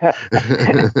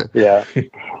 Yeah.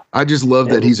 I just love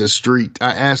that he's a street.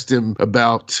 I asked him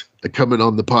about coming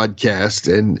on the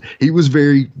podcast, and he was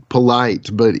very polite,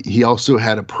 but he also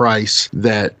had a price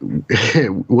that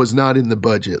was not in the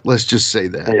budget. Let's just say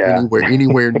that.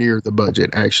 Anywhere near the budget,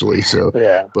 actually. So,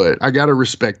 but I got to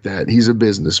respect that. He's a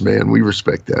businessman. We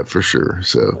respect that for sure.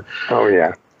 So,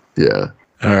 yeah.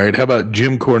 All right. How about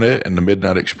Jim Cornette and the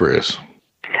Midnight Express?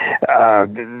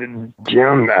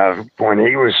 Jim, when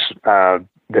he was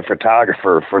the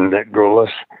photographer for Nick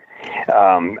Goulas,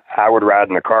 I would ride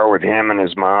in the car with him and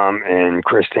his mom and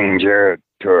Christine Jarrett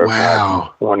to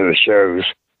one of the shows.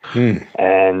 And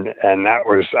that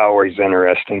was always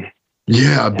interesting.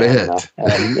 Yeah, I bet.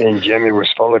 And Jimmy was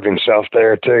full of himself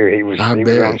there too. He was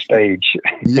on stage.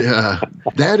 Yeah,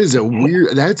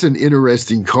 that's an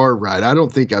interesting car ride. I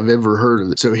don't think I've ever heard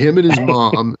of it. So him and his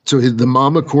mom, the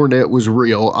Mama Cornette was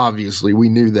real. Obviously, we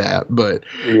knew that, but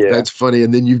that's funny.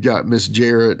 And then you've got Miss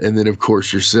Jarrett, and then of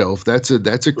course yourself. That's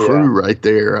a crew right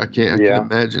there. I can't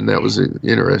imagine that was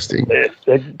interesting.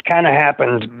 It kind of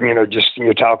happened, you know, just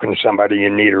you're talking to somebody, you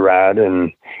need a ride,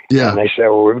 and they said,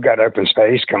 well, we've got open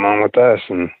space, come on with us,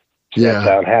 and that's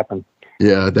how it happened.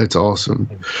 Yeah, that's awesome.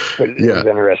 But it was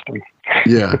interesting.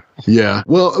 Yeah.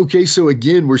 Well, okay, so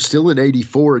again, we're still in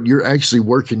 84, and you're actually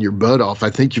working your butt off. I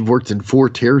think you've worked in 4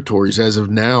 territories as of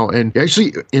now, and you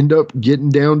actually end up getting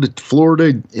down to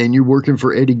Florida, and you're working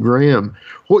for Eddie Graham.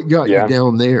 What got you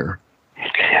down there?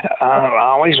 I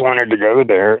always wanted to go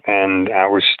there, and I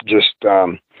was just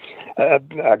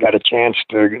I got a chance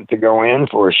to go in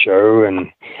for a show, and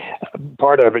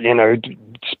part of it, you know,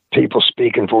 people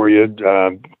speaking for you.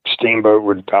 Steamboat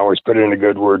would always put in a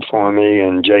good word for me,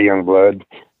 and Jay Youngblood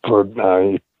for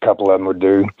a couple of them would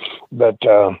do. But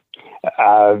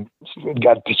I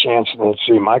got the chance to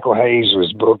see Michael Hayes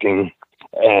was booking,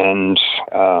 and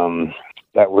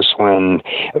that was when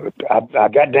I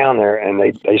got down there, and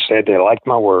they said they liked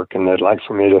my work, and they'd like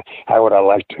for me to, how would I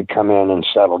like to come in and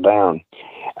settle down?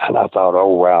 And I thought, oh,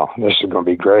 wow, this is going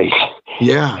to be great.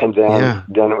 Yeah. And then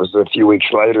it was a few weeks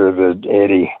later that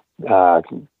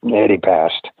Eddie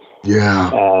passed.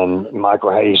 Yeah. And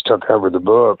Michael Hayes took over the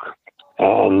book.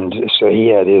 And so he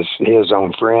had his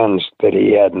own friends that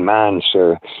he had in mind.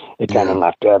 So it kind of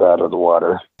knocked that out of the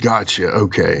water. Gotcha.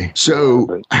 Okay.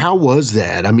 So how was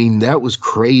that? I mean, that was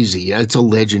crazy. It's a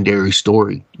legendary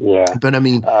story. Yeah. But I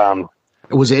mean,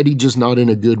 was Eddie just not in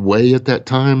a good way at that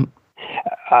time?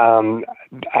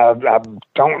 I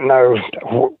don't know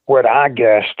what I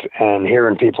guessed, and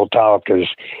hearing people talk, is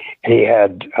he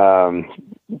had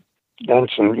done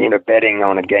some, you know, betting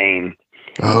on a game.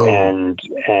 Oh. And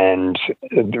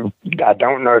I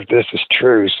don't know if this is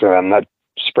true, so I'm not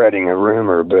spreading a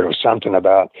rumor, but it was something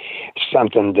about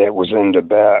something that was in the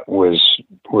bet was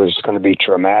going to be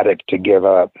traumatic to give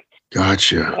up.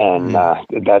 Gotcha. And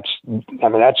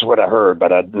that's what I heard,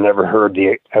 but I'd never heard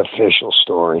the official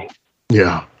story.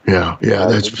 Yeah.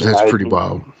 That's pretty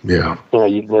wild. Yeah.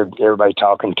 You know, everybody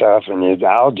talking tough, and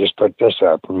I'll just put this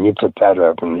up, and you put that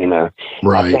up, and you know.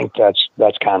 Right. I think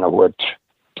that's kind of where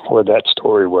that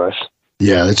story was.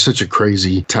 Yeah, it's such a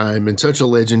crazy time and such a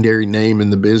legendary name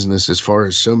in the business, as far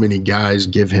as so many guys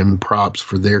give him props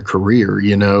for their career,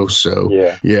 you know. So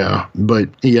yeah. But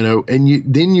you know, and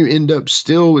then you end up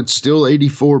it's still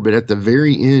 84, but at the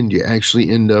very end, you actually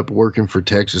end up working for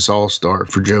Texas All-Star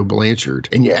for Joe Blanchard,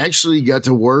 and you actually got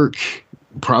to work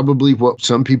probably what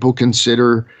some people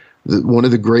consider one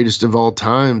of the greatest of all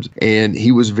times, and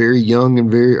he was very young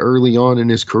and very early on in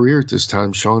his career at this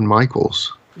time, Shawn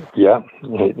Michaels. Yeah,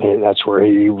 that's where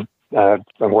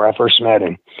where I first met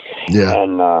him. Yeah,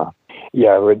 and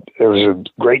it was a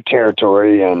great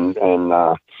territory, and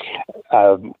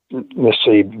let's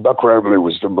see, Buck Robley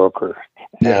was the booker,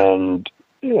 and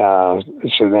so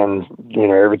then, you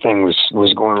know, everything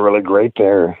was going really great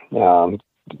there.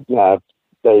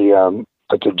 They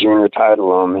put the junior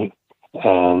title on me,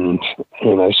 and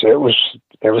so it was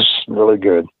really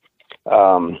good.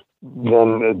 Then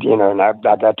and I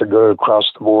got to go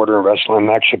across the border and wrestle in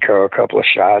Mexico a couple of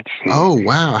shots. Oh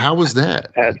wow, how was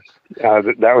that?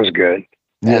 That was good.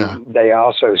 Yeah. And they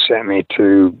also sent me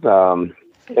to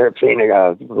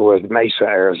Phoenix, was Mesa,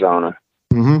 Arizona,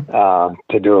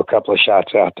 to do a couple of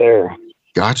shots out there.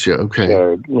 Gotcha. Okay.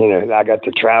 So, I got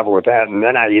to travel with that. And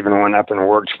then I even went up and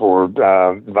worked for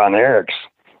Von Erichs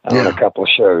on a couple of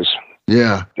shows.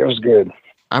 Yeah. It was good.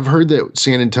 I've heard that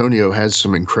San Antonio has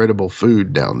some incredible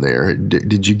food down there.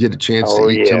 Did you get a chance to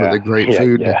eat some of the great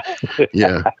food?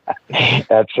 Yeah.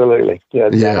 Absolutely.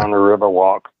 Down on the river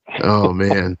walk. Oh,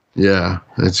 man. Yeah.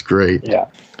 That's great. Yeah.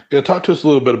 Talk to us a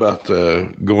little bit about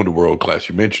going to World Class.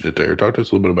 You mentioned it there. Talk to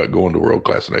us a little bit about going to World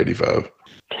Class in '85.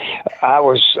 I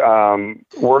was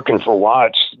working for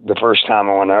Watts the first time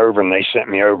I went over, and they sent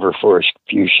me over for a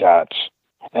few shots.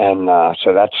 And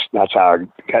so that's how I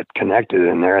got connected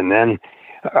in there. And then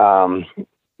a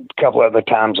couple other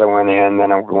times I went in.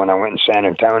 Then when I went in San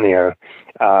Antonio,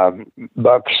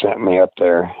 Buck sent me up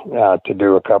there to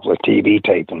do a couple of TV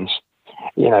tapings.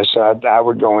 So I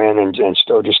would go in and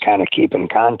still just kind of keep in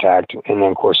contact. And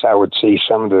then, of course, I would see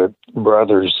some of the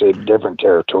brothers at different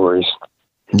territories.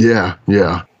 Yeah,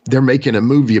 yeah. They're making a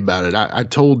movie about it. I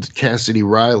told Cassidy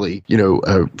Riley,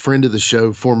 a friend of the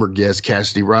show, former guest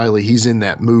Cassidy Riley, he's in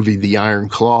that movie, The Iron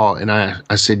Claw. And I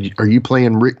said, are you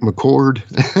playing Ric McCord?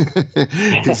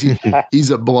 Because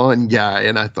he's a blonde guy.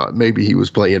 And I thought maybe he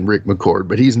was playing Ric McCord,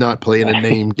 but he's not playing a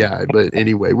named guy. But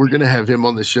anyway, we're going to have him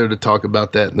on the show to talk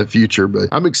about that in the future. But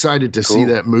I'm excited to see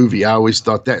that movie. I always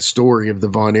thought that story of the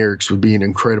Von Erichs would be an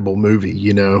incredible movie,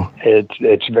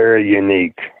 It's very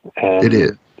unique. And it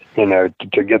is.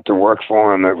 To get to work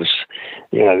for him, it was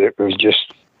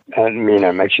just,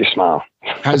 it makes you smile.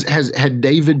 Had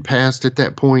David passed at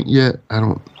that point yet?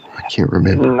 I can't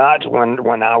remember. Not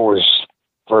when I was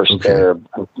first there.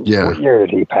 Yeah. What year did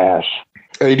he pass?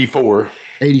 84.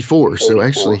 84. So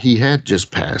actually, he had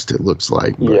just passed. It looks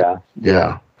like. But,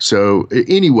 yeah. So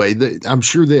anyway, I'm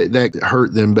sure that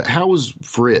hurt them. But how was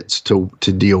Fritz to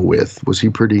deal with? Was he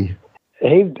pretty?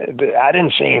 I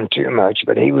didn't see him too much,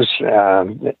 but he was,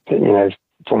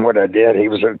 from what I did, he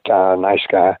was a nice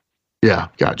guy. Yeah,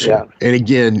 gotcha. Yeah. And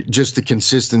again, just the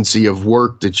consistency of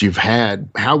work that you've had,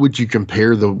 how would you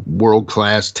compare the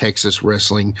world-class Texas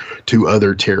wrestling to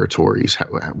other territories?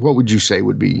 What would you say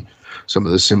would be some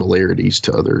of the similarities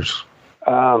to others?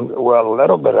 Well, a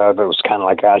little bit of it was kind of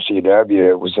like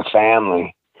ICW. It was a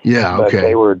family. Yeah, but okay.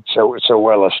 They were so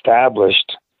well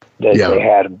established that they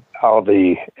had all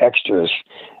the extras,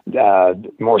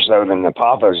 more so than the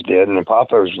Paphos did, and the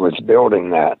Paphos was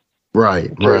building that.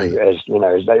 Right. As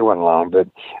they went along, but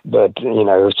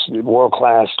World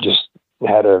Class just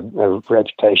had a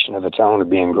reputation of its own of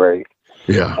being great.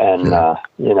 Yeah. And I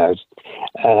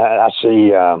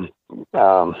see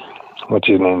what's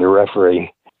his name, the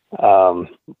referee.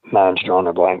 Mine's drawing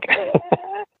a blank.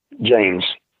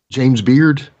 James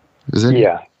Beard. Is that?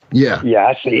 Yeah. Yeah. Yeah,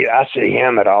 I see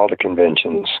him at all the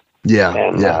conventions. Yeah.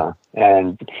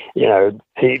 And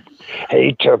he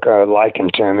took a liking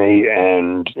to me,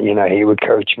 and he would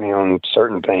coach me on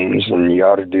certain things, and you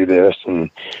ought to do this, and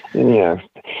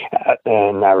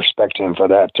and I respect him for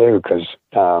that too, because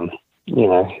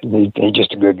he's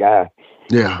just a good guy.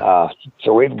 Yeah.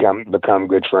 So we've become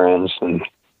good friends, and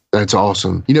that's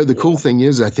awesome. The cool thing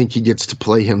is, I think he gets to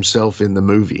play himself in the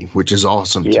movie, which is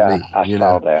awesome to me. I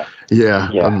saw that. Yeah.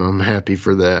 I'm happy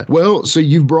for that. Well, so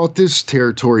you brought this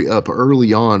territory up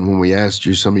early on when we asked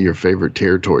you some of your favorite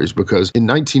territories, because in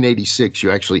 1986, you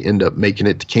actually end up making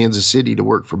it to Kansas City to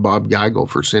work for Bob Geigel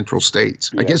for Central States.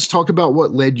 Yeah. I guess talk about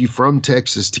what led you from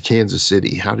Texas to Kansas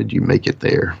City. How did you make it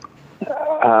there?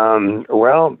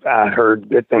 Well, I heard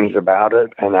good things about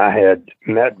it, and I had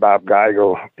met Bob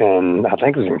Geigel, and I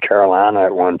think it was in Carolina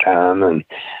at one time, and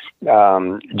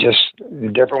just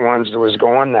different ones that was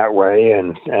going that way,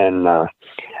 and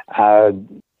I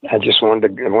just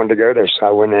wanted to go there, so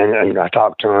I went in and I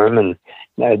talked to him, and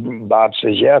Bob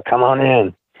says, "Yeah, come on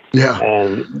in." Yeah,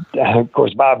 and of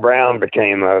course Bob Brown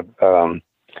became a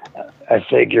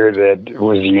figure that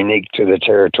was unique to the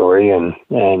territory, and.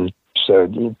 So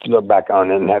you look back on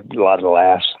it and have a lot of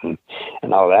laughs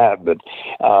and all that, but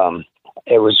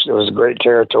it was a great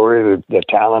territory. The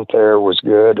talent there was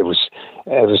good. It was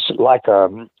like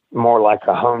more like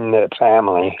a home knit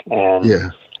family,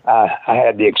 and I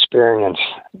had the experience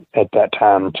at that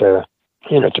time to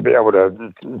be able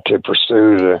to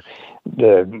pursue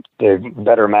the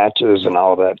better matches and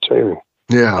all that too.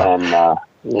 Yeah, and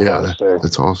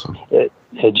that's awesome. It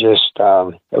just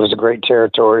it was a great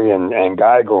territory, and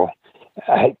Geigel.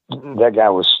 that guy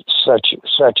was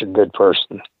such a good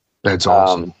person. That's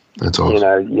awesome. That's awesome. You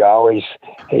know, you always,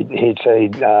 he'd say,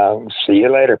 see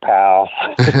you later, pal.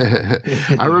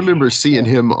 I remember seeing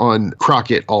him on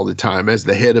Crockett all the time as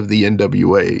the head of the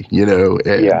NWA, you know,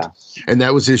 and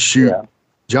that was his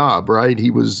job, right?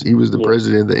 He was the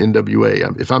president of the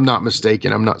NWA. If I'm not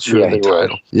mistaken, I'm not sure of the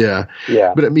title. Yeah.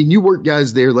 But I mean, you work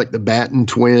guys there like the Batten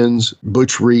Twins,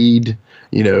 Butch Reed,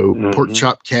 you know, Pork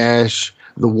Chop Cash,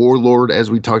 the Warlord, as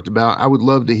we talked about. I would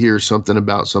love to hear something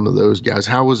about some of those guys.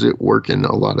 How was it working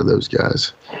a lot of those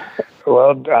guys?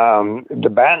 Well, the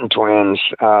Batten Twins,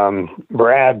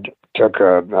 Brad took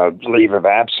a leave of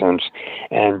absence,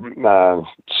 and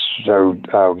so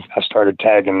I started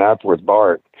tagging up with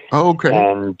Bart. Oh, okay.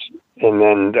 And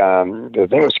then the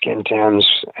thing was Ken Timms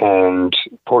and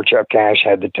Pork Chop Cash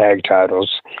had the tag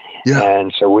titles. Yeah.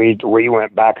 And so we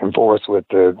went back and forth with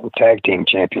the tag team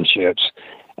championships.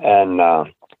 And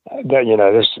you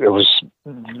know, it was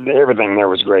everything there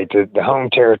was great. The home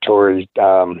territory,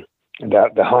 the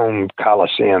home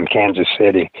Coliseum, Kansas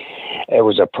City, it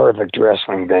was a perfect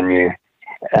wrestling venue.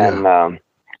 And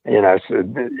you know, so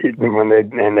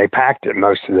when they packed it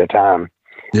most of the time.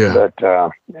 Yeah. But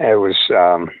it was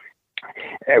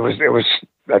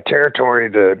a territory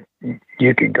that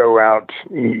you could go out.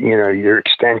 You know, your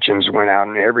extensions went out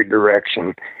in every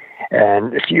direction.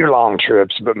 And a few long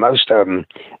trips, but most of them,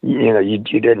 you know, you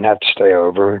didn't have to stay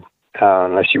over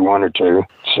unless you wanted to.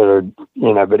 So,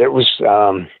 you know, but it was,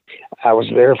 I was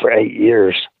there for 8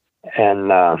 years,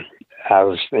 and I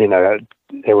was, you know,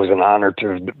 it was an honor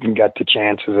to have got the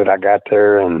chances that I got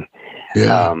there, and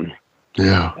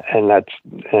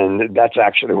and that's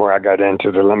actually where I got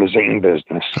into the limousine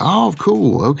business. Oh,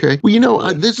 cool. Okay. Well, you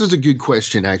know, this is a good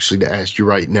question actually to ask you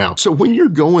right now. So when you're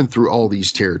going through all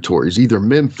these territories, either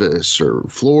Memphis or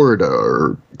Florida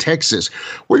or Texas,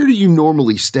 where do you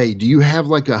normally stay? Do you have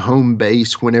like a home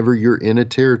base whenever you're in a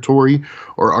territory,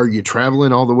 or are you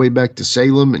traveling all the way back to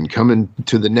Salem and coming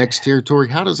to the next territory?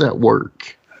 How does that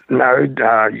work? No,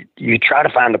 you try to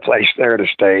find a place there to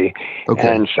stay.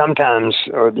 Okay. And sometimes,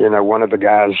 you know, one of the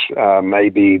guys may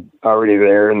be already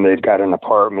there and they've got an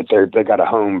apartment. They got a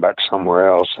home back somewhere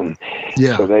else. And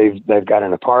so they've got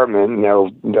an apartment, and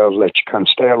they'll let you come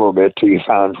stay a little bit till you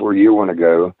find where you want to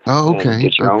go. Oh, okay. And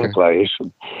get your own place.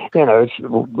 You know,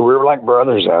 we're like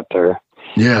brothers out there.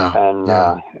 Yeah. And,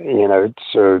 you know,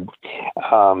 so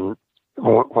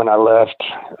when I left,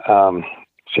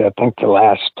 I think the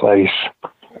last place,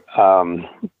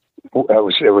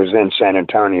 it was in San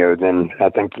Antonio. Then I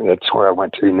think that's where I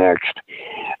went to next.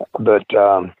 But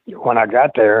when I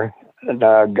got there,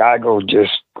 Geigel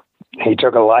he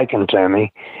took a liking to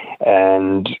me,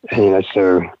 and you know,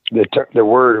 so the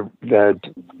word that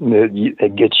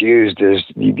it gets used is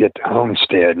you get the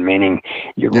homestead, meaning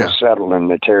you're going to settle in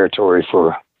the territory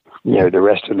for, you know, the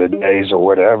rest of the days or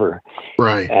whatever.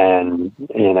 Right. And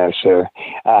you know, so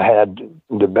I had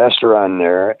the best run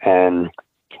there, and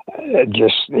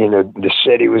just, you know, the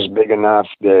city was big enough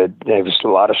that there was a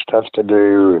lot of stuff to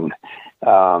do,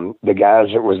 and the guys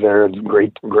that was there,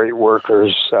 great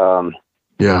workers.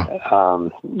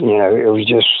 You know, it was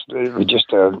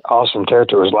just an awesome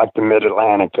territory. It was like the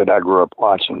Mid-Atlantic that I grew up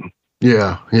watching.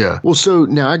 Yeah. Well, so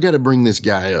now I got to bring this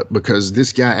guy up because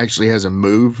this guy actually has a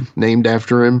move named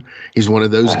after him. He's one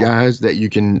of those guys that you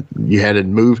had to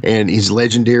move, and he's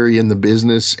legendary in the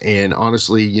business. And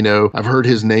honestly, you know, I've heard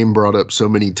his name brought up so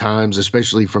many times,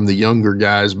 especially from the younger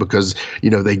guys, because,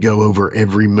 you know, they go over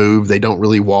every move. They don't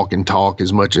really walk and talk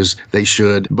as much as they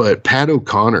should. But Pat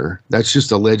O'Connor, that's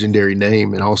just a legendary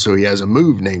name. And also he has a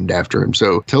move named after him.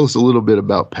 So tell us a little bit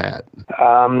about Pat.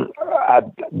 I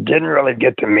didn't really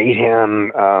get to meet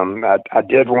him. I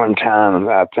did one time.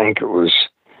 I think it was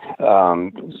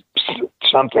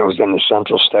something was in the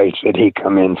Central States that he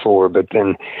come in for. But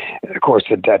then, of course,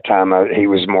 at that time, he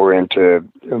was more into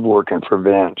working for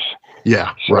Vince.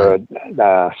 Yeah, so, right.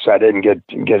 So I didn't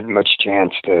get much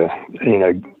chance to, you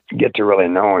know, get to really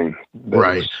know him. But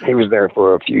right. He was there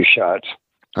for a few shots.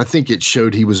 I think it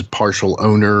showed he was partial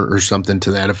owner or something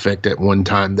to that effect at one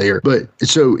time there. But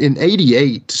so in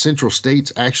 88, Central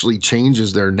States actually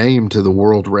changes their name to the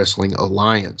World Wrestling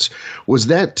Alliance. Was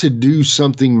that to do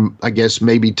something, I guess,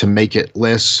 maybe to make it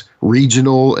less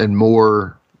regional and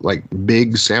more like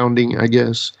big sounding, I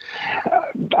guess?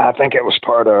 I think it was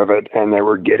part of it, and they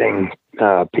were getting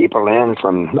people in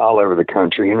from all over the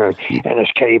country, you know, and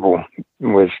it's cable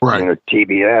with, you know,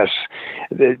 TBS.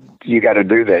 You got to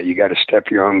do that. You got to step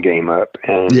your own game up,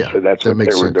 and so that's what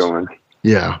they were doing.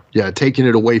 Yeah, taking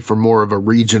it away from more of a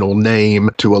regional name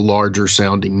to a larger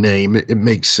sounding name. It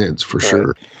makes sense for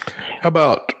sure. How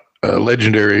about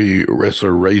legendary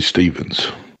wrestler Ray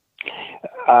Stevens?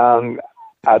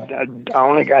 I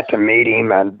only got to meet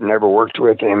him. I never worked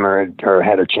with him or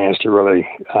had a chance to really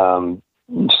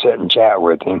sit and chat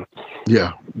with him.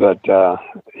 Yeah. But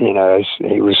he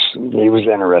was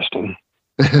interesting.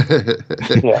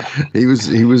 Yeah. He was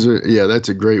that's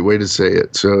a great way to say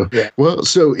it. So, yeah. Well,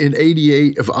 so in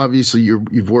 88, obviously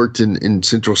you've worked in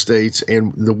Central States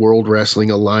and the World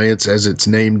Wrestling Alliance as it's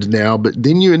named now, but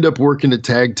then you end up working a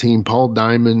tag team, Paul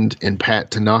Diamond and Pat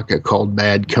Tanaka, called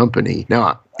Bad Company.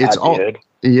 Now, it's all did.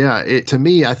 Yeah, to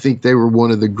me, I think they were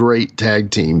one of the great tag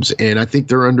teams, and I think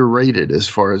they're underrated as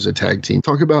far as a tag team.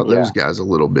 Talk about those guys a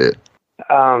little bit.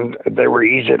 They were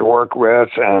easy to work with,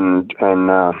 and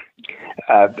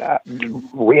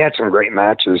we had some great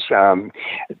matches.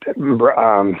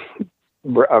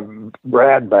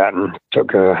 Brad Batten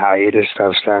took a hiatus I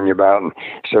was telling you about, and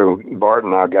so Bart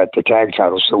and I got the tag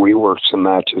titles, so we worked some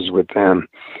matches with them.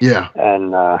 Yeah,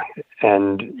 and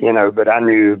but I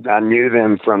knew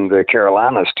them from the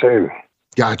Carolinas too.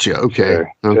 Gotcha. Okay.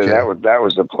 So that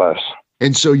was a plus.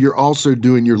 And so you're also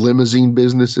doing your limousine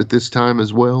business at this time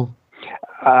as well?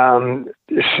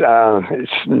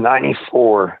 It's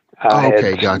 94.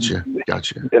 Okay, gotcha.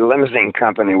 The limousine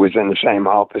company was in the same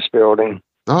office building.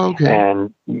 Oh, okay.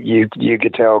 And you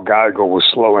could tell Geigel was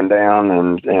slowing down,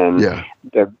 and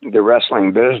the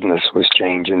wrestling business was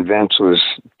changing. Vince was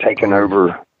taking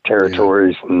over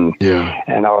territories and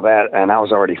all that. And I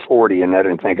was already 40, and I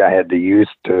didn't think I had the youth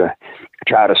to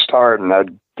try to start, and I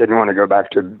didn't want to go back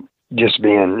to just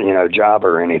being a job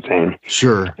or anything.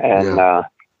 Sure. And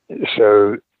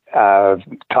so I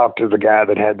talked to the guy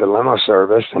that had the limo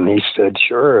service, and he said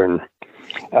sure. And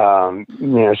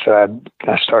so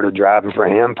I started driving for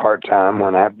him part-time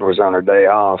when I was on a day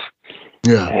off.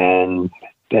 Yeah. And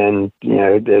then,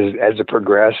 as it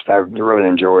progressed, I really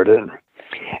enjoyed it.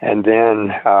 And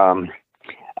then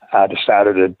I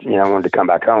decided that, I wanted to come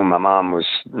back home. My mom was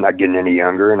not getting any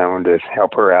younger, and I wanted to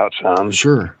help her out some.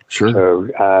 Sure. So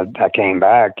I came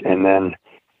back, and then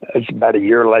it's about a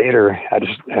year later, I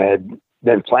had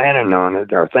been planning on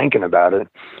it or thinking about it.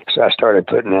 So I started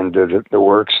putting into the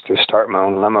works to start my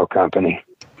own limo company.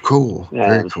 Cool.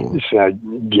 Very cool. So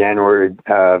January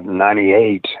of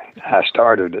 98, I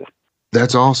started it.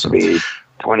 That's awesome. It'll be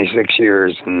 26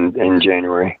 years in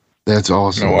January. That's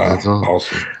awesome. Oh, wow. That's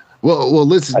awesome. Well,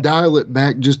 let's dial it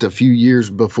back just a few years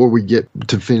before we get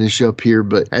to finish up here.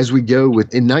 But as we go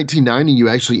in 1990, you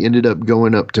actually ended up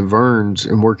going up to Vern's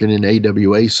and working in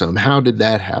AWA some. How did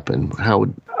that happen?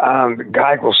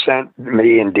 Geigel sent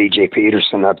me and DJ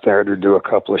Peterson up there to do a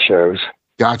couple of shows.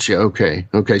 Gotcha. Okay.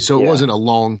 So it wasn't a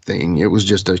long thing. It was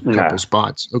just a couple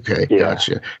spots. Okay. Yeah.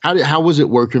 Gotcha. How was it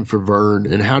working for Vern,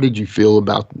 and how did you feel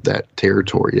about that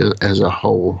territory as a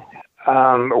whole?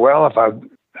 Well, if I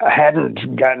hadn't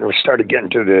started getting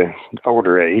to the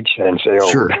older age and say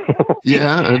older. Sure.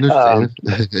 Yeah, I understand.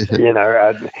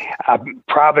 I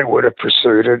probably would have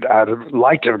pursued it. I'd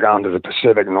like to have gone to the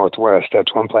Pacific Northwest.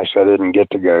 That's one place I didn't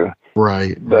get to go.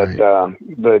 Right. But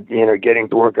getting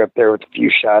to work up there with a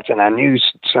few shots, and I knew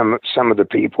some of the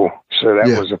people, so that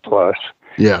was a plus.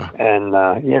 Yeah. And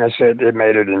so it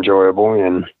made it enjoyable.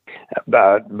 And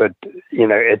but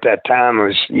at that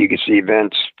time you could see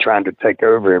Vince trying to take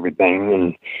over everything,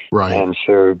 and and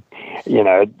so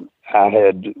I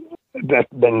had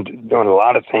been doing a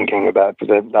lot of thinking about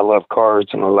that. I love cars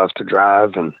and I love to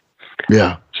drive, and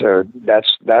so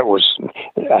that was.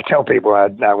 I tell people I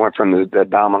went from the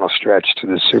domino stretch to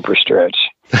the super stretch.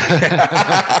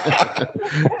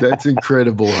 That's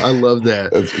incredible. I love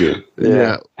that. That's good.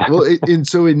 Yeah. Well, and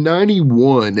so in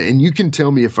 91, and you can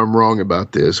tell me if I'm wrong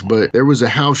about this, but there was a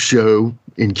house show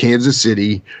in Kansas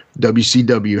City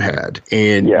WCW had,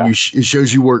 and it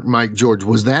shows you worked Mike George.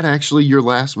 Was that actually your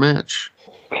last match?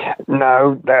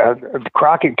 No,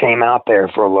 Crockett came out there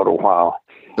for a little while.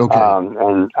 Okay.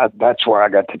 And that's where I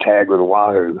got the tag with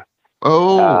Wahoo.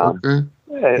 Oh, okay.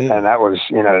 And that was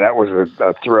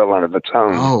a thrill in of its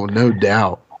own. Oh, no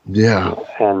doubt. Yeah.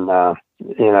 And,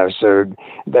 so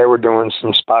they were doing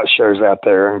some spot shows out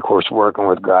there, and of course working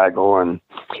with Geigel,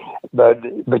 but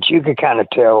you could kind of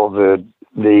tell the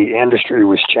industry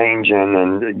was changing,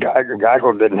 and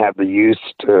Geigel didn't have the youth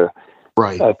to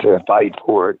fight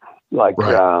for it like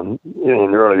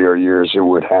in earlier years it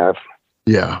would have.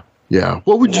 Yeah. Yeah.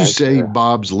 What would you say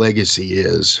Bob's legacy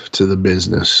is to the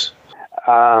business?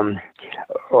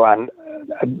 Well, I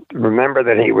remember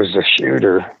that he was a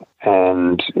shooter,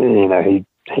 and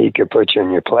he could put you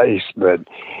in your place, but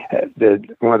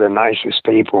one of the nicest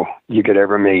people you could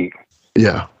ever meet.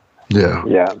 Yeah.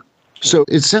 So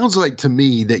it sounds like to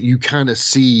me that you kind of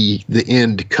see the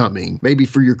end coming, maybe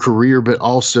for your career, but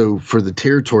also for the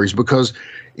territories, because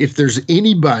if there's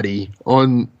anybody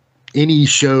on any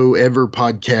show ever,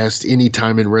 podcast, any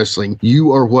time in wrestling,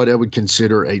 you are what I would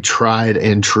consider a tried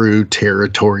and true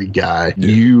territory guy. Yeah.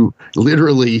 You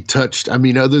literally touched, I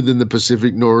mean, other than the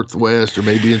Pacific Northwest or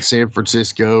maybe in San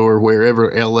Francisco or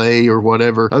wherever, LA or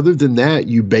whatever, other than that,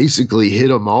 you basically hit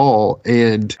them all.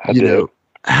 And, you know,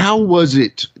 how was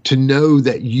it to know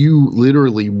that you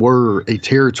literally were a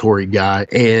territory guy?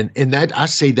 And that, I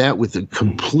say that with a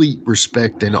complete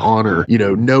respect and honor, you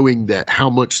know, knowing that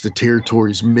how much the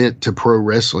territories meant to pro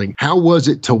wrestling. How was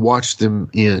it to watch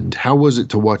them end? How was it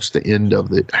to watch the end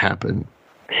of it happen?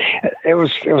 It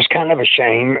was kind of a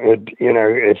shame, you know,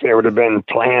 if it would have been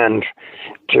planned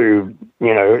to,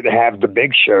 you know, have the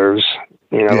big shows,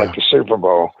 you know, like the Super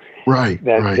Bowl. Right,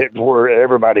 where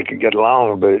everybody could get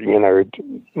along, but you know,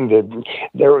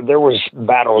 there was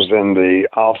battles in the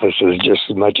offices just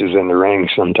as much as in the ring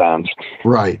sometimes.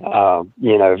 Right.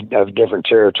 You know, of different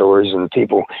territories and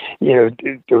people. You know,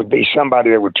 there would be somebody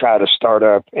that would try to start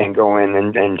up and go in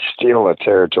and steal a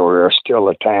territory or steal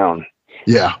a town.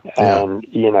 Yeah. And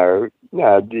you know,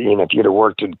 if you'd have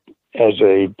worked as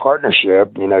a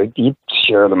partnership, you know, you'd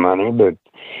share the money, but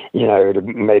you know, it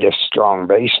made a strong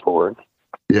base for it.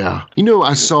 Yeah. You know,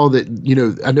 I saw that, you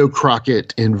know, I know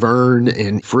Crockett and Vern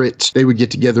and Fritz, they would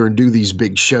get together and do these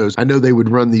big shows. I know they would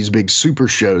run these big super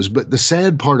shows, but the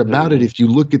sad part about it, if you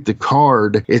look at the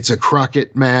card, it's a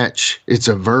Crockett match, it's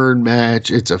a Vern match,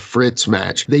 it's a Fritz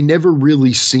match. They never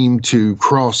really seem to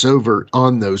cross over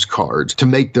on those cards to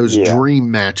make those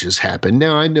dream matches happen.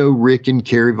 Now, I know Rick and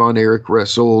Kerry Von Erich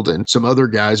wrestled and some other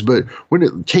guys, but when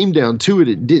it came down to it,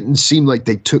 it didn't seem like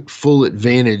they took full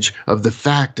advantage of the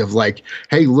fact of like,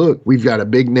 hey, look, we've got a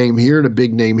big name here and a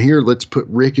big name here. Let's put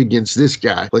Rick against this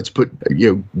guy. Let's put,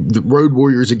 you know, the Road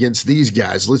Warriors against these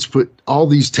guys. Let's put all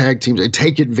these tag teams and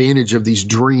take advantage of these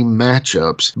dream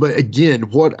matchups. But again,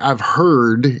 what I've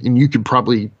heard, and you could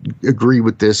probably agree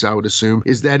with this, I would assume,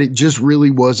 is that it just really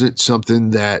wasn't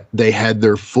something that they had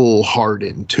their full heart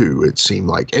into. It seemed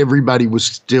like everybody was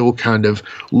still kind of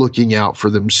looking out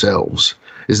for themselves.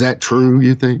 Is that true,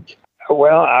 you think?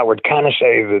 Well, I would kind of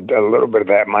say that a little bit of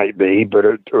that might be, but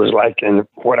it was like in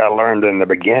what I learned in the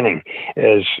beginning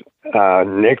is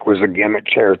Nick was a gimmick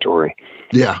territory.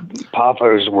 Yeah.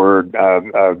 Paphos were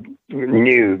a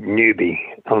newbie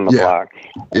on the block.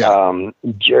 Yeah.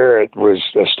 Jarrett was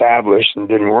established and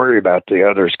didn't worry about the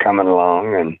others coming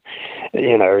along. And,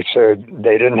 you know, so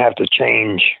they didn't have to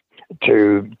change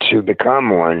to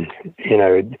become one. You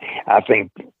know, I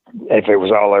think if it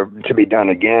was all to be done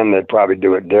again, they'd probably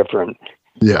do it different.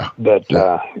 Yeah. But,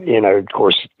 you know, of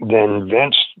course, then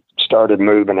Vince started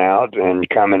moving out and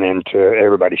coming into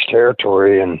everybody's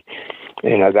territory. And,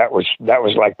 you know, that was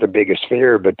like the biggest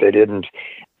fear, but they didn't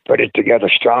put it together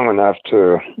strong enough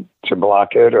to block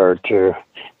it or to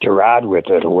ride with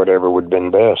it or whatever would have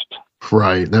been best.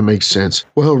 Right. That makes sense.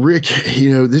 Well, Rick,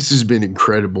 you know, this has been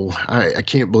incredible. I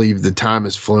can't believe the time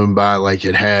has flown by like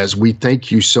it has. We thank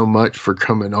you so much for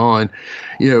coming on.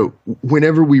 You know,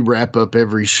 whenever we wrap up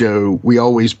every show, we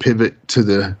always pivot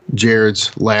to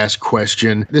Jared's last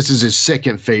question. This is his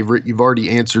second favorite. You've already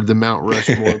answered the Mount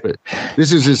Rushmore, but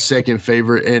this is his second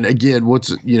favorite. And again,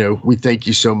 we thank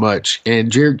you so much.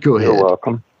 And Jared, go ahead. You're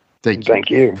welcome. Thank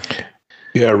you.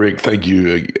 Yeah, Rick, thank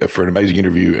you for an amazing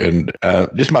interview. And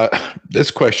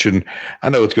this question, I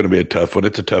know it's going to be a tough one.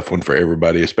 It's a tough one for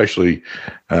everybody, especially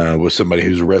with somebody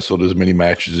who's wrestled as many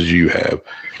matches as you have.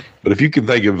 But if you can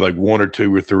think of like one or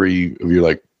two or three of your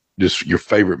like just your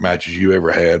favorite matches you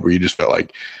ever had, where you just felt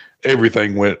like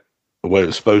everything went the way it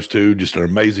was supposed to, just an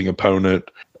amazing opponent,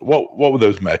 what would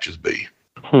those matches be?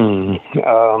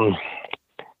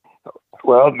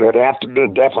 Well, there'd have to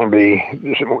definitely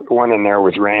be one in there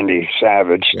with Randy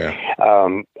Savage. Yeah.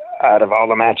 Out of all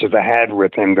the matches I had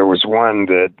with him, there was one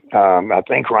that I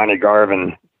think Ronnie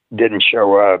Garvin didn't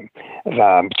show up,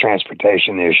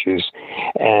 transportation issues.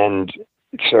 And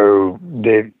so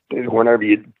whenever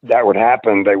that would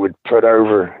happen, they would put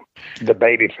over the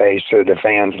baby face so the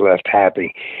fans left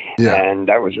happy. Yeah. And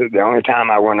that was the only time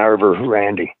I went over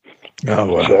Randy.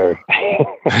 Oh, wow. So,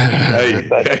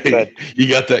 hey, you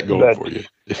got that going for you.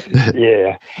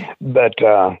 Yeah. But,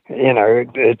 you know,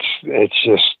 it's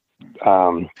just,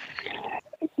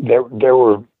 there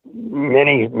were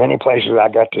many places I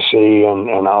got to see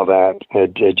and all that.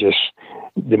 It just,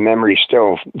 the memories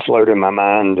still float in my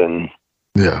mind and,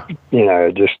 you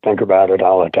know, just think about it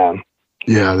all the time.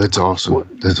 Yeah, that's awesome.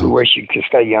 I wish you could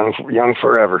stay young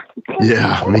forever.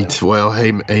 Yeah, me too. Well,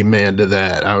 hey, amen to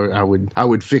that. I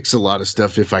would fix a lot of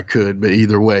stuff if I could, but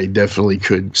either way, definitely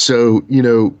could. So, you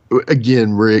know,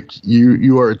 again, Rick,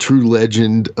 you are a true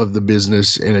legend of the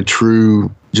business and a true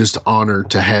just honored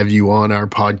to have you on our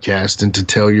podcast and to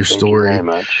tell your story. Thank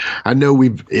you very much. I know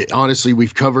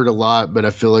we've covered a lot, but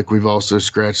I feel like we've also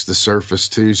scratched the surface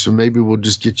too. So maybe we'll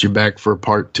just get you back for a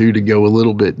part 2 to go a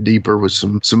little bit deeper with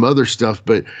some other stuff.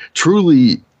 But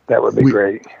truly, that would be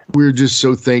great. We're just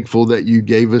so thankful that you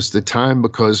gave us the time,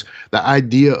 because the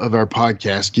idea of our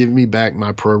podcast, Give Me Back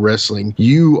My Pro Wrestling,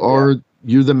 you're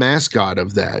the mascot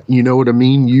of that. You know what I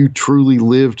mean? You truly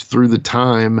lived through the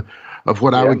time of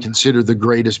what I would consider the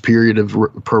greatest period of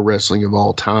pro wrestling of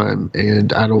all time.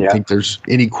 And I don't think there's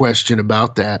any question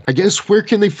about that. I guess, where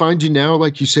can they find you now?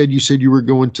 Like you said you were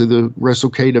going to the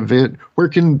WrestleCade event. Where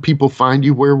can people find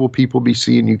you? Where will people be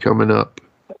seeing you coming up?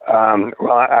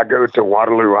 Well, I go to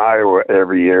Waterloo, Iowa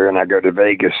every year, and I go to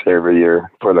Vegas every year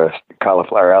for the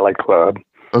Cauliflower Alley Club.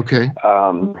 Okay.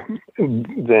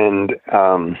 Then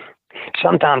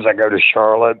sometimes I go to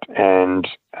Charlotte, and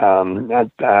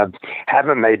I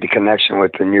haven't made the connection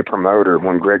with the new promoter.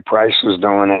 When Greg Price was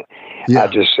doing it, I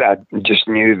just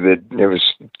knew that it was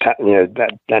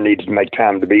that I needed to make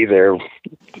time to be there.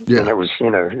 Yeah. And it was,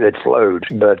 it flowed.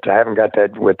 But I haven't got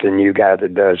that with the new guy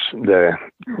that does the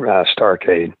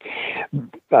Starrcade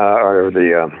or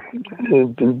the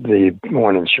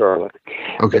one in Charlotte.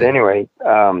 Okay. But anyway,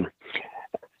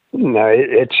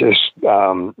 it's just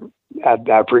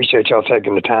I appreciate y'all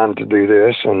taking the time to do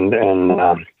this, and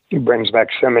it brings back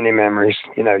so many memories.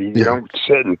 You don't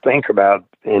sit and think about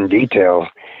in detail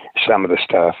some of the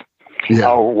stuff. Yeah.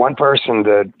 Oh, one person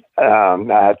that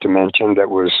I have to mention that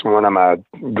was one of my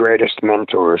greatest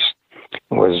mentors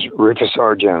was Rufus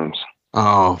R. Jones.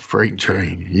 Oh, Freight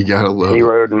Train. You got to love it. He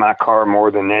rode in my car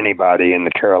more than anybody in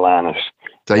the Carolinas.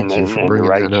 Thank you for bringing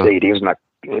that up. He was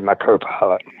my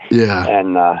co-pilot. Yeah.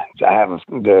 And I have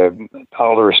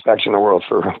all the respect in the world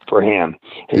for him.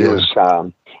 He was,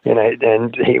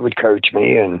 and he would coach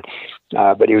me,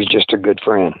 but he was just a good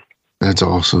friend. That's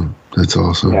awesome.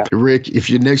 Yeah. Rick,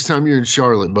 next time you're in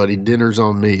Charlotte, buddy, dinner's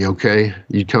on me, okay?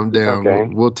 You come down.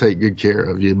 Okay. We'll take good care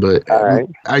of you. But all right.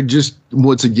 I just,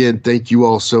 once again, thank you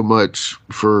all so much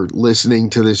for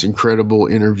listening to this incredible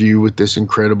interview with this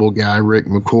incredible guy, Ric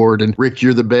McCord. And Rick,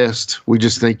 you're the best. We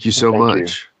just thank you so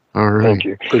much. All right. Thank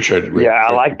you. Appreciate it, Rick. Yeah,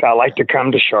 I like to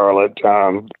come to Charlotte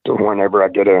whenever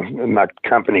my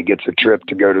company gets a trip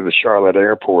to go to the Charlotte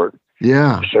airport.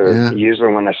 Yeah. So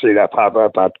usually when I see that pop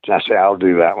up, I say, I'll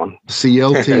do that one.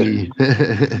 CLT.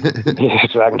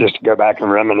 So I can just go back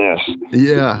and reminisce.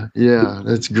 Yeah.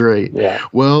 That's great. Yeah.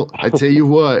 Well, I tell you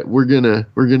what, we're gonna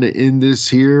end this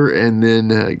here, and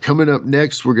then coming up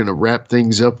next, we're gonna wrap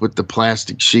things up with the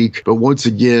Plastic Chic. But once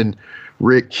again,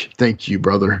 Rick, thank you,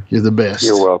 brother. You're the best.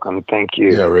 You're welcome. Thank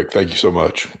you. Yeah, Rick, thank you so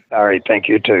much. All right. Thank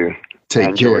you too.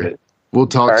 Take care. It. We'll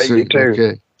talk all right, soon. You too.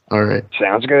 Okay. All right.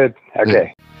 Sounds good. Okay.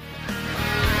 Yeah.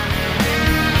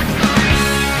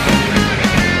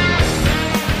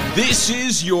 This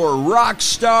is your rock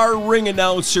star ring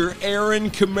announcer, Aaron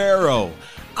Camaro.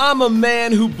 I'm a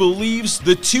man who believes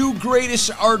the two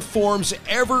greatest art forms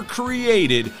ever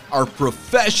created are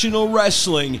professional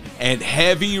wrestling and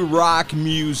heavy rock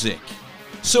music.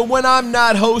 So when I'm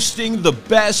not hosting the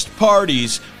best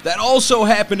parties that also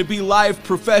happen to be live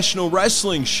professional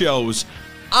wrestling shows,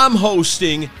 I'm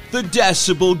hosting the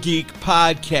Decibel Geek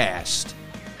Podcast.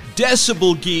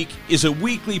 Decibel Geek is a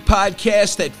weekly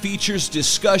podcast that features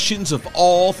discussions of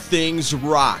all things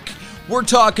rock. We're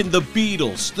talking the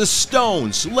Beatles, the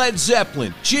Stones, Led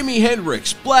Zeppelin, Jimi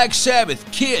Hendrix, Black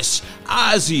Sabbath, Kiss,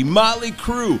 Ozzy, Motley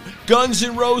Crue, Guns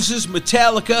N' Roses,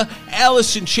 Metallica,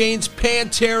 Alice in Chains,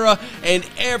 Pantera, and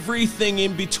everything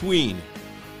in between.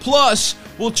 Plus,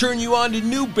 we'll turn you on to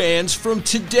new bands from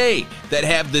today that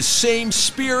have the same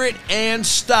spirit and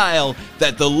style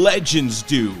that the legends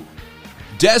do.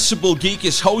 Decibel Geek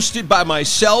is hosted by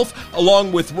myself,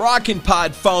 along with Rockin'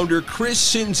 Pod founder Chris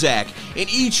Sinzak, and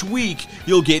each week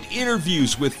you'll get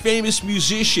interviews with famous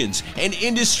musicians and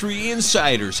industry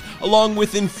insiders, along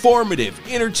with informative,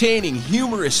 entertaining,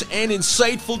 humorous, and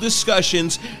insightful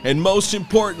discussions, and most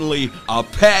importantly, a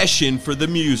passion for the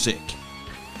music.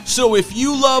 So if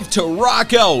you love to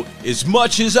rock out as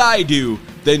much as I do,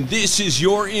 then this is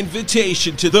your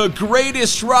invitation to the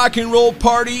greatest rock and roll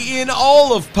party in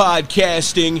all of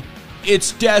podcasting.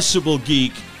 It's Decibel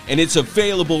Geek, and it's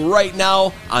available right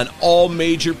now on all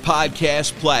major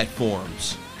podcast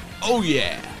platforms. Oh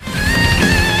yeah!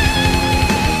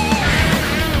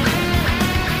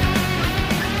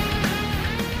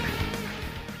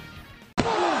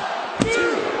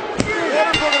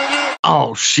 All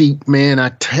Oh, Sheik, man, I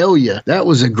tell you, that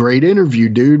was a great interview,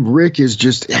 dude. Rick has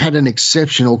just had an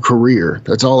exceptional career.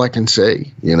 That's all I can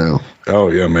say, you know. Oh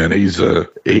yeah, man. He's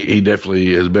he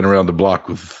definitely has been around the block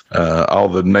with all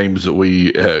the names that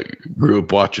we grew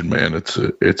up watching. Man,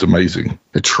 it's amazing.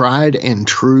 A tried and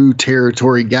true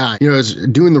territory guy. You know, I was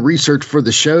doing the research for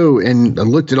the show and I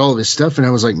looked at all of his stuff and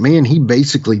I was like, man, he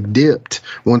basically dipped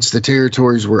once the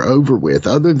territories were over with.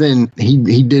 Other than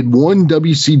he did one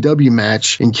WCW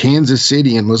match in Kansas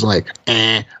City and was like,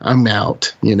 I'm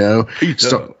out. You know.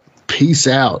 Peace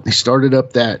out. He started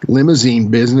up that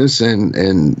limousine business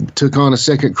and took on a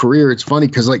second career. It's funny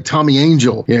because like Tommy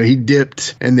Angel, you know, he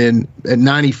dipped and then at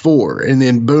 94 and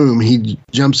then boom, he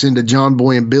jumps into John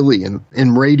Boy and Billy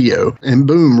and radio and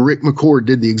boom, Ric McCord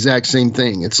did the exact same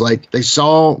thing. It's like they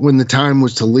saw when the time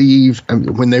was to leave,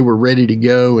 when they were ready to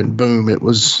go, and boom, it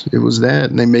was that,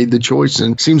 and they made the choice.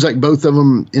 And it seems like both of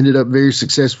them ended up very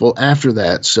successful after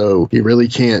that. So you really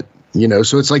can't. You know,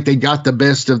 so it's like they got the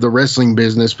best of the wrestling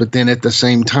business, but then at the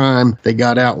same time, they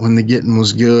got out when the getting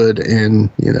was good and,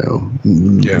 you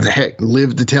know, heck,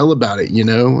 lived to tell about it, you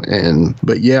know.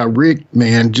 But yeah, Rick,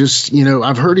 man, just, you know,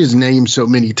 I've heard his name so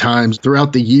many times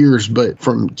throughout the years, but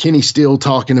from Kenny Steele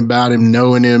talking about him,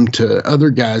 knowing him, to other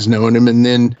guys knowing him, and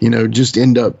then, you know, just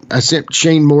end up, I sent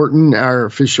Shane Morton, our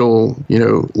official, you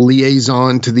know,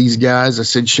 liaison to these guys. I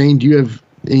said, Shane, do you have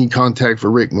any contact for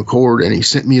Ric McCord? And he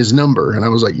sent me his number and I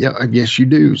was like, yeah, I guess you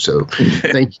do. So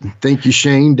thank you,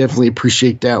 Shane. Definitely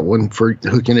appreciate that one for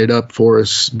hooking it up for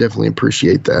us. Definitely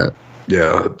appreciate that.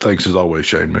 Yeah, thanks as always,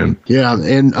 Shane, man. Yeah,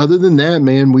 and other than that,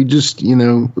 man, we just, you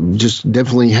know, just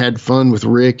definitely had fun with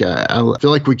Rick. I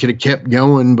feel like we could have kept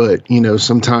going, but, you know,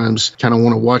 sometimes kind of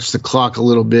want to watch the clock a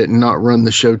little bit and not run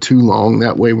the show too long.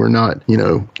 That way we're not, you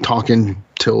know, talking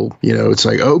till, you know, it's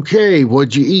like, okay,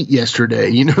 what'd you eat yesterday?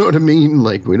 You know what I mean?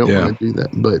 Like, we don't want to do that.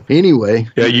 But anyway.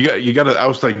 Yeah, you got to, I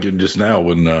was thinking just now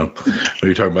when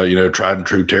you're talking about, you know, tried and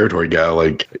true territory guy,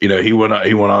 like, you know, he went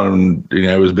on and, you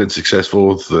know, has been successful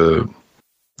with the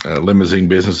limousine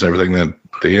business and everything that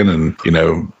then, and, you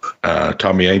know,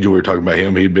 Tommy Angel, we were talking about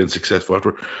him, he'd been successful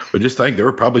after, but just think there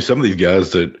were probably some of these guys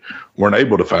that weren't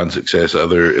able to find success in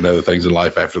other things in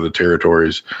life after the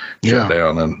territories shut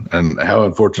down, and how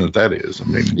unfortunate that is.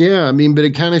 I mean, but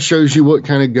it kind of shows you what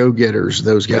kind of go-getters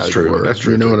those guys were. That's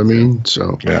true. You know what I mean?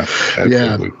 So yeah,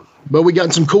 absolutely. Yeah. But we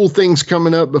got some cool things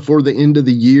coming up before the end of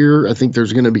the year. I think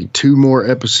there's going to be 2 more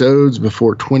episodes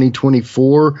before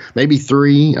 2024, maybe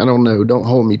 3. I don't know. Don't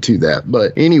hold me to that.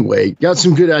 But anyway, got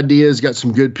some good ideas, got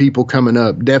some good people coming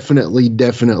up. Definitely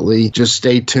just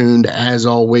stay tuned, as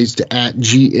always, to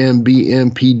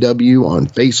 @GMBMPW on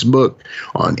Facebook,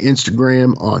 on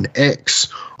Instagram, on X,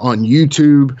 on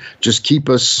YouTube. Just keep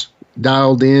us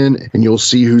dialed in and you'll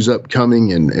see who's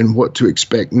upcoming and what to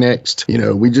expect next. You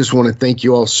know, we just want to thank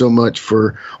you all so much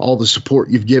for all the support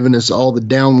you've given us, all the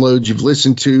downloads you've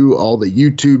listened to, all the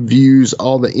YouTube views,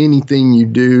 all the anything you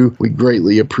do. We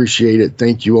greatly appreciate it.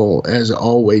 Thank you all, as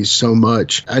always, so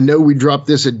much. I know we dropped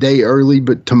this a day early,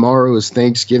 but tomorrow is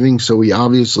Thanksgiving, so we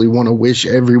obviously want to wish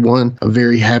everyone a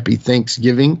very happy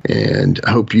Thanksgiving, and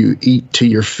I hope you eat to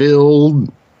your fill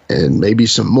and maybe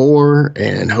some more,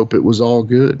 and hope it was all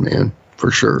good, man,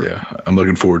 for sure. Yeah, I'm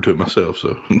looking forward to it myself,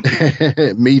 so.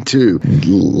 Me too.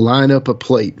 Line up a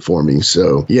plate for me.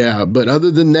 So, yeah, but other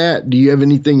than that, do you have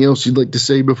anything else you'd like to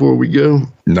say before we go?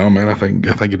 No, man, I think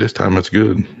at this time it's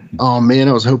good. Oh, man,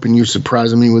 I was hoping you were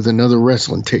surprising me with another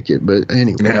wrestling ticket, but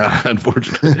anyway. Yeah,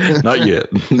 unfortunately, not yet.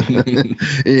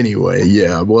 Anyway,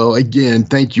 yeah, well, again,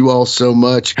 thank you all so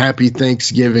much. Happy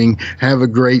Thanksgiving. Have a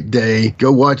great day.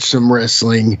 Go watch some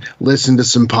wrestling. Listen to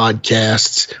some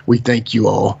podcasts. We thank you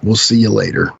all. We'll see you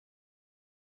later.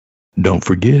 Don't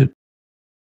forget.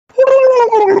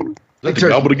 Like the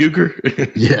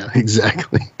gobbledygooker? Yeah,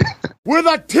 exactly. With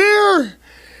a tear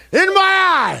in my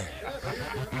eye,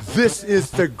 this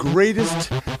is the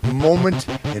greatest moment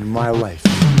in my life.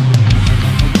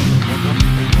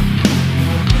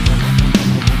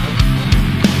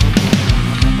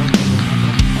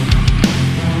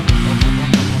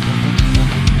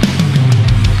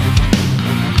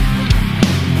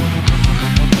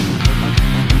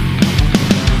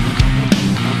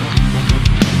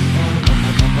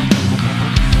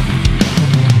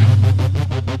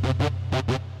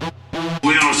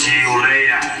 We'll see you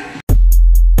later.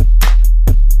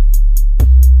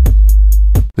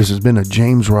 This has been a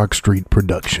James Rock Street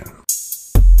production.